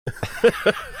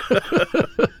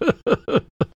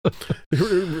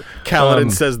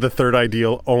 Kaladin says the third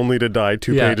ideal, only to die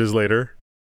 2 pages later.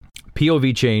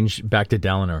 POV change back to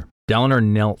Dalinar. Dalinar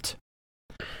knelt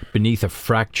beneath a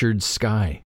fractured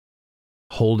sky,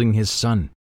 holding his son.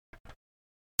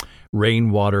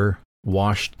 Rainwater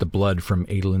washed the blood from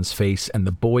Adolin's face, and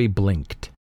the boy blinked.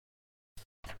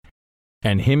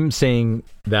 And him saying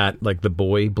that, like the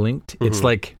boy blinked, it's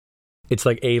like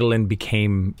Adolin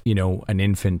became, an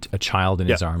infant, a child in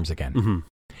his arms again. Mm-hmm.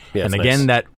 Yeah, and again,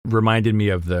 that reminded me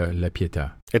of the La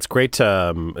Pietà. It's great.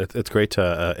 It's great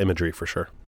imagery for sure.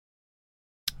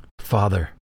 Father,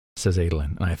 says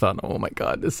Adolin, and I thought, oh my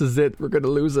God, this is it. We're going to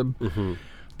lose him. Mm-hmm.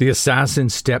 The assassin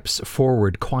steps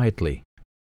forward quietly,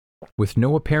 with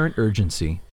no apparent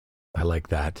urgency. I like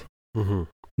that. Mm-hmm.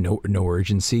 No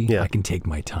urgency. Yeah. I can take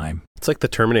my time. It's like the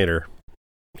Terminator.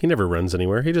 He never runs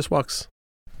anywhere. He just walks.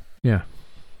 Yeah.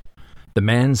 The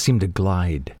man seemed to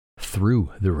glide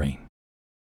through the rain.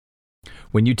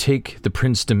 When you take the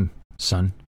princedom,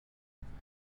 son.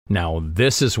 Now,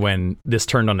 this is when this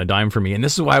turned on a dime for me. And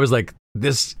this is why I was like,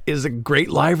 this is a great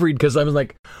live read, because I was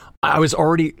like, I was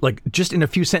already like just in a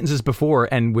few sentences before,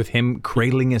 and with him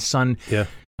cradling his son,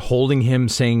 holding him,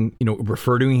 saying,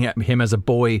 refer to him as a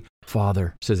boy.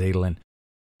 Father, says Adolin,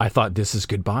 I thought this is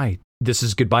goodbye. This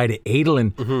is goodbye to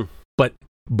Adolin. Mm-hmm.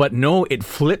 But no, it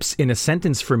flips in a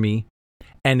sentence for me,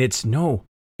 and it's no,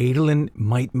 Adolin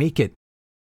might make it.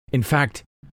 In fact,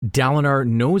 Dalinar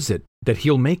knows it, that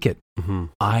he'll make it. Mm-hmm.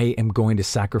 I am going to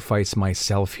sacrifice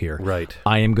myself here. Right.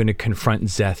 I am going to confront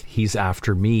Szeth. He's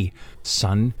after me.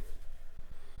 Son,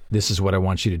 this is what I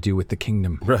want you to do with the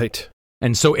kingdom. Right.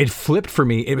 And so it flipped for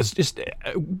me. It was just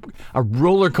a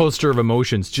roller coaster of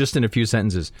emotions, just in a few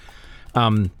sentences.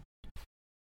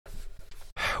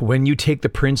 When you take the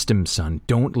princedom, son,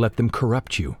 don't let them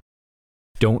corrupt you.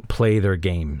 Don't play their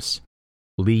games.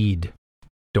 Lead,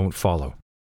 don't follow.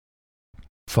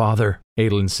 Father,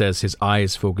 Adolin says, his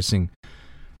eyes focusing.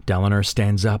 Dalinar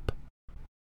stands up.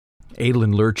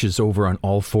 Adolin lurches over on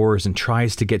all fours and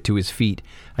tries to get to his feet.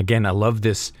 Again, I love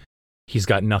this. He's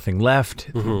got nothing left,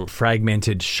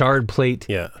 fragmented shard plate,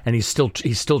 and he's still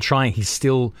trying. He's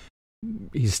still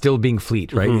being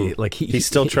fleet, right? Mm-hmm. Like he's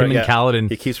still trying. And Kaladin,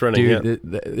 he keeps running. Dude,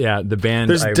 the band.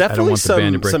 There's I definitely don't want the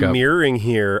band to break some up. mirroring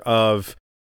here of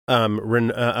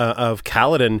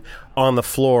Kaladin on the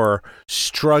floor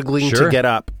struggling to get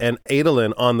up, and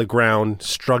Adolin on the ground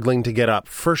struggling to get up,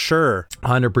 for sure.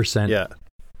 100%. Yeah,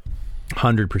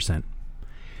 100%.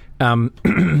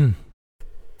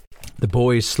 The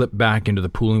boys slip back into the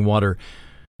pooling water.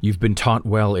 You've been taught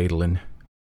well, Adolin.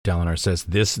 Dalinar says,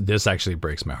 this actually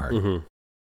breaks my heart. Mm-hmm.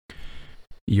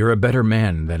 You're a better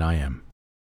man than I am.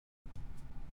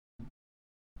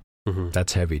 Mm-hmm.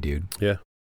 That's heavy, dude. Yeah.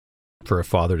 For a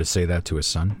father to say that to his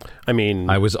son. I mean,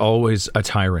 I was always a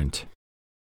tyrant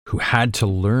who had to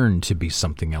learn to be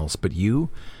something else, but you've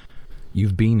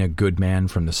been a good man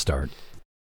from the start.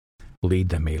 Lead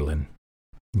them, Adolin,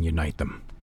 and unite them.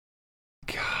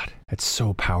 God, that's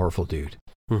so powerful, dude.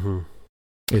 Mm-hmm.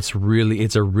 It's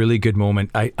a really good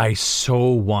moment. I so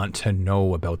want to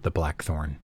know about the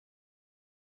Blackthorn.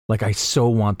 Like, I so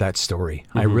want that story.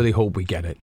 I really hope we get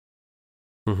it.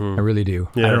 Mm-hmm. I really do.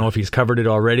 Yeah. I don't know if he's covered it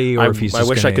already or if he's just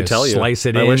wish I could tell you. Slice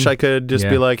it in. I wish I could just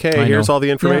be like, hey, here's all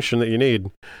the information that you need.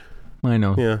 I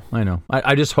know. Yeah. I know.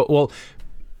 I just hope, well,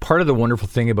 part of the wonderful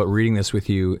thing about reading this with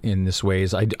you in this way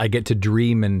is I get to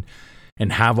dream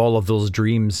and have all of those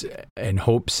dreams and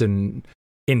hopes and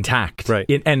intact. Right.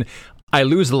 And I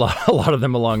lose a lot of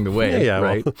them along the way. Yeah,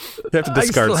 right. Well, you have to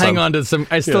discard I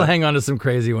still hang on to some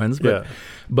crazy ones.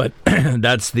 But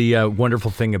that's the wonderful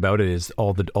thing about it is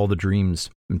all the dreams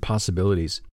and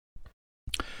possibilities.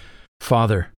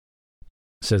 Father,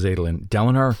 says Adolin.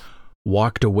 Dalinar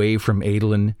walked away from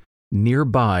Adolin.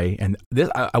 Nearby, and this,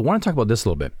 I want to talk about this a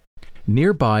little bit.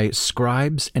 Nearby,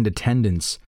 scribes and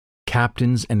attendants,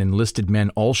 captains and enlisted men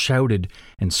all shouted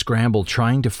and scrambled,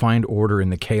 trying to find order in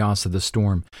the chaos of the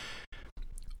storm.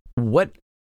 What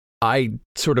I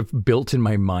sort of built in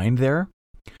my mind there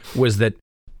was that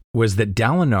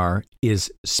Dalinar is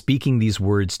speaking these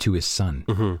words to his son,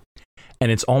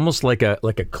 and it's almost like a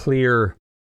clear,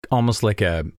 almost like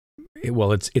a.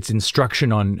 Well, it's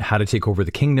instruction on how to take over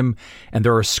the kingdom, and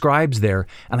there are scribes there,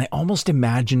 and I almost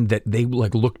imagined that they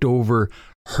looked over,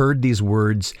 heard these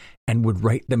words, and would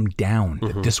write them down.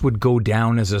 That this would go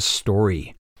down as a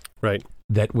story, right?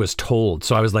 That was told.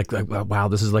 So I was like, wow,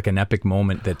 this is like an epic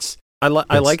moment. I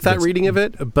like that reading of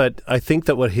it, but I think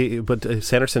that what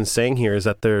Sanderson's saying here is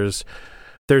that there's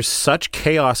such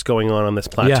chaos going on this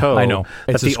plateau. Yeah, I know.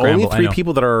 That the only three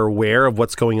people that are aware of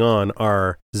what's going on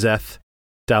are Szeth,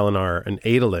 Dalinar, and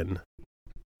Adolin.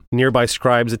 Nearby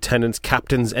scribes, attendants,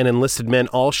 captains, and enlisted men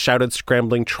all shouted,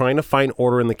 scrambling, trying to find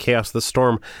order in the chaos of the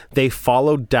storm. They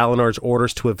followed Dalinar's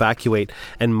orders to evacuate,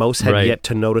 and most had yet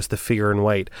to notice the figure in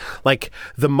white. Like,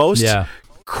 the most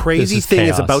crazy thing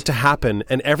is about to happen,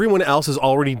 and everyone else is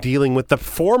already dealing with the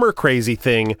former crazy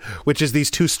thing, which is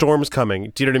these two storms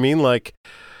coming. Do you know what I mean? Like,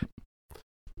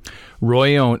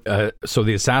 Royan, so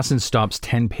the assassin stops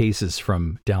 10 paces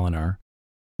from Dalinar.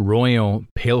 Royan,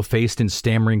 pale-faced and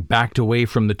stammering, backed away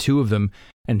from the two of them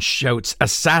and shouts,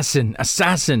 "Assassin!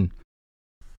 Assassin!"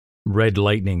 Red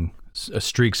lightning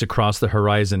streaks across the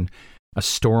horizon, a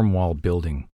storm wall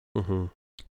building.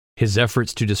 His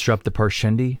efforts to disrupt the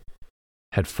Parshendi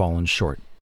had fallen short.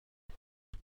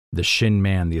 The Shin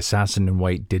Man, the assassin in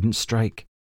white, didn't strike.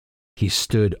 He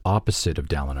stood opposite of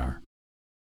Dalinar.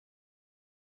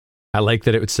 I like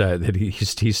that it was that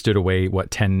he stood away,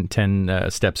 10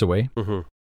 steps away?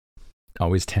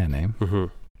 Always 10, eh?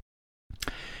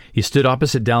 He stood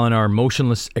opposite Dalinar,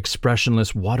 motionless,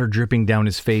 expressionless, water dripping down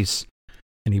his face,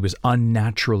 and he was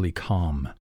unnaturally calm.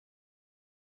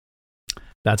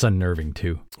 That's unnerving,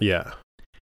 too. Yeah.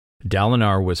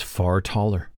 Dalinar was far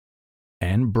taller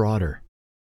and broader.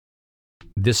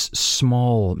 This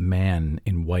small man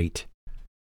in white,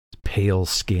 pale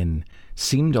skin,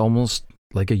 seemed almost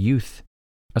like a youth,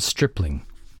 a stripling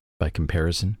by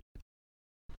comparison.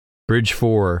 Bridge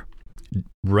 4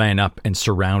 ran up and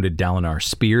surrounded Dalinar,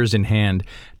 spears in hand.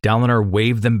 Dalinar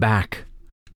waved them back.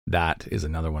 That is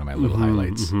another one of my little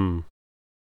highlights. Mm-hmm.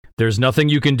 There's nothing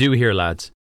you can do here,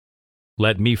 lads.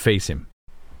 Let me face him.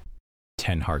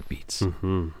 10 heartbeats.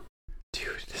 Mm-hmm.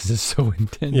 Dude, this is so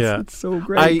intense. Yeah. It's so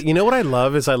great. You know what I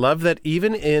love is I love that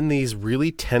even in these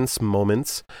really tense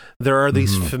moments, there are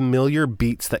these familiar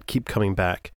beats that keep coming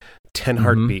back. 10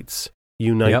 heartbeats.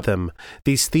 Unite them.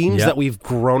 These themes that we've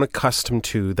grown accustomed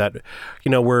to, that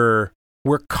we're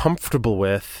comfortable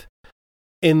with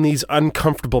in these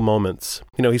uncomfortable moments.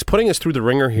 He's putting us through the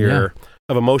ringer here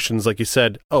of emotions, like you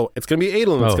said. Oh, it's going to be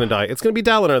Adolin that's going to die. It's going to be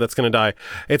Dalinar that's going to die.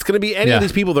 It's going to be any of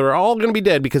these people that are all going to be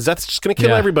dead, because that's just going to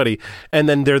kill everybody. And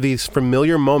then there are these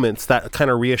familiar moments that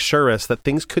kind of reassure us that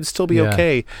things could still be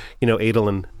okay.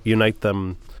 Adolin, unite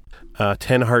them.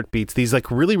 10 heartbeats. These like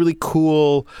really, really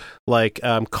cool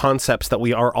concepts that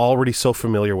we are already so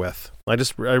familiar with. I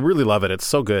really love it. It's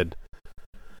so good.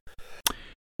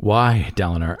 Why,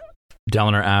 Dalinar?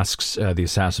 Dalinar asks the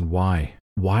assassin, why?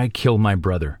 Why kill my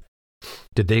brother?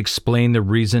 Did they explain the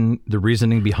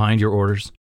reasoning behind your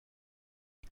orders?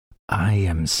 I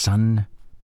am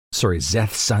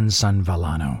Szeth's son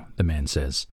Vallano, the man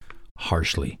says,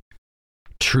 harshly.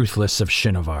 Truthless of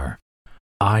Shinovar.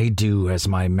 I do as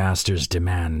my masters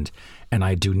demand, and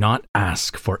I do not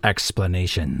ask for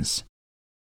explanations.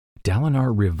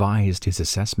 Dalinar revised his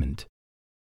assessment.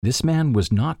 This man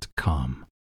was not calm.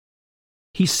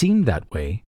 He seemed that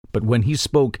way, but when he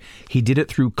spoke, he did it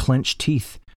through clenched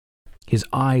teeth, his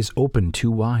eyes open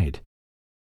too wide.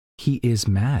 He is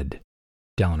mad,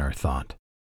 Dalinar thought.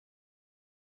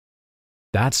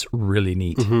 That's really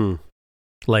neat.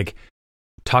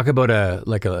 Talk about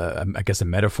a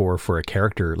metaphor for a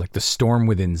character, like the storm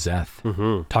within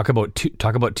Szeth. Talk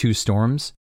about two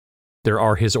storms. There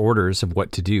are his orders of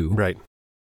what to do. Right.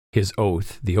 His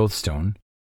oath, the oath stone.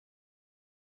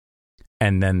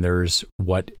 And then there's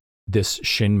what this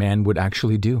Shin man would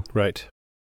actually do. Right.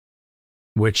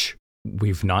 Which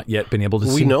we've not yet been able to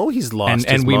see. We know he's lost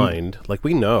his mind. Like,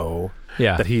 we know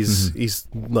that he's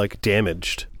like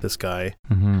damaged, this guy.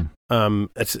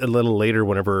 It's a little later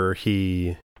whenever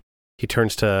he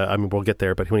turns to, I mean, we'll get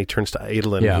there, but when he turns to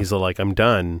Adolin, he's like, I'm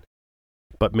done,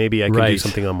 but maybe I can do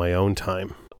something on my own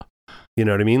time. You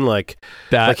know what I mean? Like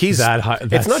that. Like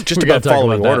it's not just about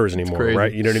following orders anymore,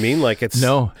 right? You know what I mean? Like it's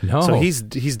no. So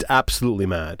he's absolutely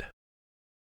mad.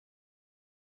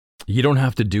 You don't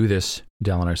have to do this,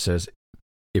 Dalinar says.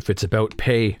 If it's about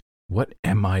pay, what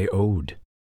am I owed?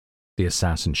 The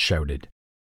assassin shouted.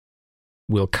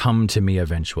 Will come to me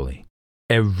eventually.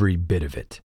 Every bit of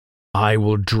it. I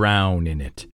will drown in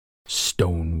it.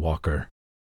 Stonewalker.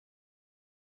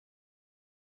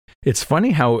 It's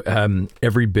funny how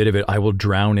every bit of it, I will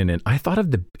drown in it. I thought of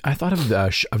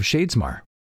Shadesmar.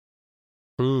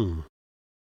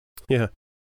 Yeah.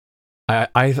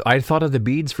 I thought of the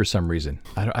beads for some reason.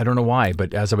 I don't know why,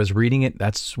 but as I was reading it,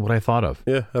 that's what I thought of.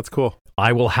 Yeah, that's cool.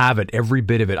 I will have it, every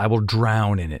bit of it. I will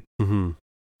drown in it.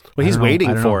 Well, he's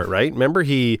waiting for it, right? Remember,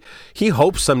 he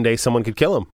hopes someday someone could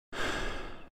kill him.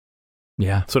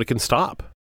 Yeah. So it can stop.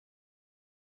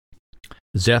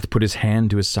 Szeth put his hand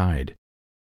to his side,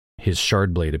 his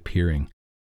shard blade appearing.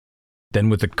 Then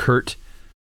with a curt,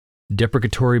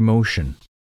 deprecatory motion,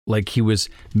 like he was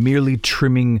merely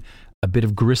trimming a bit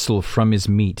of gristle from his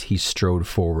meat, he strode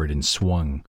forward and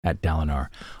swung at Dalinar.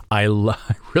 I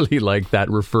really like that,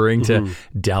 referring to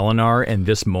Dalinar and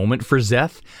this moment for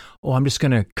Szeth. Oh, I'm just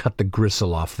going to cut the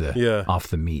gristle off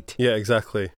the meat. Yeah,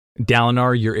 exactly.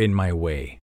 Dalinar, you're in my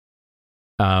way.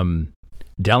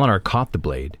 Dalinar caught the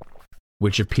blade,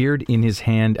 which appeared in his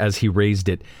hand as he raised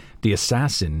it. The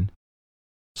assassin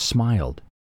smiled,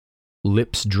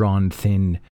 lips drawn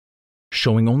thin,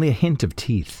 showing only a hint of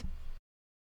teeth.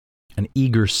 An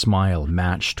eager smile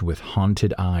matched with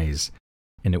haunted eyes,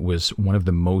 and it was one of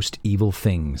the most evil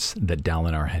things that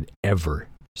Dalinar had ever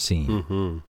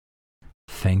seen.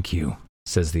 Thank you,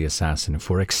 says the assassin,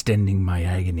 for extending my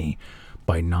agony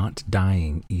by not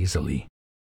dying easily.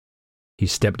 He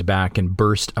stepped back and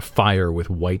burst afire with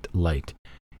white light,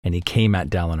 and he came at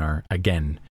Dalinar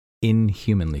again,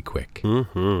 inhumanly quick.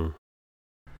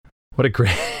 What a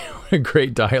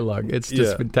great dialogue. It's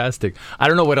just fantastic. I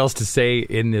don't know what else to say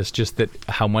in this, just that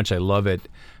how much I love it.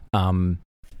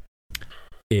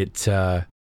 It's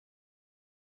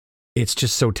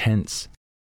just so tense.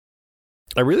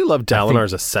 I really love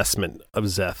Dalinar's assessment of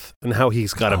Szeth and how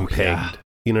he's got him pegged. Yeah.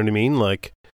 You know what I mean?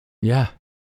 Like, yeah,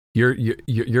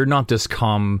 you're not this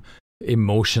calm,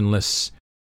 emotionless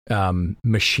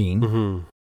machine.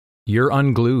 You're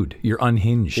unglued. You're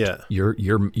unhinged. Yeah.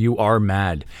 You are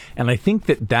mad. And I think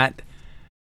that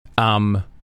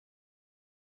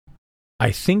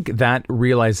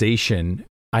realization,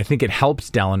 I think it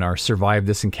helps Dalinar survive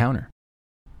this encounter.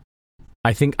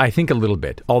 I think a little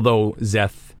bit, although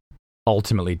Szeth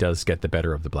ultimately does get the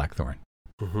better of the Blackthorn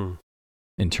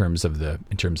in terms of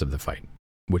the fight,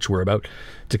 which we're about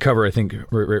to cover. I think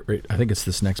I think it's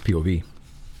this next POV.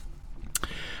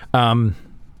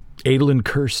 Adolin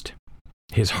cursed.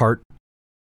 His heart.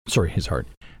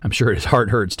 I'm sure his heart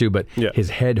hurts too, but his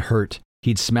head hurt.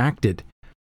 He'd smacked it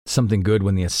something good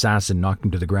when the assassin knocked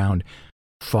him to the ground.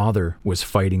 Father was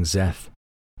fighting Szeth.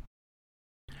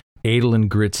 Adolin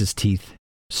grits his teeth,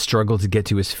 struggled to get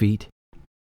to his feet.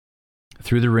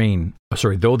 Though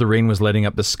the rain was letting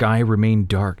up, the sky remained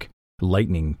dark.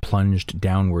 Lightning plunged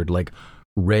downward like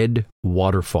red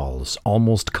waterfalls,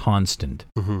 almost constant.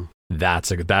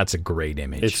 That's a great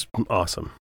image. It's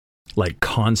awesome. Like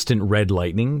constant red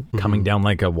lightning coming down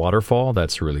like a waterfall.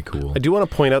 That's really cool. I do want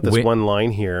to point out this one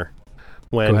line here.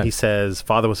 When he says,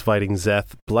 Father was fighting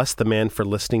Szeth, bless the man for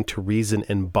listening to reason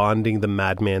and bonding the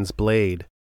madman's blade.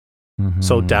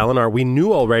 So Dalinar, we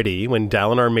knew already when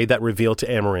Dalinar made that reveal to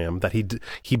Amaram that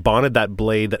he bonded that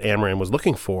blade that Amaram was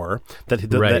looking for, that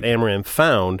Amaram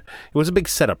found. It was a big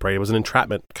setup, right? It was an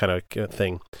entrapment kind of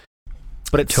thing.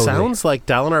 But it sounds like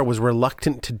Dalinar was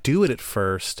reluctant to do it at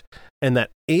first, and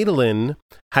that Adolin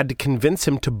had to convince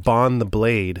him to bond the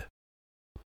blade.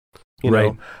 You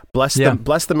know, bless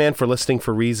the man for listening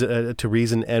for reason to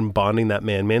reason and bonding that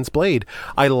man's blade.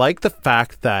 I like the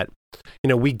fact that, you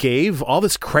know, we gave all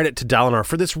this credit to Dalinar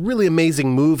for this really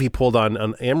amazing move he pulled on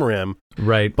Amaram.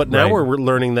 Right. But now we're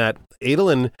learning that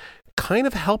Adolin kind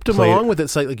of helped him along with it.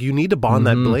 It's like you need to bond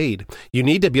that blade. You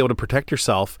need to be able to protect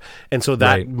yourself. And so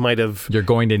that might have... You're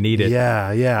going to need it.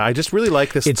 Yeah. I just really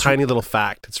like this tiny little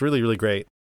fact. It's really, really great.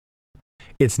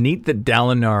 It's neat that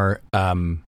Dalinar...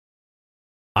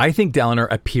 I think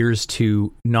Dalinar appears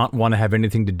to not want to have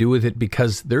anything to do with it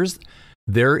because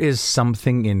there is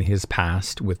something in his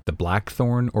past with the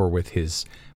Blackthorn or with his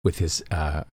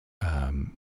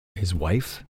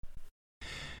wife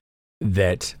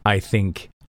that I think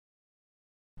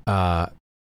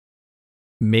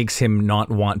makes him not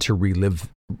want to relive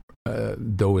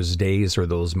those days or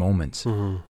those moments,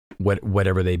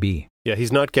 whatever they be. Yeah,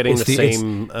 he's not getting the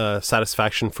same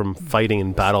satisfaction from fighting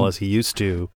in battle as he used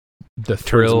to. The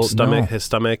thrill, his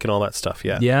stomach, and all that stuff.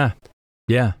 Yeah.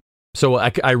 So I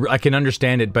can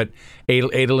understand it, but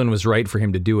Adolin was right for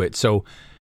him to do it. So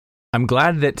I'm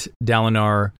glad that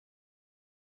Dalinar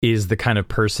is the kind of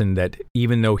person that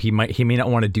even though he may not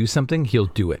want to do something, he'll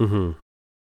do it.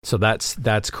 So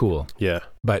that's cool. Yeah.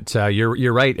 But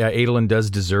you're right. Adolin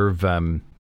does deserve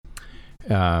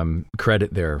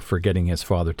credit there for getting his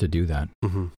father to do that.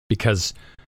 Because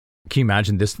can you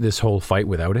imagine this whole fight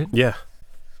without it? Yeah.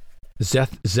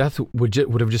 Szeth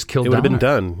would have just killed Dalinar. It would have been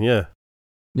done, yeah.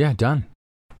 Yeah, done.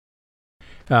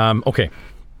 Okay.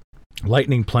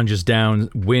 Lightning plunges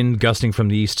down, wind gusting from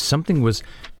the east. Something was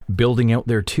building out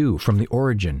there too, from the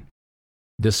origin.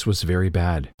 This was very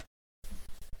bad.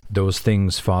 Those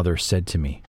things Father said to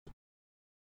me.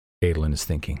 Adolin is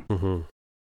thinking.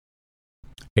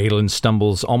 Adolin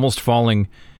stumbles, almost falling.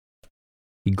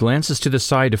 He glances to the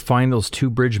side to find those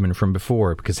two bridgemen from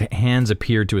before because hands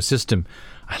appeared to assist him.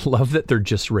 I love that they're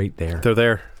just right there. They're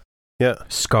there. Yeah.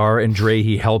 Scar and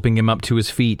Drehy helping him up to his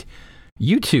feet.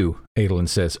 You two, Adolin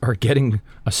says, are getting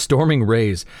a storming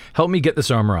raise. Help me get this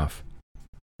armor off.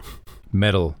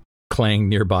 Metal clanged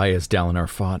nearby as Dalinar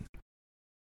fought.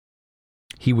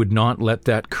 He would not let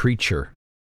that creature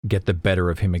get the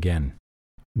better of him again.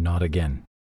 Not again.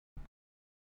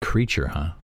 Creature,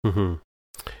 huh?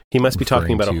 He must be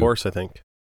talking about a horse, I think.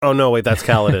 Oh, no, wait, that's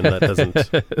Kaladin. That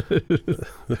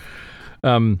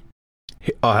doesn't...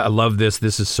 I love this.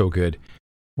 This is so good.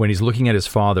 When he's looking at his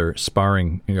father he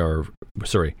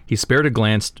spared a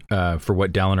glance for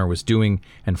what Dalinar was doing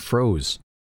and froze.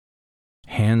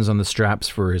 Hands on the straps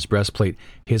for his breastplate.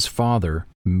 His father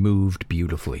moved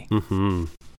beautifully.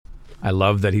 I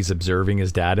love that he's observing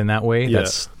his dad in that way. Yeah.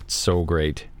 That's so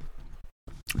great.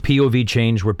 POV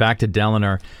change. We're back to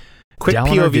Dalinar. Quick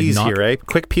POVs here, right?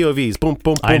 Quick POVs. Boom,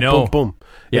 boom, boom, I know. boom, boom.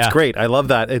 Yeah. It's great. I love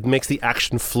that. It makes the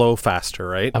action flow faster,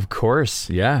 right? Of course.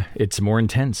 Yeah. It's more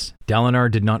intense. Dalinar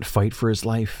did not fight for his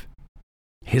life.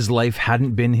 His life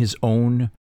hadn't been his own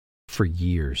for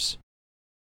years.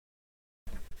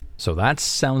 So that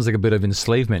sounds like a bit of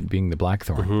enslavement being the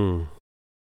Blackthorn.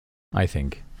 I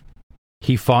think.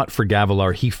 He fought for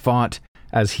Gavilar. He fought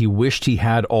as he wished he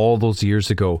had all those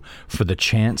years ago for the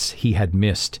chance he had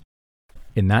missed.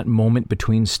 In that moment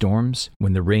between storms,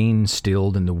 when the rain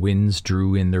stilled and the winds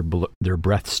drew in their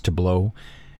breaths to blow,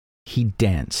 he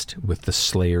danced with the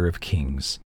Slayer of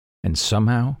Kings and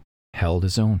somehow held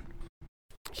his own.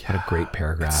 What a great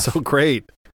paragraph. It's so great.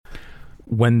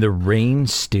 When the rain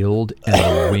stilled and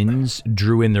the winds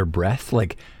drew in their breath,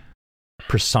 like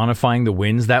personifying the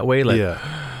winds that way, like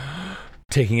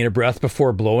taking in a breath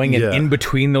before blowing, and in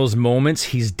between those moments,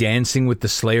 he's dancing with the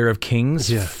Slayer of Kings.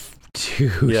 Yeah.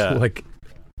 Dude, like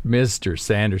Mr.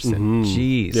 Sanderson.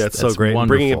 Jeez. Yeah, it's so great.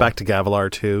 Wonderful. Bringing it back to Gavilar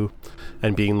too,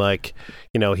 and being like,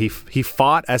 he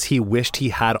fought as he wished he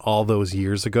had all those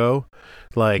years ago.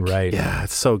 Like, yeah,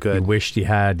 it's so good. He wished he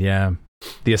had,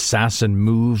 The assassin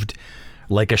moved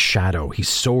like a shadow. He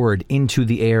soared into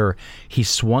the air. He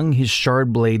swung his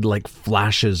shard blade like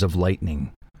flashes of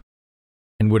lightning,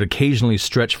 and would occasionally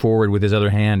stretch forward with his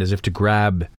other hand as if to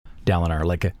grab Dalinar,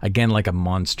 like a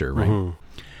monster, right? Mm-hmm.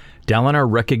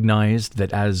 Dalinar recognized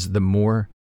that as the more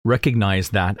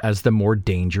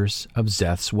dangerous of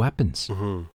Szeth's weapons.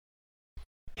 Mm-hmm.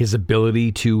 His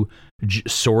ability to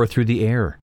soar through the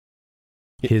air,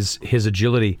 his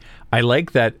agility. I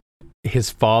like that his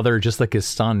father, just like his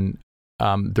son,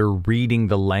 they're reading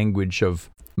the language of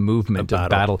movement, of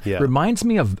battle. Yeah. Reminds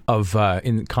me of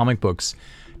in comic books.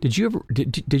 Did you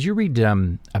read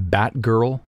a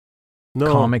Batgirl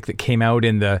comic that came out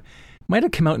might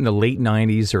have come out in the late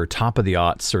 90s or top of the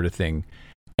aughts sort of thing,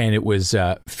 and it was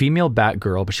a female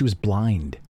Batgirl, but she was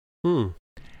blind.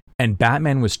 And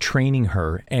Batman was training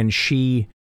her, and she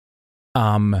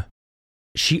understood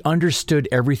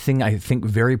everything, I think,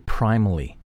 very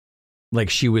primally. Like,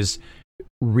 she was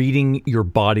reading your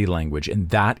body language, and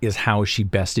that is how she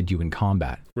bested you in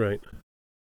combat. Right.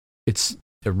 It's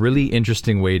a really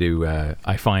interesting way to,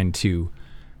 I find, to,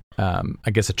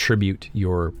 I guess, attribute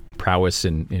your prowess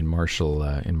in martial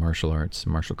arts,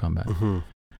 martial combat. Mm-hmm.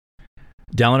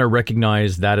 Dalinar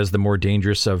recognized that as the more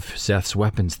dangerous of Szeth's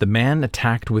weapons. The man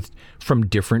attacked from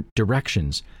different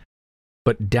directions,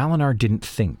 but Dalinar didn't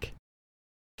think.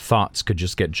 Thoughts could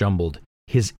just get jumbled.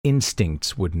 His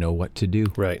instincts would know what to do.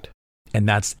 Right. And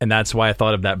that's why I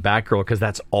thought of that Batgirl, because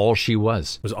that's all she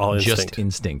was. It was all instinct. Just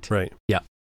instinct. Right. Yeah.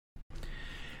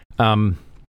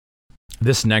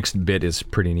 This next bit is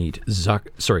pretty neat.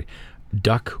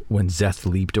 Duck when Szeth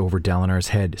leaped over Dalinar's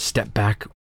head. Step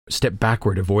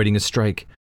backward, avoiding a strike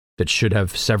that should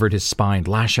have severed his spine.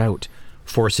 Lash out,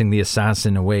 forcing the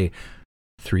assassin away.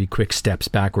 3 quick steps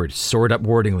backward, sword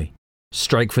upwardingly.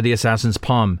 Strike for the assassin's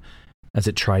palm as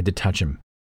it tried to touch him.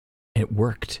 It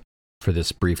worked for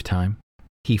this brief time.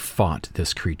 He fought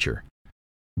this creature.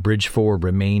 Bridge 4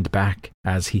 remained back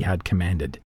as he had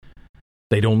commanded.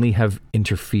 They'd only have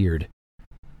interfered.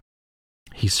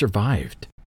 He survived,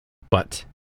 but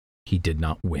he did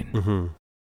not win. Mm-hmm.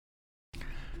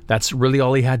 That's really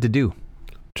all he had to do.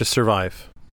 Just survive.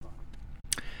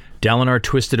 Dalinar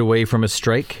twisted away from a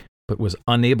strike, but was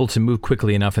unable to move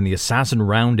quickly enough, and the assassin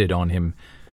rounded on him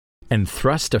and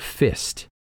thrust a fist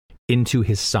into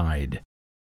his side.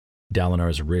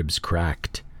 Dalinar's ribs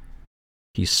cracked.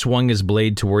 He swung his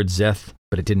blade towards Szeth,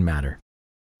 but it didn't matter.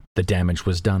 The damage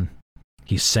was done.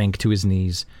 He sank to his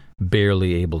knees,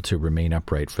 barely able to remain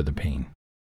upright for the pain.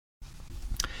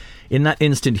 In that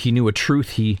instant, he knew a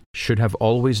truth he should have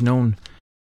always known.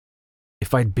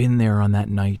 If I'd been there on that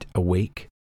night, awake,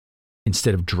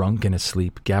 instead of drunk and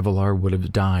asleep, Gavilar would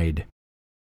have died.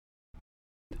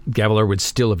 Gavilar would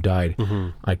still have died. Mm-hmm.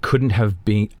 I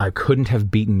couldn't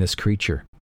have beaten this creature.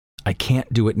 I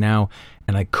can't do it now,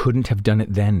 and I couldn't have done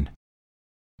it then.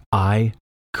 I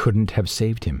couldn't have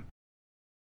saved him.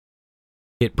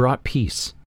 It brought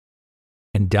peace,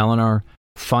 and Dalinar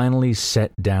finally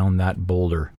set down that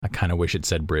boulder. I kind of wish it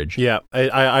said bridge. Yeah,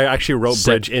 I actually wrote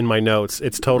bridge in my notes.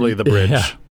 It's totally the bridge. Yeah,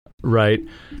 right.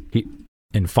 He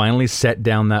finally set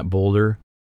down that boulder,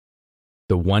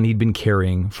 the one he'd been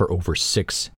carrying for over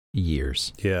 6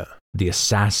 years. Yeah. The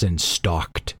assassin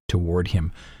stalked toward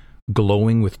him,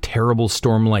 glowing with terrible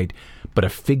stormlight, but a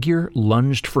figure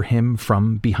lunged for him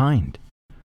from behind.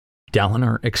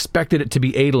 Dalinar expected it to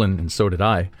be Adolin, and so did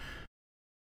I.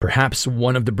 Perhaps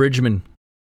one of the bridgemen.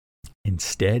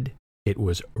 Instead, it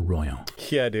was Royan.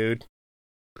 Yeah, dude.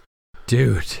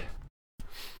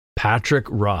 Patrick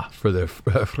Roy for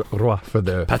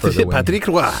the Patrick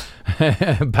Roy.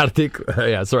 Patrick,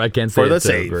 yeah, sorry, I can't say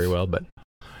it very well, but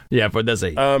yeah, for the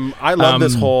save. I love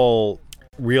this whole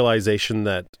realization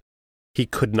that he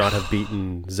could not have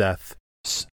beaten Szeth.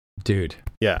 Dude.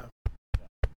 Yeah.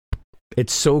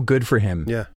 It's so good for him.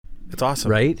 Yeah. It's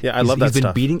awesome. Right? Yeah, I love that he's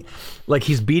been stuff.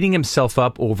 He's beating himself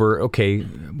up over, okay,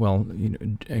 well,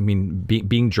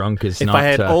 being drunk is if not... I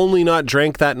had only not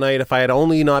drank that night, if I had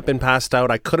only not been passed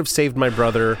out, I could have saved my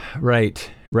brother. Right.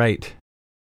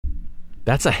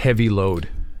 That's a heavy load.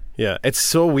 Yeah, it's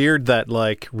so weird that,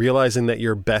 like, realizing that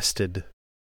you're bested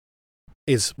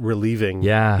is relieving.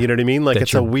 Yeah. You know what I mean? Like,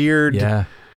 it's a weird... Yeah.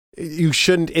 You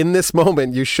shouldn't, in this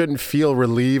moment, you shouldn't feel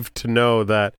relieved to know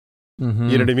that, you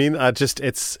know what I mean?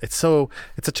 It's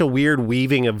such a weird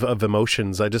weaving of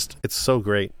emotions. It's so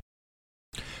great.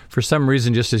 For some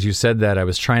reason, just as you said that, I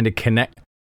was trying to connect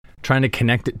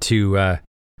it to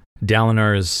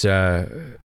Dalinar's,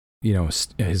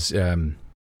 his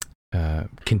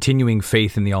continuing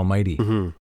faith in the Almighty. Mm-hmm.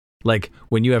 Like,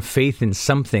 when you have faith in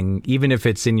something, even if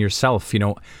it's in yourself,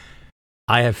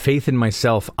 I have faith in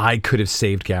myself. I could have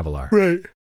saved Gavilar. Right.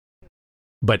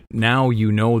 But now you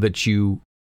know that you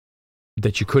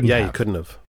couldn't have. Yeah, you couldn't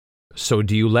have. So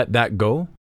do you let that go?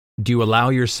 Do you allow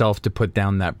yourself to put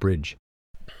down that bridge?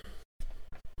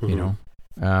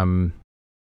 Mm-hmm.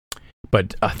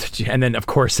 But and then, of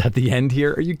course, at the end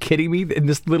here, are you kidding me? In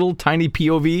this little tiny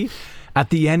POV, at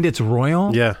the end, it's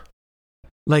Royal. Yeah.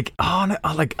 Like,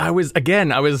 I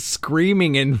was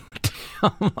screaming and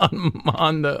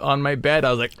on my bed.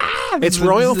 I was like, it's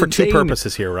Royal for two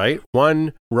purposes here, right?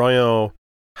 One, Royal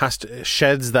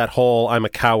sheds that whole "I'm a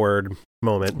coward"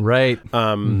 moment, right?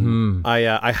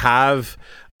 I have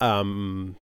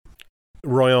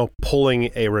Royal pulling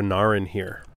a Renarin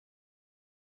here.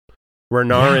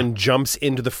 Renarin jumps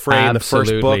into the fray in the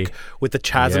first book with the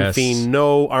Chasm Fiend,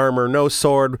 no armor, no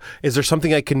sword. Is there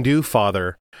something I can do,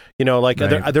 Father?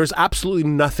 There's absolutely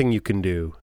nothing you can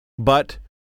do, but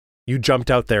you jumped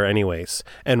out there anyways.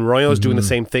 And Royo's doing the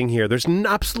same thing here. There's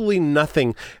absolutely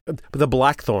nothing. The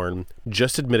Blackthorn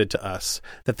just admitted to us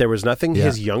that there was nothing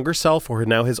his younger self or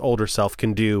now his older self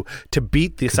can do to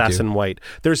beat the Assassin White.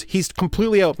 He's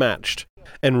completely outmatched.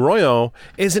 And Royo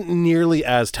isn't nearly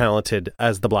as talented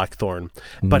as the Blackthorn,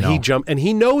 but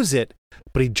he knows it,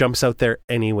 but he jumps out there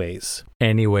anyways.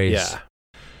 Yeah.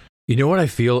 You know what I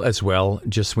feel as well,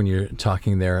 just when you're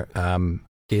talking there,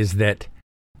 is that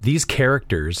these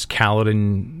characters,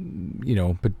 Kaladin,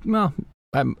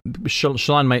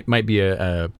 Shallan might be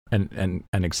an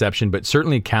exception, but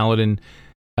certainly Kaladin,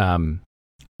 Dalinar,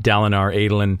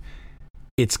 Adolin,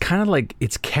 it's kind of like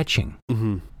it's catching.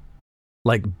 Mm-hmm.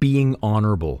 Like being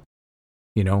honorable,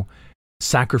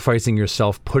 sacrificing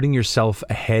yourself, putting yourself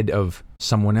ahead of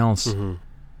someone else. Mm-hmm.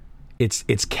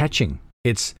 It's catching.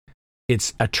 It's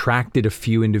attracted a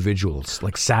few individuals.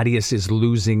 Like Sadeas is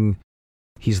losing.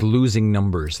 He's losing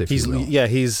numbers. He's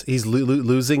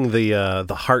losing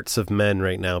the hearts of men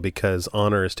right now because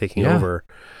honor is taking over.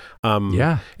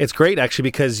 It's great actually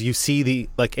because you see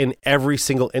in every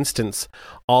single instance,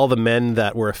 all the men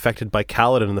that were affected by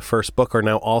Kaladin in the first book are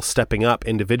now all stepping up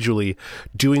individually,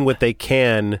 doing what they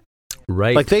can.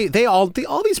 Right. Like all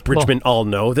these bridgemen all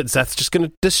know that Szeth's just going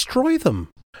to destroy them,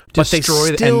 but they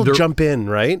still jump in,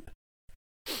 right?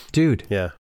 Dude. Yeah.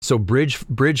 So Bridge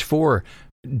 4,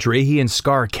 Drehy and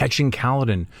Scar catching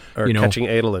Kaladin, catching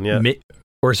Adolin,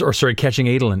 catching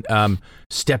Adolin,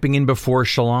 stepping in before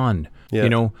Shallan,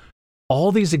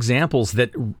 all these examples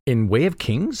that in Way of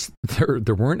Kings,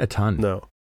 there weren't a ton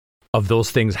of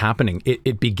those things happening.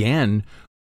 It began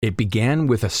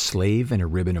with a slave and a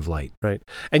ribbon of light. Right.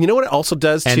 And you know what it also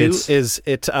does too is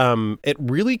it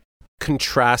really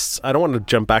contrasts. I don't want to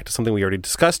jump back to something we already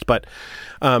discussed, but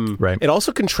it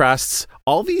also contrasts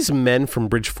all these men from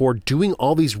Bridge 4 doing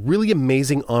all these really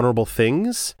amazing, honorable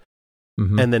things,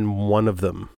 and then one of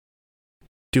them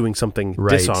doing something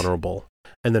dishonorable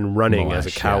and then running Moash, as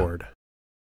a coward.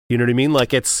 You know what I mean?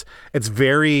 Like it's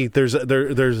very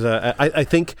I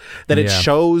think that it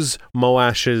shows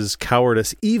Moash's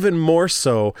cowardice even more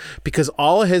so because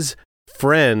all of his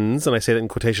friends, and I say that in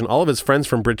quotation, all of his friends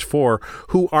from Bridge 4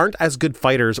 who aren't as good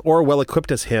fighters or well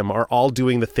equipped as him are all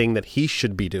doing the thing that he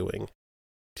should be doing.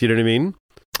 Do you know what I mean?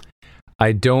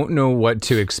 I don't know what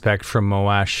to expect from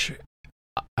Moash.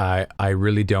 I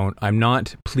really don't. I'm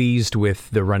not pleased with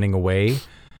the running away,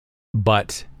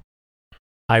 but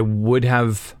I would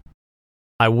have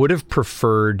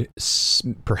preferred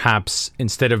perhaps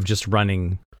instead of just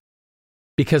running,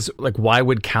 because why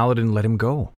would Kaladin let him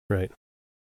go? Right.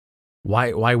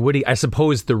 Why would he? I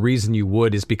suppose the reason you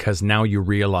would is because now you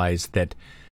realize that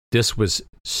this was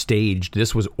staged,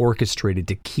 this was orchestrated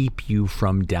to keep you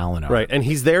from Dalinar. Right, and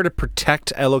he's there to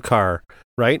protect Elhokar,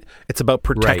 right? It's about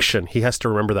protection. Right. He has to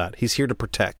remember that. He's here to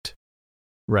protect.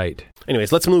 Right.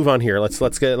 Anyways, let's move on here. Let's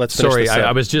finish Sorry, this up.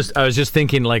 I was just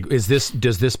thinking, does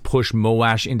this push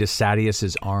Moash into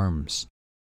Sadeas's arms?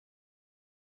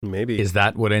 Maybe. Is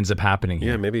that what ends up happening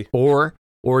here? Yeah, maybe. Or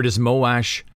does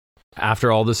Moash,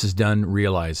 after all this is done,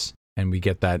 realize and we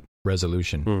get that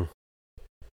resolution?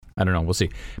 I don't know. We'll see.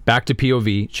 Back to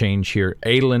POV change here.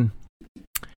 Adolin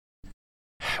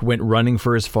went running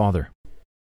for his father.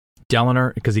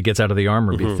 Dalinar, because he gets out of the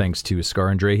armor, thanks to Scar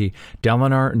and Drehy.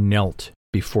 Dalinar knelt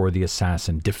before the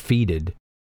assassin, defeated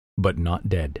but not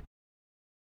dead.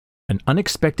 An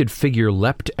unexpected figure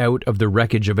leapt out of the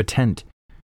wreckage of a tent.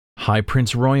 High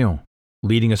Prince Royan,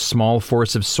 leading a small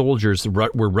force of soldiers,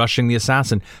 were rushing the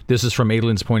assassin. This is from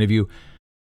Adolin's point of view.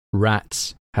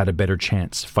 Rats had a better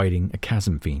chance fighting a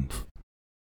chasm fiend.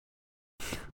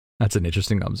 That's an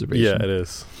interesting observation. Yeah, it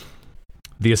is.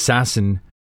 The assassin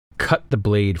cut the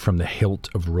blade from the hilt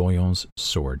of Royan's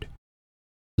sword.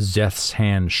 Szeth's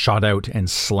hand shot out and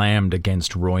slammed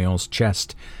against Royan's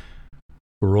chest.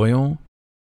 Royan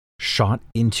shot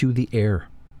into the air.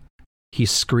 He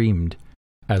screamed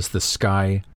as the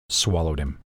sky swallowed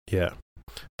him. Yeah.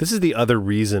 This is the other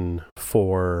reason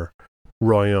for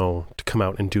Royan to come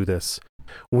out and do this.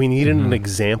 We needed an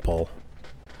example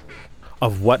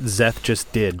of what Szeth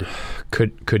just did.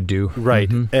 Could do. Right.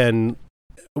 And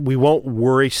we won't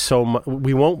worry so much.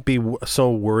 We won't be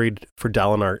so worried for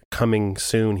Dalinar coming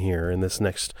soon here in this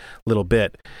next little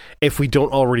bit if we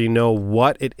don't already know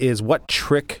what it is, what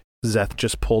trick Szeth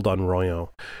just pulled on Royan.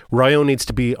 Royan needs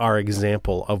to be our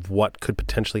example of what could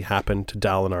potentially happen to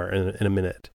Dalinar in a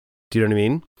minute. Do you know what I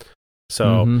mean?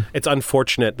 So it's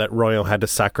unfortunate that Royan had to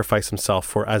sacrifice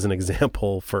himself as an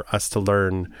example for us to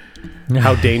learn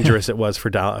how dangerous it was for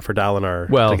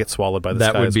Dalinar to get swallowed by the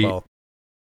sky as well.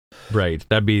 Right.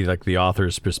 That'd be like the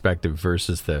author's perspective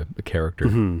versus the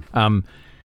character.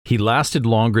 He lasted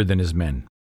longer than his men.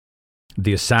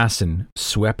 The assassin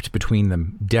swept between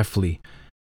them deftly,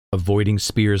 avoiding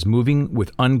spears. Moving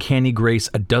with uncanny grace,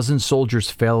 a dozen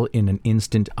soldiers fell in an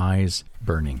instant, eyes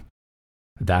burning.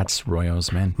 That's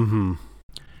Royan's men.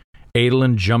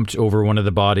 Adolin jumped over one of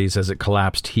the bodies as it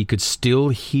collapsed. He could still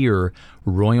hear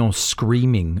Royan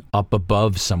screaming up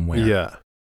above somewhere. Yeah.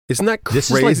 Isn't that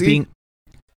crazy?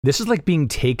 This is like being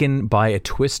taken by a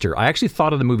twister. I actually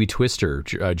thought of the movie Twister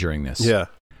during this. Yeah.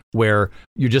 Where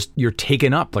you're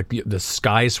taken up, like the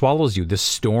sky swallows you, the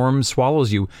storm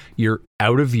swallows you. You're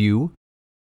out of view,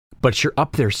 but you're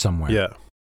up there somewhere. Yeah.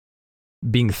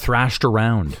 Being thrashed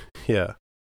around. Yeah.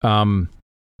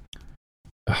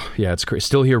 Yeah, it's crazy.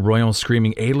 Still hear Royan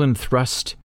screaming. Adolin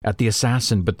thrust at the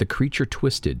assassin, but the creature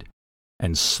twisted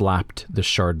and slapped the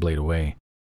shard blade away.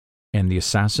 And the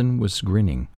assassin was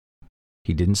grinning.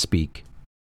 He didn't speak.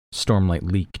 Stormlight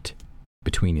leaked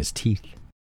between his teeth.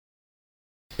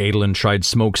 Adolin tried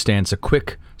smoke stance, a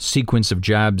quick sequence of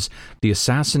jabs. The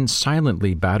assassin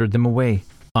silently battered them away,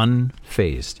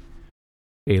 unfazed.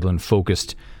 Adolin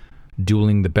focused,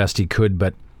 dueling the best he could,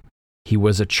 but he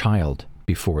was a child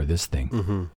before this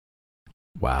thing.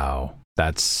 Wow,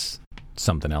 that's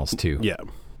something else too. Yeah.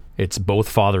 It's both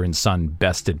father and son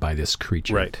bested by this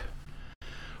creature. Right.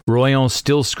 Royan,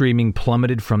 still screaming,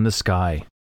 plummeted from the sky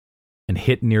and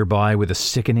hit nearby with a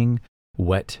sickening,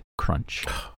 wet crunch.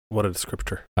 What a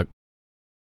descriptor.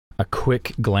 A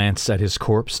quick glance at his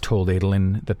corpse told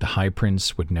Adolin that the High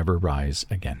Prince would never rise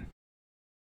again.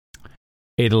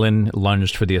 Adolin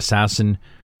lunged for the assassin,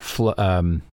 but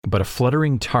a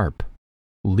fluttering tarp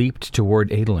leaped toward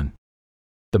Adolin.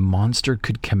 The monster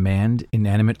could command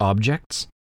inanimate objects?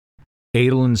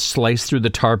 Adolin sliced through the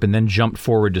tarp and then jumped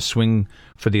forward to swing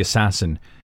for the assassin,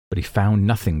 but he found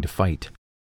nothing to fight.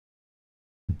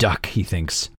 Duck, he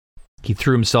thinks. He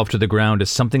threw himself to the ground as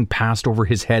something passed over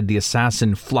his head, the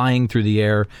assassin flying through the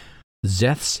air.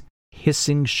 Szeth's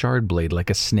hissing shard blade like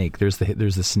a snake. There's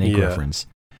the snake reference.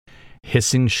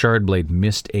 Hissing shard blade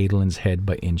missed Adolin's head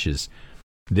by inches.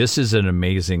 This is an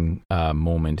amazing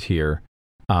moment here.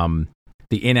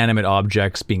 The inanimate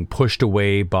objects being pushed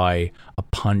away by a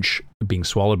punch, being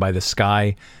swallowed by the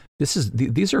sky.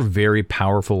 These are very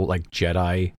powerful, like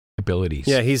Jedi abilities.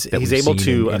 Yeah, he's able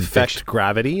to affect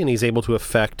gravity, and he's able to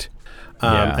affect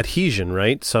adhesion,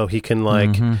 right? So he can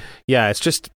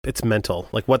it's mental.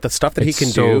 Like what the stuff that he can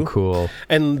do. So cool.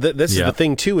 And this is the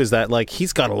thing too, is that like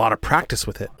he's got a lot of practice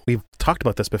with it. We've talked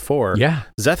about this before. Yeah.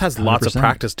 Szeth has 100%. Lots of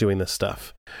practice doing this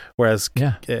stuff, whereas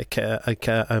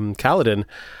Kaladin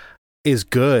is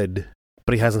good,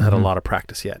 but he hasn't had a lot of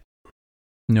practice yet.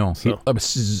 No, so.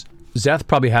 Szeth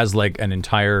probably has like an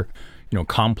entire,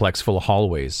 complex full of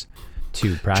hallways,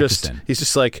 to practice in. He's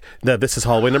just like, no, this is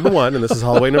hallway number 1 and this is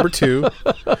hallway number 2.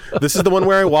 This is the one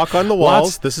where I walk on the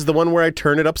walls. This is the one where I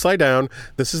turn it upside down.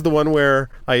 This is the one where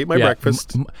I eat my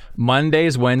breakfast.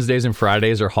 Mondays, Wednesdays, and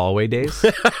Fridays are hallway days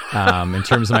in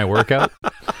terms of my workout.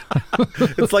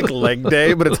 It's like leg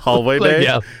day, but it's hallway day.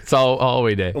 Yeah, it's all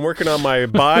hallway day. I'm working on my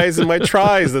bis and my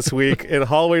tris this week in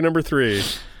hallway number 3.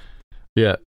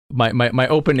 Yeah. My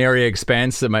open area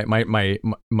expanse,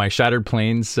 my Shattered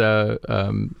Plains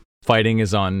fighting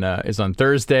is on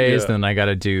Thursdays. Then I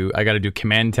gotta do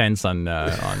command tents on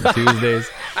Tuesdays.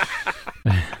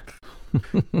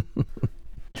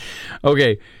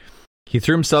 Okay, he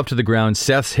threw himself to the ground.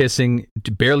 Seth's hissing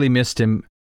barely missed him.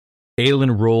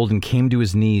 Adolin rolled and came to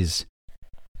his knees.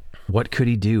 What could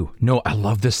he do? No, I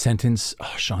love this sentence.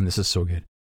 Oh, Sean, this is so good.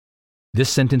 This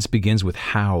sentence begins with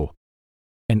how.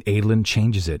 And Adolin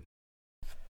changes it.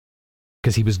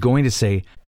 Because he was going to say,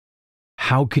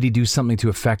 how could he do something to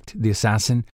affect the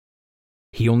assassin?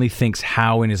 He only thinks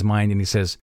how in his mind, and he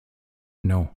says,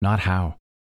 no, not how.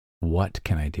 What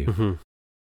can I do? Mm-hmm.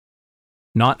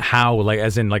 Not how, like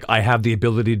as in, like I have the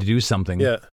ability to do something.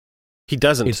 Yeah, he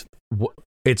doesn't.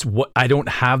 It's what I don't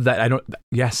have that. I don't.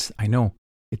 Yes, I know.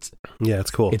 It's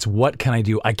cool. It's what can I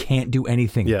do? I can't do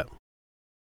anything. Yeah.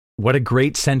 What a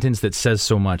great sentence that says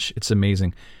so much. It's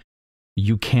amazing.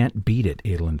 You can't beat it,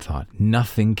 Adolin thought.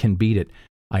 Nothing can beat it.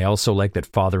 I also like that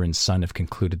father and son have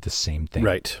concluded the same thing.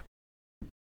 Right.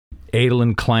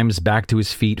 Adolin climbs back to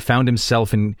his feet, found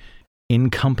himself in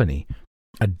company.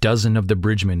 A dozen of the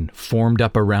bridgemen formed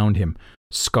up around him.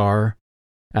 Scar,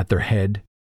 at their head,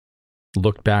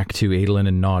 looked back to Adolin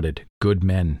and nodded. Good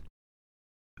men.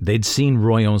 They'd seen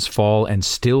Royon's fall, and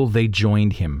still they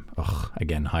joined him. Ugh,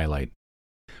 again, highlight.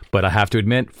 But I have to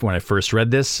admit, when I first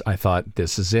read this, I thought,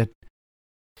 this is it.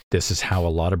 This is how a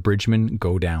lot of bridgemen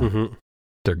go down.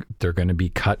 Mm-hmm. They're going to be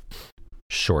cut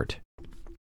short.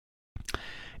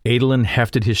 Adolin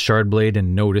hefted his shard blade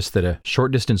and noticed that a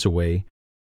short distance away,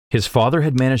 his father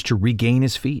had managed to regain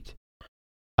his feet.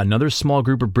 Another small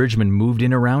group of bridgemen moved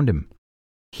in around him.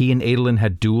 He and Adolin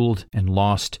had dueled and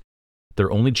lost.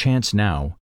 Their only chance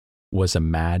now was a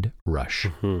mad rush.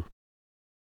 Mm-hmm.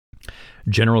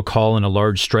 General Call and a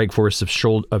large strike force of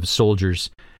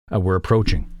soldiers were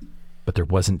approaching, but there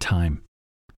wasn't time.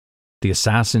 The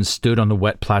assassins stood on the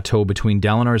wet plateau between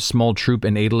Dalinar's small troop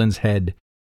and Adolin's head,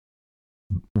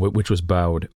 which was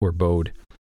bowed.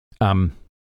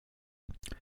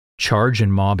 Charge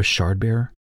and mob a shardbearer,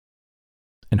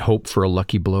 and hope for a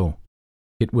lucky blow.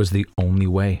 It was the only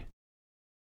way.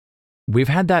 We've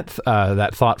had that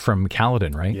thought from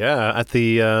Kaladin, right? Yeah, at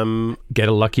the get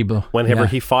a lucky blow whenever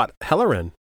he fought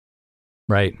Hellerin.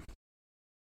 Right.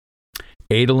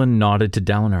 Adolin nodded to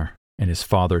Dalinar, and his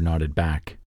father nodded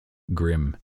back,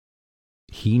 grim.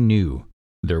 He knew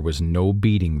there was no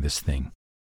beating this thing.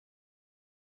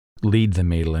 Lead them,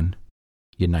 Adolin.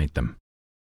 Unite them.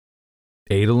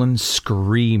 Adolin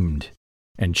screamed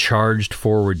and charged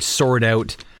forward, sword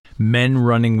out, men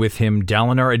running with him.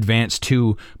 Dalinar advanced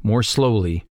too, more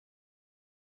slowly,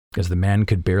 as the man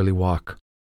could barely walk.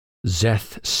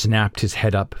 Szeth snapped his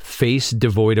head up, face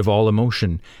devoid of all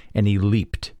emotion, and he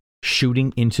leaped,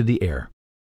 shooting into the air.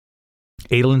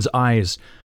 Adolin's eyes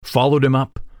followed him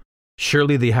up.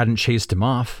 Surely they hadn't chased him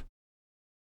off.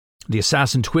 The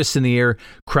assassin twists in the air,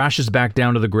 crashes back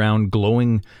down to the ground,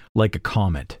 glowing like a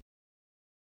comet.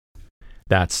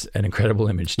 That's an incredible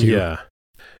image, too. Yeah.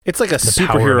 It's like a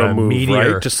superhero move,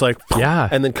 meteor. Right? Just like, yeah.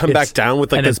 And then come back down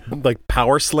with like this like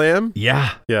power slam.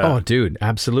 Yeah. Yeah. Oh, dude,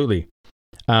 absolutely.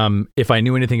 If I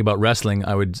knew anything about wrestling,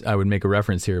 I would make a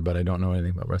reference here, but I don't know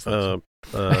anything about wrestling.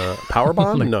 Power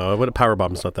bomb? No, what a power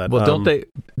bomb's not that. Well,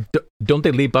 don't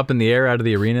they leap up in the air out of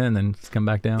the arena and then come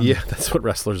back down? Yeah, that's what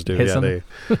wrestlers do. Hit Yeah,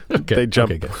 they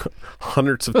jump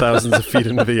hundreds of thousands of feet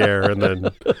into the air and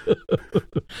then.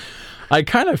 I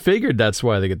kind of figured that's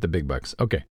why they get the big bucks.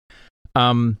 Okay.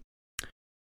 Adolin,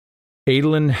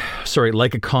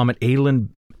 like a comet, Adolin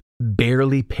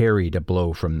barely parried a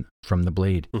blow from the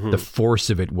blade. Mm-hmm. The force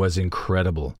of it was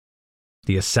incredible.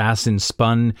 The assassin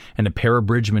spun, and a pair of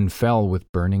bridgemen fell with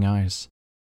burning eyes.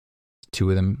 Two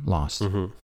of them lost. Mm-hmm.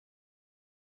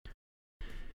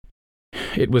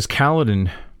 It was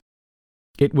Kaladin.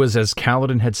 It was as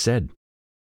Kaladin had said.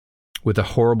 With a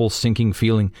horrible sinking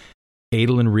feeling,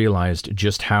 Adolin realized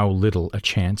just how little a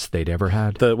chance they'd ever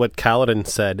had. What Kaladin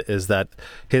said is that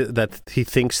he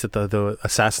thinks that the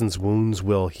assassin's wounds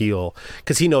will heal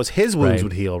because he knows his wounds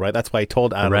would heal, right? That's why he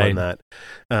told Adolin that.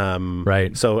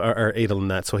 Right. So, or Adolin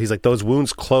that. So he's like, those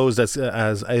wounds closed as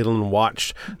Adolin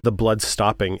watched the blood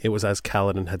stopping. It was as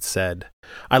Kaladin had said.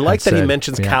 I like that he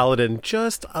mentions Kaladin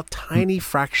just a tiny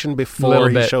fraction before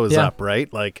he shows up,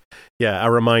 right? Like, a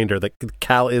reminder that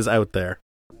Cal is out there.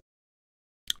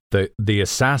 The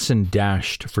assassin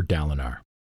dashed for Dalinar.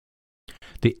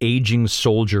 The aging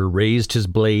soldier raised his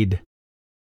blade.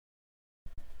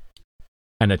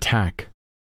 An attack.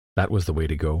 That was the way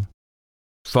to go.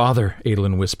 Father,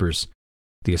 Adolin whispers.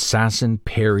 The assassin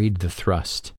parried the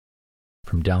thrust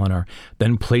from Dalinar,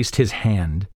 then placed his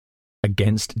hand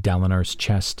against Dalinar's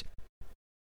chest.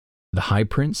 The High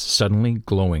Prince, suddenly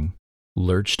glowing,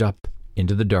 lurched up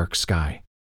into the dark sky.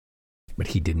 But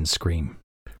he didn't scream.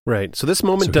 Right. So this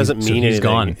moment doesn't mean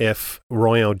anything if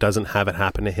Royo doesn't have it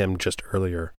happen to him just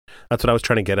earlier. That's what I was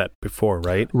trying to get at before,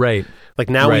 right? Right. Like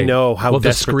now we know how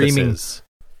desperate this is.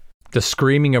 The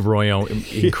screaming of Royo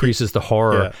increases the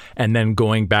horror, and then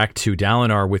going back to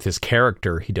Dalinar with his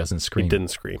character, he doesn't scream. He didn't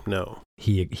scream, no.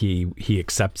 He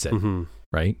accepts it,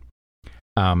 right?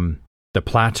 The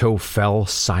plateau fell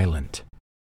silent.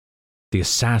 The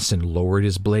assassin lowered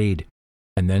his blade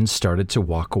and then started to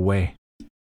walk away.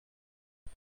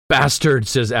 Bastard,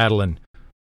 says Adolin.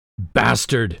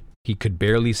 Bastard! He could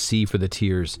barely see for the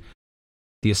tears.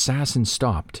 The assassin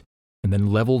stopped and then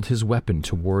leveled his weapon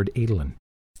toward Adolin.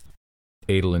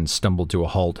 Adolin stumbled to a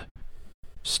halt.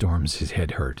 Storm's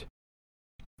head hurt.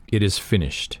 It is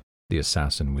finished, the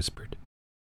assassin whispered.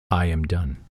 I am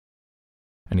done.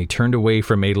 And he turned away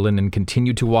from Adolin and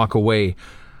continued to walk away.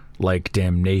 Like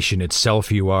damnation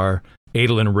itself you are.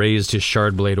 Adolin raised his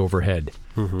shard blade overhead.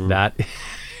 That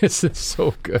is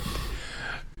so good.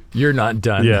 You're not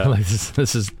done. Yeah. Like,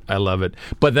 this is, I love it.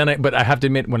 But I have to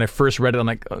admit, when I first read it, I'm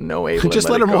like, oh no, Adolin, just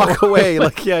let him walk away.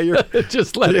 Like, you're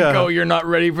just let it go. You're not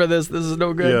ready for this. This is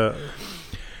no good. Yeah.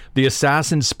 The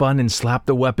assassin spun and slapped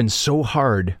the weapon so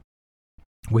hard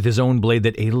with his own blade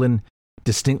that Adolin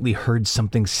distinctly heard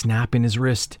something snap in his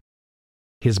wrist.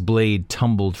 His blade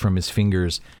tumbled from his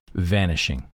fingers,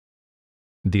 vanishing.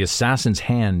 The assassin's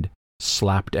hand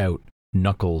slapped out,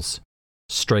 knuckles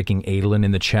striking Adolin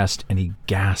in the chest, and he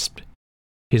gasped,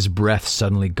 his breath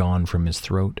suddenly gone from his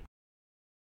throat.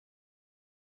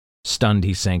 Stunned,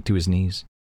 he sank to his knees.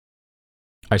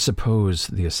 I suppose,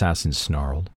 the assassin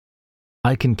snarled,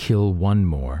 I can kill one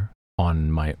more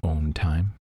on my own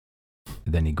time.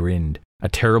 Then he grinned, a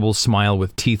terrible smile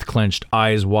with teeth clenched,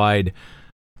 eyes wide,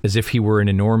 as if he were in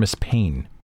enormous pain.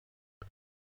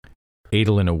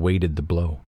 Adolin awaited the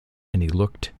blow, and he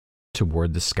looked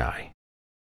toward the sky.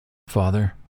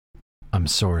 Father, I'm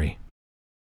sorry.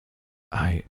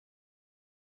 What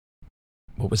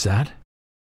was that?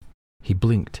 He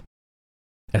blinked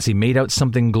as he made out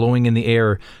something glowing in the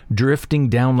air, drifting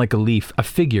down like a leaf, a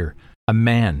figure, a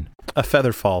man. A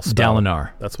featherfall spell.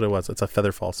 Dalinar. That's what it was. It's a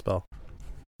featherfall spell.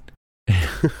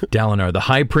 Dalinar, the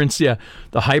High Prince, the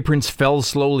High Prince fell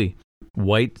slowly.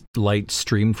 White light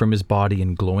streamed from his body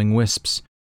in glowing wisps.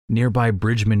 Nearby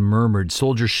bridgemen murmured,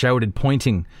 soldiers shouted,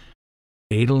 pointing.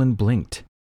 Adolin blinked.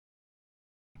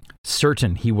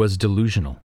 Certain he was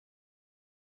delusional.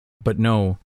 But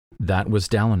no, that was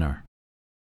Dalinar.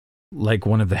 Like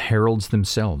one of the heralds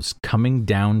themselves, coming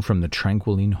down from the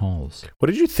Tranquiline halls. What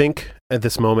did you think at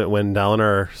this moment when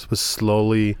Dalinar was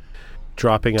slowly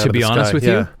dropping out of the sky? To be honest with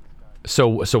you,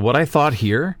 so what I thought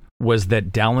here was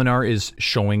that Dalinar is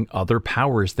showing other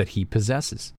powers that he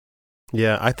possesses.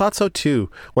 Yeah, I thought so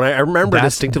too. When I remember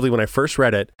distinctively when I first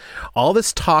read it, all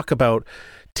this talk about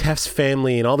Tef's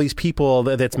family and all these people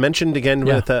that's mentioned again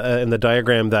with in the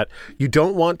diagram, that you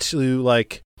don't want to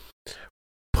like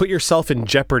put yourself in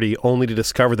jeopardy only to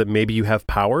discover that maybe you have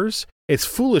powers. It's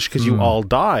foolish because you all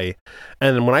die.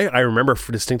 And when I remember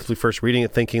distinctly first reading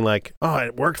it, thinking like, oh,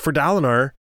 it worked for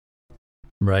Dalinar.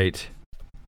 Right.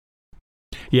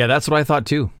 Yeah, that's what I thought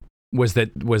too. Was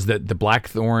that the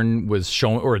Blackthorn was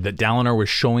showing, or that Dalinar was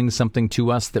showing something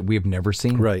to us that we have never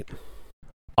seen? Right.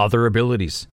 Other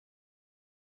abilities.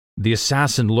 The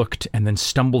assassin looked and then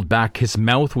stumbled back. His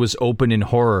mouth was open in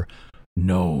horror.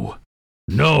 No.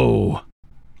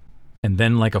 And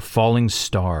then, like a falling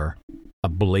star, a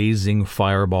blazing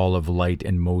fireball of light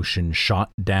and motion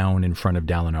shot down in front of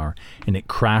Dalinar, and it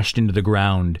crashed into the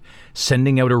ground,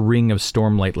 sending out a ring of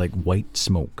stormlight like white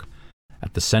smoke.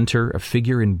 At the center, a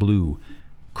figure in blue,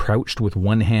 crouched with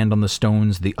one hand on the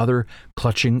stones, the other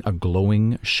clutching a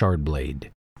glowing shard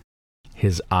blade.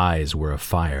 His eyes were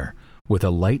afire, with a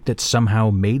light that somehow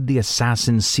made the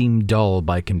assassin seem dull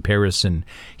by comparison.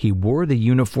 He wore the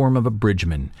uniform of a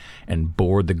bridgeman and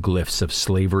bore the glyphs of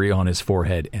slavery on his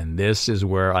forehead. And this is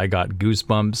where I got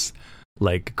goosebumps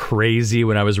like crazy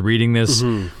when I was reading this.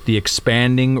 The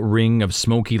expanding ring of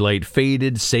smoky light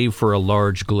faded, save for a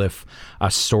large glyph,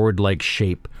 a sword-like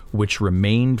shape, which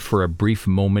remained for a brief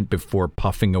moment before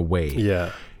puffing away.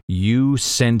 Yeah. You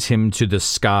sent him to the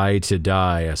sky to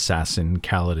die, assassin,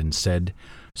 Kaladin said,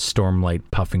 stormlight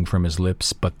puffing from his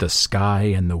lips, but the sky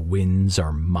and the winds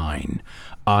are mine.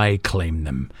 I claim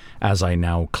them, as I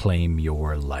now claim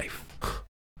your life.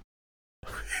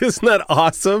 Isn't that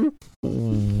awesome?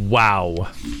 Wow.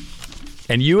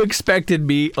 And you expected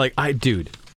me,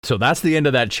 dude, so that's the end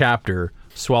of that chapter,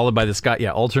 Swallowed by the Sky.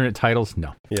 Yeah, alternate titles?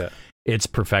 No. Yeah. It's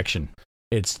perfection.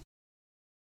 It's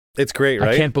great,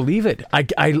 right? I can't believe it.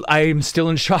 I'm still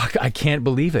in shock. I can't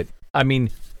believe it. I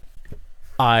mean,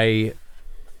 I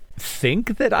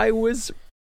think that I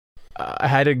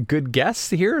had a good guess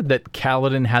here that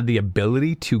Kaladin had the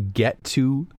ability to get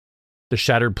to the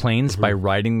Shattered Plains by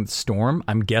riding the storm.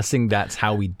 I'm guessing that's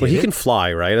how he did it. Well, he can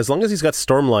fly, right? As long as he's got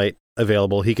Stormlight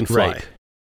available, he can fly. Right.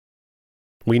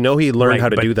 We know he learned how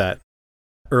to do that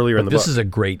earlier in the book. This is a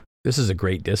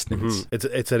great distance.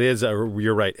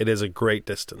 You're right. It is a great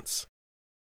distance.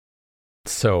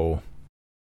 So,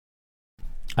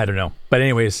 I don't know. But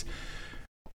anyways,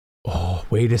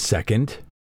 wait a second.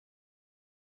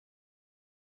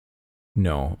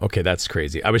 No. Okay, that's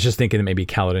crazy. I was just thinking that maybe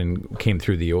Kaladin came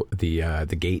through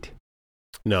the gate.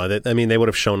 No, they would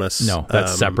have shown us. No,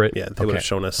 that's separate. Yeah, they would have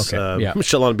shown us. Okay. Yeah.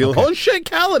 Shallan be like, "Holy shit,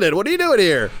 Kaladin, what are you doing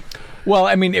here?" Well,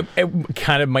 I mean, it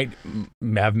kind of might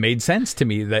have made sense to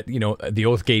me that, the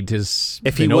Oath Gate is.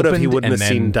 If he would have, he wouldn't have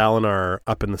seen Dalinar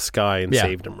up in the sky and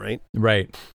saved him, right?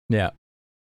 Right. Yeah.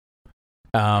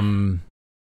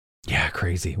 Yeah,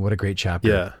 crazy. What a great chapter.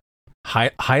 Yeah.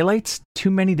 Highlights?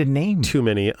 Too many to name. Too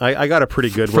many. I got a pretty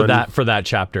good one for that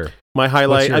chapter. My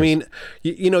highlight. I mean,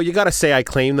 you got to say I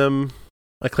claim them.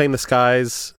 I claim the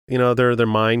skies. They're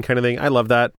mine, kind of thing. I love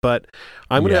that, but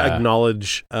I'm going to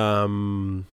acknowledge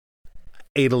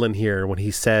Adolin here when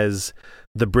he says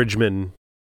the bridgemen,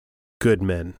 good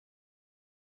men.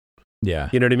 Yeah.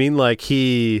 You know what I mean?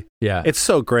 It's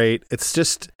so great. It's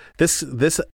just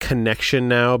this connection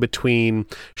now between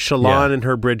Shallan and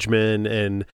her bridgemen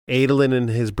and Adolin and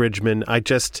his bridgemen.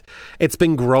 It's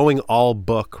been growing all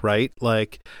book, right?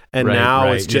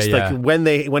 Now it's just when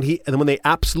they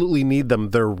absolutely need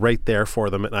them, they're right there for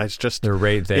them. And they're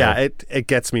right there. Yeah, it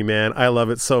gets me, man. I love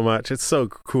it so much. It's so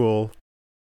cool.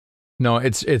 No,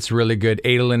 it's really good.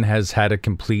 Adolin has had a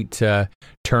complete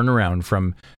turnaround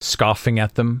from scoffing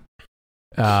at them.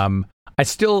 I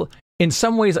still, in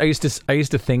some ways, I used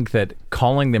to think that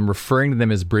referring to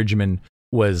them as bridgemen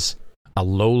was a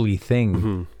lowly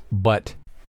thing, but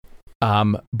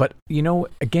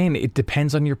again, it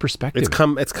depends on your perspective. It's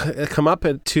come up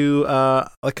to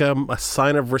a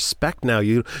sign of respect now.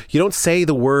 You don't say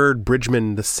the word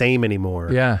bridgeman the same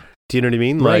anymore. Yeah. Do you know what I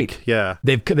mean? Right. Yeah.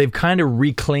 They've kind of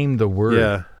reclaimed the word.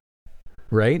 Yeah.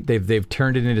 Right? They've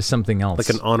turned it into something else. Like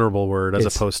an honorable word as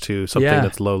opposed to something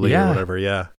that's lowly or whatever.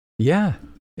 Yeah. Yeah.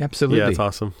 Absolutely. Yeah, it's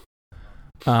awesome.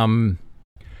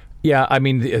 Yeah, I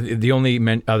mean the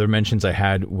only other mentions I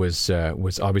had was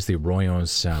obviously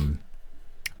Royon's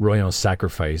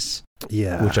sacrifice.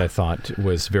 Yeah. Which I thought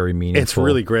was very meaningful. It's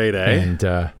really great, eh?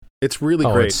 And it's really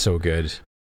great. It's so good.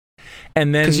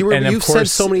 And then, because you've said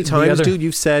so many times, dude,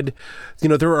 you've said,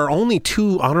 there are only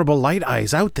two honorable light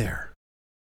eyes out there.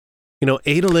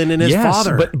 Adolin and his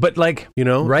father. But right.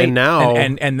 And now,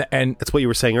 and that's what you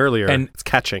were saying earlier. And it's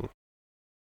catching.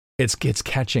 It's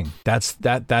catching.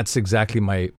 That's exactly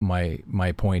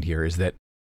my point here is that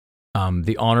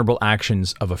the honorable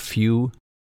actions of a few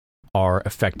are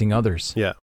affecting others.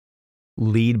 Yeah.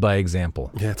 Lead by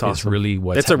example. Yeah, it's awesome. Really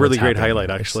it's a really great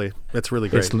highlight, actually. It's really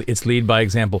great. It's lead by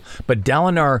example. But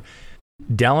Dalinar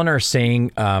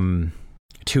saying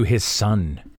to his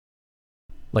son,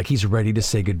 he's ready to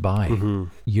say goodbye.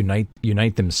 Mm-hmm.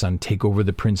 Unite them, son. Take over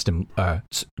the princedom,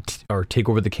 or take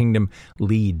over the kingdom.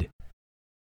 Lead.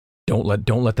 Don't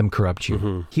let them corrupt you.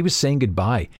 Mm-hmm. He was saying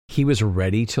goodbye. He was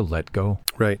ready to let go.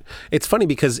 Right. It's funny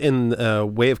because in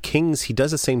Way of Kings, he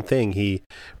does the same thing. He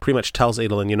pretty much tells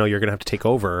Adolin, you're going to have to take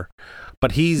over.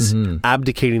 But he's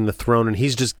abdicating the throne and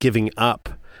he's just giving up.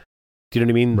 Do you know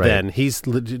what I mean? Right. Then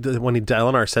when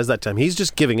Dalinar says that to him, he's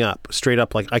just giving up straight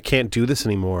up. I can't do this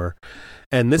anymore.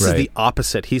 And this is the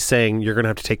opposite. He's saying you're going to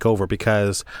have to take over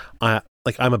because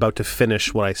I'm about to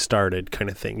finish what I started, kind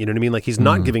of thing. You know what I mean? He's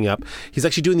not giving up. He's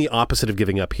actually doing the opposite of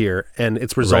giving up here, and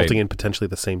it's resulting in potentially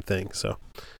the same thing. So,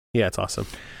 yeah, it's awesome.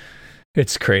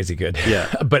 It's crazy good.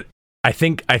 Yeah. But I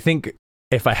think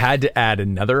if I had to add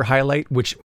another highlight,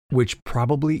 which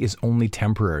probably is only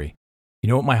temporary, you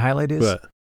know what my highlight is? What?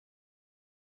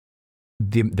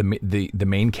 The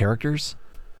main characters,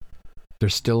 they're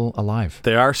still alive.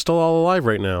 They are still all alive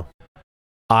right now.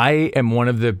 I am one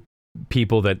of the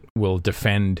people that will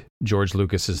defend George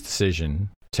Lucas's decision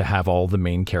to have all the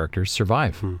main characters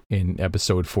survive in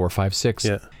episode 4, 5, 6.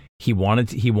 Yeah. He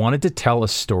wanted to tell a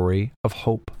story of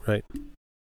hope. Right.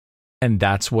 And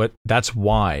that's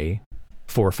why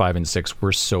 4, 5, and 6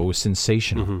 were so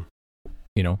sensational. Mm-hmm.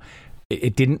 You know,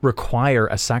 it didn't require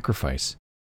a sacrifice.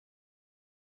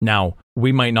 Now,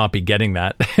 we might not be getting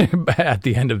that at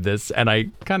the end of this, and I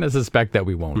kind of suspect that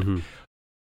we won't.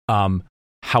 Mm-hmm.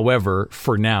 However,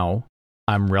 for now,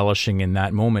 I'm relishing in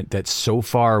that moment that so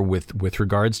far with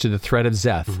regards to the threat of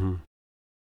Szeth, Mm-hmm.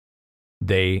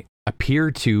 they appear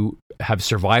to have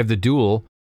survived the duel,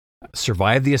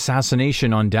 survived the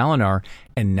assassination on Dalinar,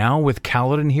 and now with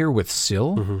Kaladin here with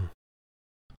Syl, Mm-hmm.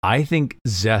 I think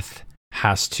Szeth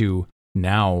has to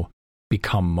now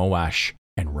become Moash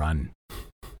and run.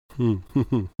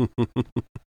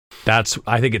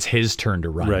 I think it's his turn to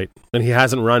run. Right. And he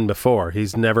hasn't run before.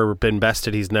 He's never been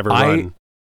bested. He's never run.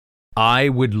 I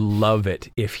would love it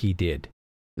if he did.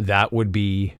 That would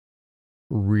be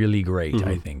really great, Mm-hmm.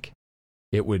 I think.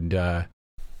 It would but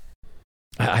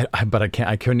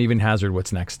I couldn't even hazard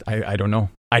what's next. I don't know.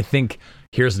 I think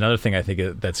here's another thing I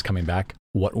think that's coming back.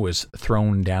 What was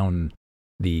thrown down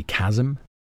the chasm?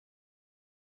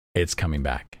 It's coming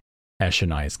back.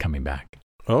 Eshonai is coming back.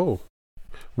 Oh.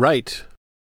 Right.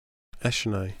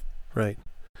 Eshonai. Right.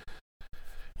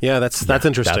 Yeah, that's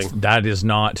interesting. That is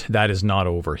not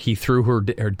over. He threw her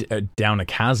down a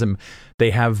chasm. They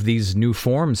have these new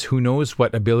forms. Who knows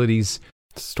what abilities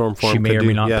Stormform she may or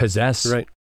may not possess? Right.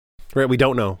 We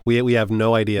don't know. We have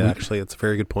no idea. Actually, it's a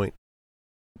very good point.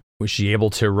 Was she able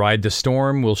to ride the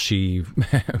storm? Will she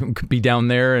be down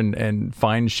there and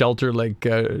find shelter like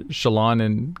Shallan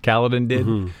and Kaladin did?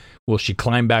 Mm-hmm. Will she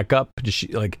climb back up? Does she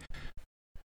like?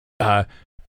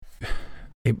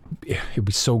 It'd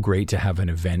be so great to have an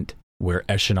event where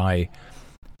Eshonai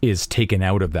is taken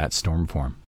out of that storm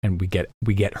form and we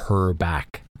get her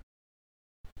back.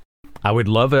 I would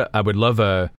love a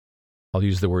I'll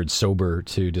use the word sober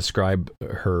to describe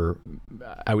her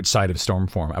outside of storm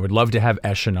form. I would love to have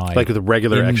Eshonai like the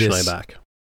regular Eshonai back.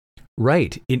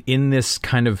 Right. In this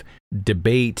kind of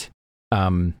debate,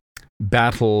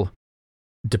 battle,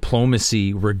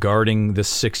 diplomacy regarding the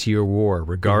 6-year war,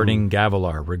 regarding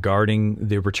Gavilar, regarding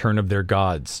the return of their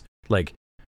gods. Like,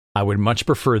 I would much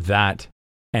prefer that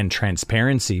and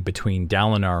transparency between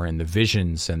Dalinar and the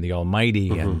visions and the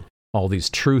Almighty and all these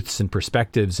truths and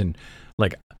perspectives. And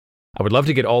like, I would love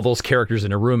to get all those characters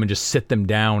in a room and just sit them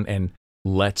down and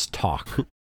let's talk.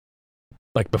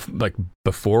 like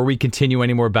before we continue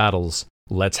any more battles,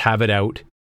 let's have it out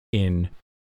in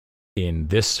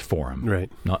this forum,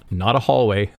 right? Not a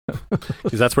hallway,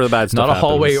 because that's where the bad stuff not a happens.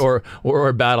 hallway or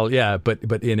a battle, yeah.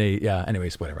 But in a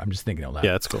Anyways, whatever. I'm just thinking out loud.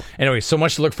 Yeah, that's cool. Anyway, so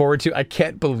much to look forward to. I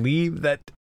can't believe that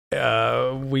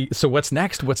So what's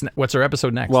next? What's our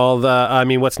episode next? Well,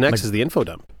 what's next is the info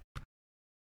dump.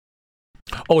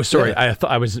 Oh, sorry. Yeah. I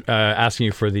thought I was asking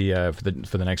you for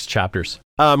the next chapters.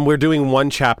 We're doing one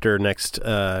chapter next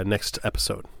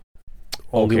episode.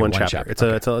 Only Okay, one one chapter.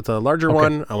 chapter. It's a larger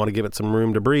one. I want to give it some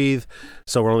room to breathe,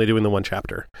 so we're only doing the one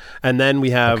chapter. And then we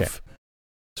have,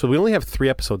 so we only have 3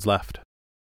 episodes left,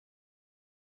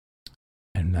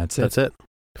 and that's it. That's it.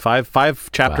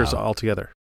 Five chapters Wow.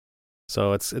 altogether.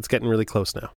 So it's getting really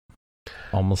close now.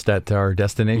 Almost at our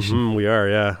destination. We are,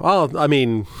 yeah. Well,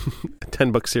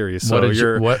 10-book series. So this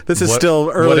is what- still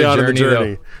what early a on in the journey,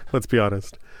 journey. Let's be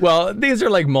honest. Well, these are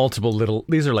like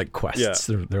these are like quests.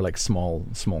 Yeah. They're like small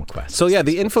quests. So yeah,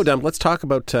 the info dump. Let's talk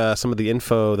about some of the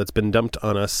info that's been dumped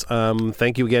on us.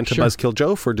 Thank you again to Sure. Buzzkill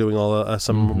Joe for doing all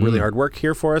some really hard work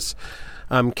here for us.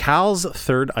 Cal's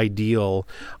third ideal: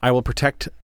 I will protect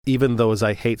even those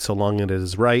I hate, so long as it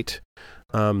is right.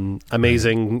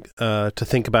 Amazing to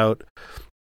think about.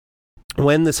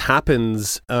 When this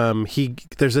happens,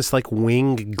 there's this like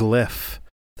wing glyph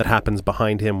that happens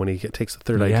behind him when he takes the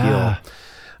third ideal.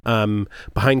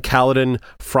 Behind Kaladin,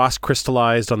 frost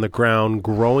crystallized on the ground,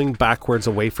 growing backwards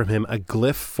away from him, a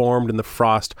glyph formed in the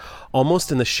frost,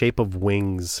 almost in the shape of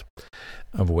wings.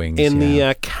 In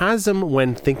the chasm,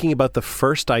 when thinking about the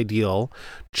first ideal,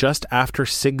 just after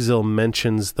Sigzil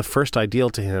mentions the first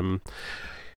ideal to him,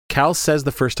 Cal says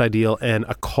the first ideal, and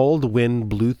a cold wind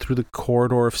blew through the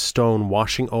corridor of stone,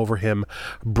 washing over him,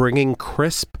 bringing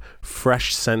crisp,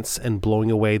 fresh scents and blowing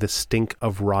away the stink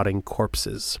of rotting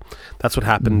corpses. That's what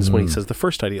happens when he says the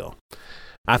first ideal.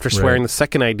 After swearing the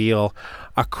second ideal,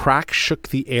 a crack shook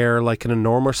the air like an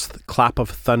enormous clap of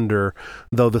thunder,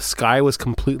 though the sky was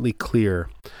completely clear.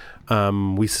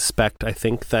 We suspect, I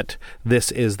think, that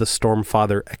this is the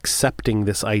Stormfather accepting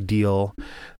this ideal.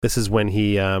 This is when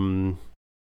he, when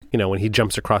he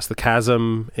jumps across the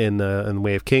chasm in the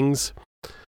Way of Kings.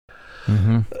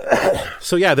 Mm-hmm.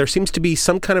 So yeah, there seems to be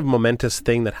some kind of momentous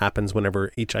thing that happens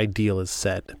whenever each ideal is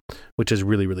said, which is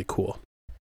really, really cool.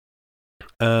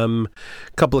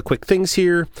 Couple of quick things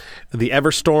here. The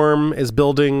Everstorm is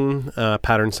building.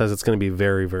 Pattern says it's going to be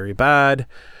very, very bad.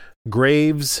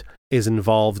 Graves is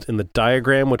involved in the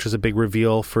diagram, which is a big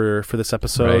reveal for this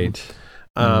episode.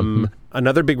 Right.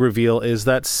 Another big reveal is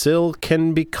that Syl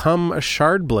can become a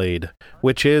Shardblade,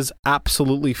 which is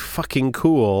absolutely fucking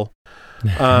cool.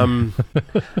 And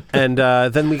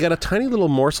then we got a tiny little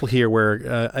morsel here where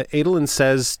Adolin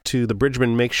says to the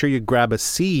Bridgeman, make sure you grab a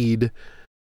seed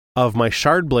of my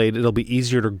Shardblade. It'll be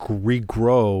easier to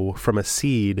regrow from a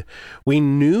seed. We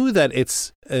knew that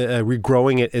it's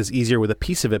regrowing it is easier with a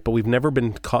piece of it, but we never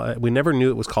knew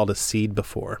it was called a seed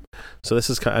before. So this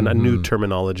is kind of a new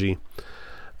terminology.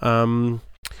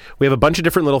 We have a bunch of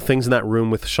different little things in that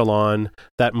room with Shallan.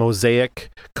 That mosaic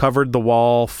covered the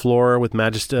wall floor with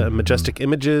majestic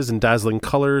images and dazzling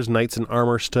colors. Knights in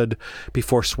armor stood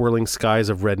before swirling skies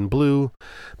of red and blue.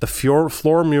 The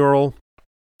floor mural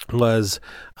was,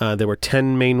 there were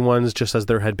 10 main ones, just as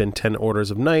there had been 10 orders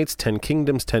of knights, 10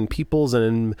 kingdoms, 10 peoples, and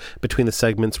in between the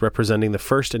segments representing the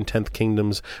 1st and 10th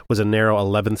kingdoms was a narrow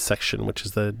 11th section, which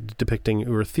is the depicting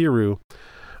Urithiru.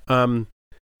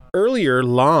 Earlier,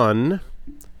 Lon,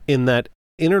 in that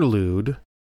interlude,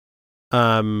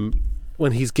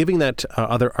 when he's giving that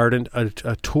other Ardent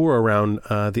a tour around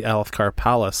the Alethkar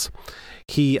Palace,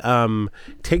 he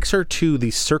takes her to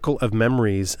the Circle of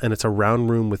Memories, and it's a round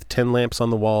room with 10 lamps on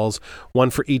the walls,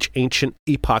 one for each ancient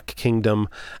epoch kingdom.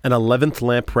 An 11th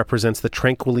lamp represents the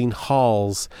Tranquiline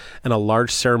Halls, and a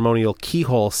large ceremonial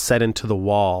keyhole set into the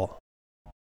wall.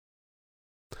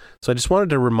 So I just wanted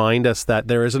to remind us that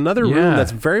there is another room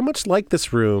that's very much like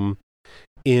this room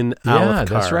in Alethkar. Yeah,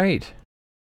 that's right.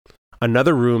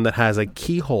 Another room that has a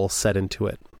keyhole set into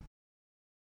it.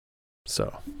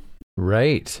 So.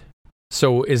 Right.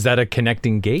 So is that a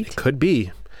connecting gate? It could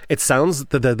be. It sounds,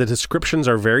 the descriptions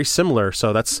are very similar,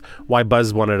 so that's why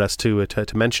Buzz wanted us to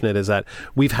mention it, is that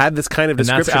we've had this kind of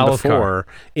description before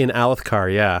in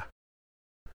Alethkar, yeah.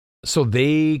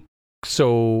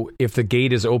 So if the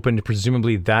gate is opened,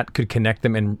 presumably that could connect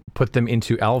them and put them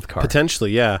into Alethkar.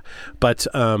 Potentially, yeah. But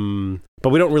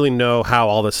we don't really know how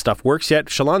all this stuff works yet.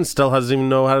 Shallan still doesn't even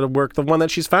know how to work the one that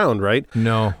she's found, right?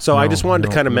 No. So I just wanted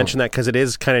to kind of mention that because it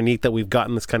is kind of neat that we've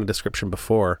gotten this kind of description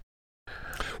before.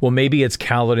 Well, maybe it's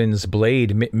Kaladin's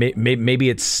blade. Maybe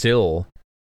it's Syl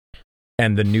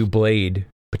and the new blade,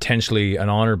 potentially an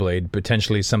honor blade,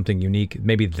 potentially something unique.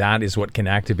 Maybe that is what can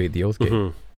activate the Oathgate.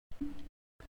 Mm-hmm.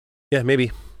 Yeah,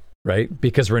 maybe. Right?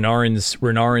 Because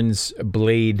Renarin's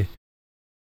blade,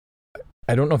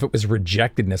 I don't know if it was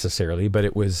rejected necessarily, but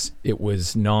it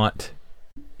was not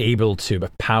able to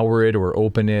power it or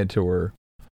open it or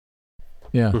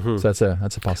so that's a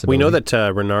possibility. We know that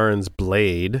Renarin's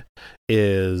blade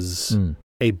is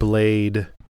a blade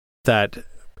that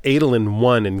Adolin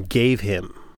won and gave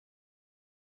him.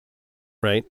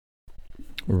 Right?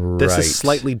 This is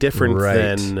slightly different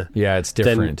than it's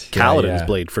different than Kaladin's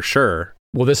blade for sure.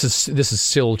 Well, this is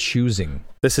Syl choosing.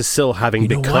 This is Syl having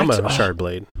become a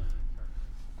Shardblade.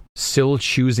 Syl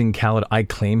choosing Kaladin. I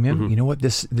claim him. You know what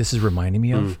this is reminding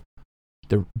me of?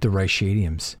 The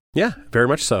Rhyshadiums. Yeah, very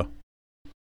much so.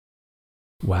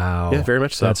 Wow. Yeah, very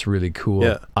much so. That's really cool.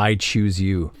 Yeah. I choose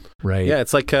you. Right. Yeah,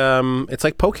 it's like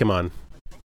Pokemon.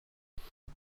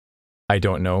 I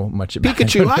don't know much about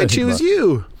Pikachu. I choose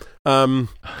you.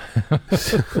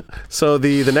 So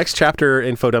the next chapter,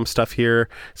 info dump stuff here.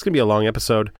 It's gonna be a long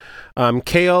episode.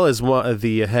 Kael is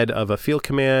the head of a field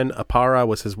command. Apara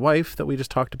was his wife that we just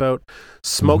talked about.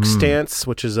 Smoke Stance,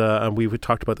 which is we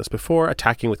talked about this before,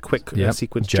 attacking with quick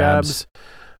sequence jabs.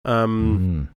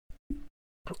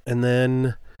 And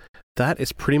then that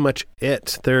is pretty much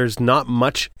it. There's not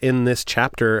much in this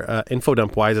chapter, info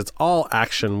dump wise. It's all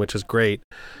action, which is great.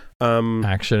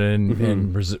 Action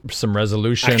and some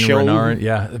resolution.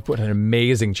 Renarin, what an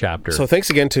amazing chapter. So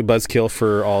thanks again to Buzzkill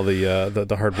for all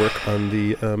the hard work on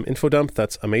the info dump.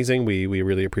 That's amazing. We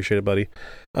really appreciate it, buddy.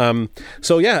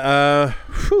 So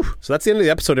that's the end of the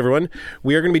episode, everyone.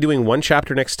 We are going to be doing one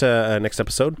chapter next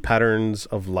episode, Patterns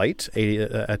of Light,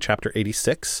 chapter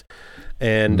 86.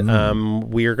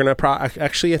 And we are going to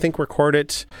actually, I think, record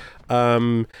it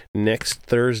next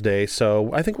Thursday.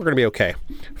 So I think we're going to be okay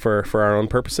for our own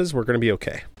purposes. We're going to be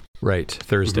okay. Right,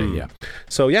 Thursday, yeah.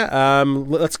 So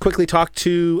let's quickly talk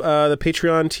to the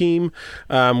Patreon team.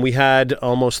 We had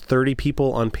almost 30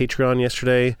 people on Patreon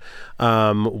yesterday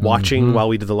watching while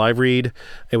we did the live read.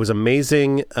 It was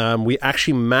amazing. We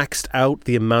actually maxed out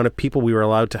the amount of people we were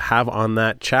allowed to have on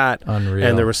that chat. Unreal.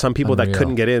 And there were some people that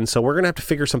couldn't get in. So we're going to have to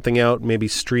figure something out, maybe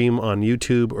stream on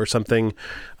YouTube or something.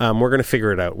 We're going to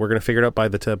figure it out. We're going to figure it out by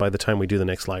the time we do the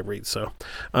next live read. So,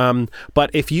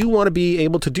 but if you want to be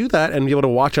able to do that and be able to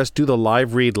watch us do the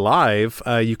live read live,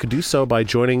 you could do so by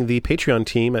joining the Patreon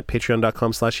team at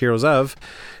patreon.com/heroesof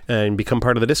and become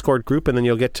part of the Discord group, and then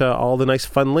you'll get all the nice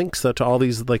fun links to all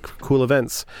these like cool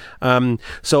events.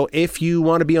 So if you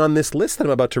want to be on this list that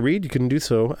I'm about to read, you can do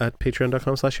so at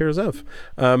patreon.com/heroesof.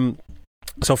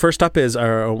 So first up is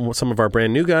some of our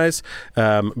brand new guys.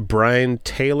 Brian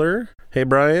Taylor. Hey,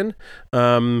 Brian.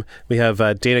 We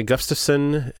have Dana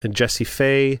Gustafson, Jesse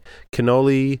Fay,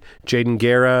 Canoli, Jaden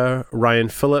Guerra, Ryan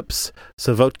Phillips,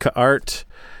 Savotka Art,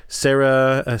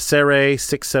 Sarah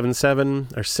 677,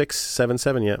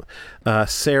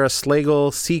 Sarah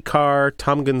Slagle, C. Carr,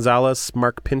 Tom Gonzalez,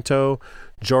 Mark Pinto,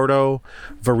 Jordo,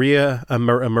 Maria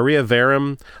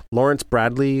Varum, Lawrence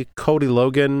Bradley, Cody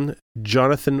Logan,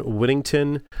 Jonathan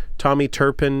Whittington, Tommy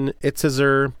Turpin,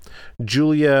 Itzizer,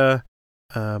 Julia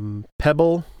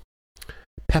Pepple,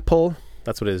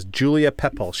 that's what it is, Julia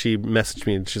Pepple. She messaged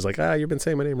me and she's like, you've been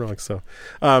saying my name wrong. So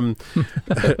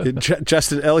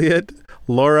Justin Elliott,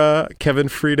 Laura, Kevin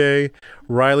Friede,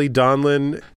 Riley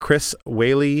Donlin, Chris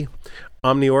Whaley,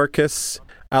 Omniorcus,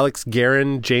 Alex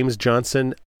Guerin, James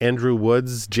Johnson, Andrew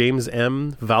Woods, James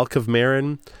M, Valkov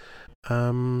Marin.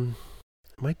 Am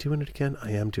I doing it again?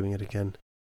 I am doing it again.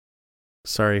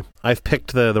 Sorry, I've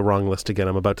picked the wrong list again.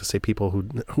 I'm about to say people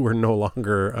who are no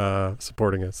longer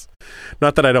supporting us.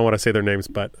 Not that I don't want to say their names,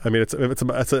 but I mean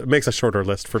it makes a shorter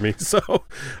list for me. So,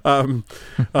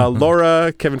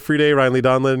 Laura, Kevin Friede, Ryan Lee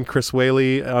Donlin, Chris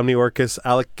Whaley, Omniorcus,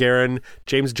 Alec Guerin,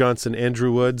 James Johnson,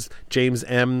 Andrew Woods, James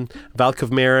M,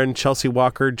 Valkov Marin, Chelsea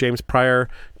Walker, James Pryor,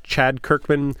 Chad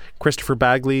Kirkman, Christopher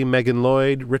Bagley, Megan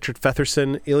Lloyd, Richard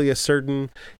Fetherson, Ilya Surden,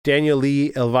 Daniel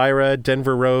Lee, Elvira,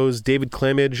 Denver Rose, David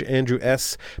Clemage, Andrew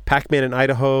S., Pac-Man in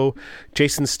Idaho,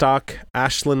 Jason Stock,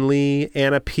 Ashlyn Lee,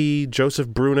 Anna P., Joseph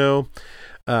Bruno,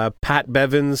 Pat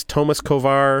Bevins, Thomas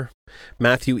Kovar,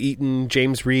 Matthew Eaton,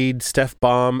 James Reed, Steph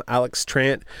Baum, Alex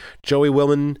Trant, Joey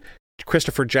Willman,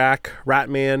 Christopher Jack,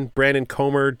 Ratman, Brandon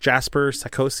Comer, Jasper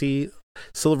Sakosi,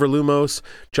 Silver Lumos,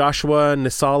 Joshua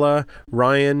Nisala,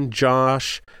 Ryan,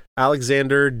 Josh,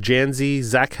 Alexander, Janzi,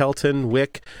 Zach Helton,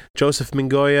 Wick, Joseph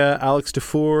Mingoya, Alex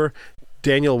Dufour,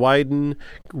 Daniel Wyden,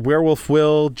 Werewolf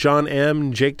Will, John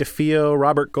M., Jake DeFeo,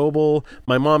 Robert Goebel,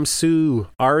 My Mom Sue,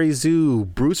 Ari Zoo,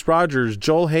 Bruce Rogers,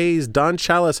 Joel Hayes, Don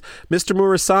Chalice, Mr.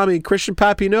 Murasami, Christian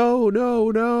Pappy, no,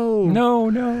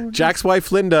 Jack's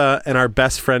wife Linda, and our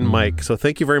best friend Mike. So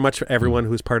thank you very much for everyone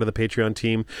who's part of the Patreon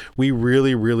team. We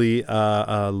really, really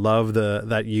love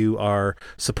that you are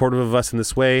supportive of us in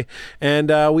this way,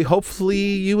 and we hopefully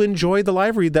you enjoyed the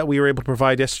live read that we were able to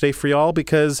provide yesterday for y'all,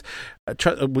 because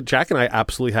Jack and I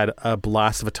absolutely had a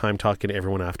blast of a time talking to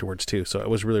everyone afterwards too. So it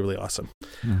was really, really awesome.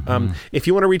 If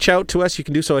you want to reach out to us, you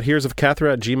can do so at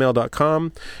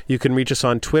heroesofcathra@gmail.com. You can reach us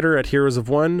on Twitter at Heroes of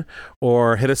One,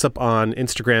 or hit us up on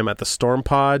Instagram at the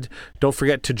StormPod. Don't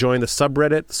forget to join the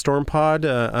subreddit StormPod,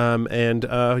 and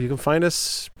you can find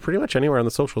us pretty much anywhere on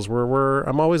the socials.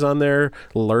 I'm always on there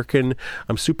lurking.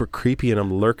 I'm super creepy and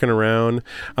I'm lurking around.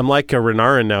 I'm like a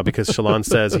Renarin now because Shalon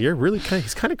says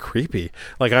he's kind of creepy.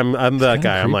 Like I'm that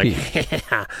guy. I'm like,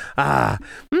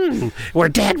 we're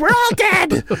dead. We're all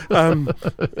dead.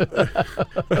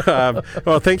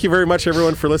 Well, thank you very much,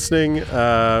 everyone, for listening.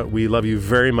 We love you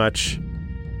very much.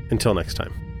 Until next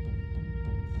time.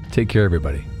 Take care,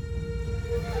 everybody.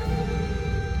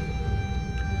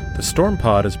 The Storm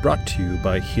Pod is brought to you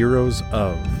by Heroes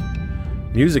of.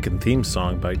 Music and theme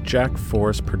song by Jack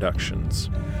Forrest Productions.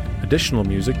 Additional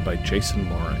music by Jason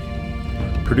Morey.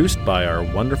 Produced by our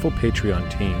wonderful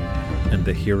Patreon team and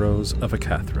the Heroes of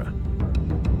Acathra.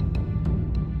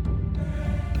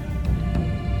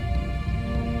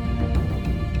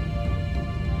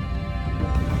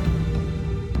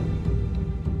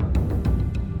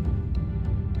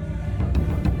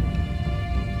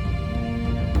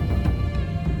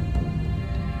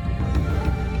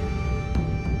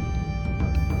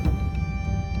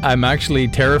 I'm actually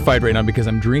terrified right now because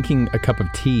I'm drinking a cup of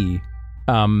tea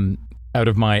out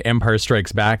of my Empire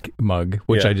Strikes Back mug,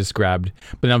 which I just grabbed.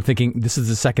 But now I'm thinking, this is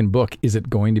the second book. Is it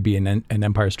going to be an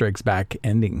Empire Strikes Back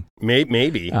ending?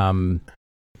 Maybe.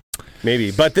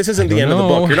 Maybe. But this isn't the end of the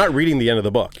book. You're not reading the end of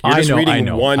the book. You're just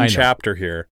reading one chapter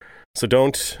here. So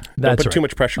don't put too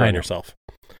much pressure on yourself.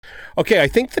 Okay, I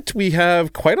think that we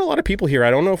have quite a lot of people here.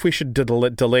 I don't know if we should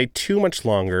delay too much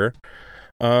longer.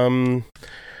 I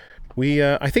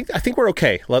think we're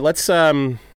okay. Let's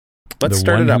start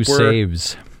it up.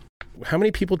 Saves. How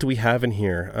many people do we have in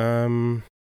here?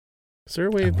 Is there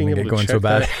a way of being able to going check so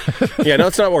bad? that? Yeah, no,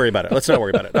 let's not worry about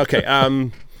it.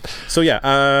 Okay. So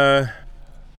yeah,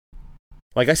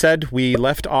 like I said, we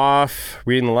left off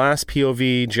reading the last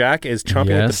POV. Jack is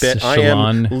chomping at the bit. Shallan. I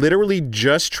am literally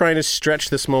just trying to stretch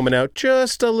this moment out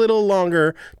just a little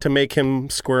longer to make him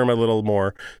squirm a little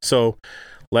more. So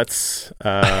let's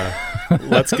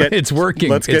get it's working.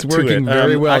 Let's get it's working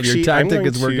very well. Actually, Your tactic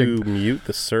is working. I'm going to mute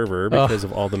the server because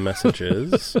of all the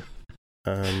messages.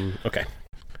 Okay,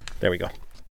 there we go.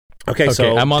 Okay,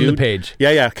 so I'm on the page.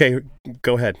 Yeah. Okay,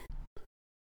 go ahead.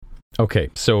 Okay,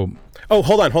 so. Oh,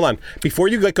 hold on. Before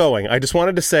you get going, I just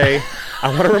wanted to say, I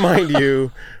want to remind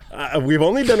you, we've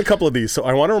only done a couple of these, so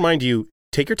I want to remind you,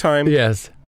 take your time. Yes.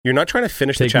 You're not trying to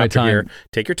finish the chapter here.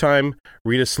 Take your time.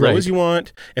 Read as slow as you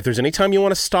want. If there's any time you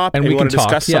want to stop and you want to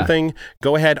discuss something,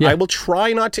 go ahead. Yeah. I will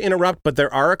try not to interrupt, but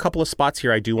there are a couple of spots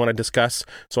here I do want to discuss,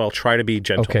 so I'll try to be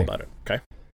gentle about it. Okay?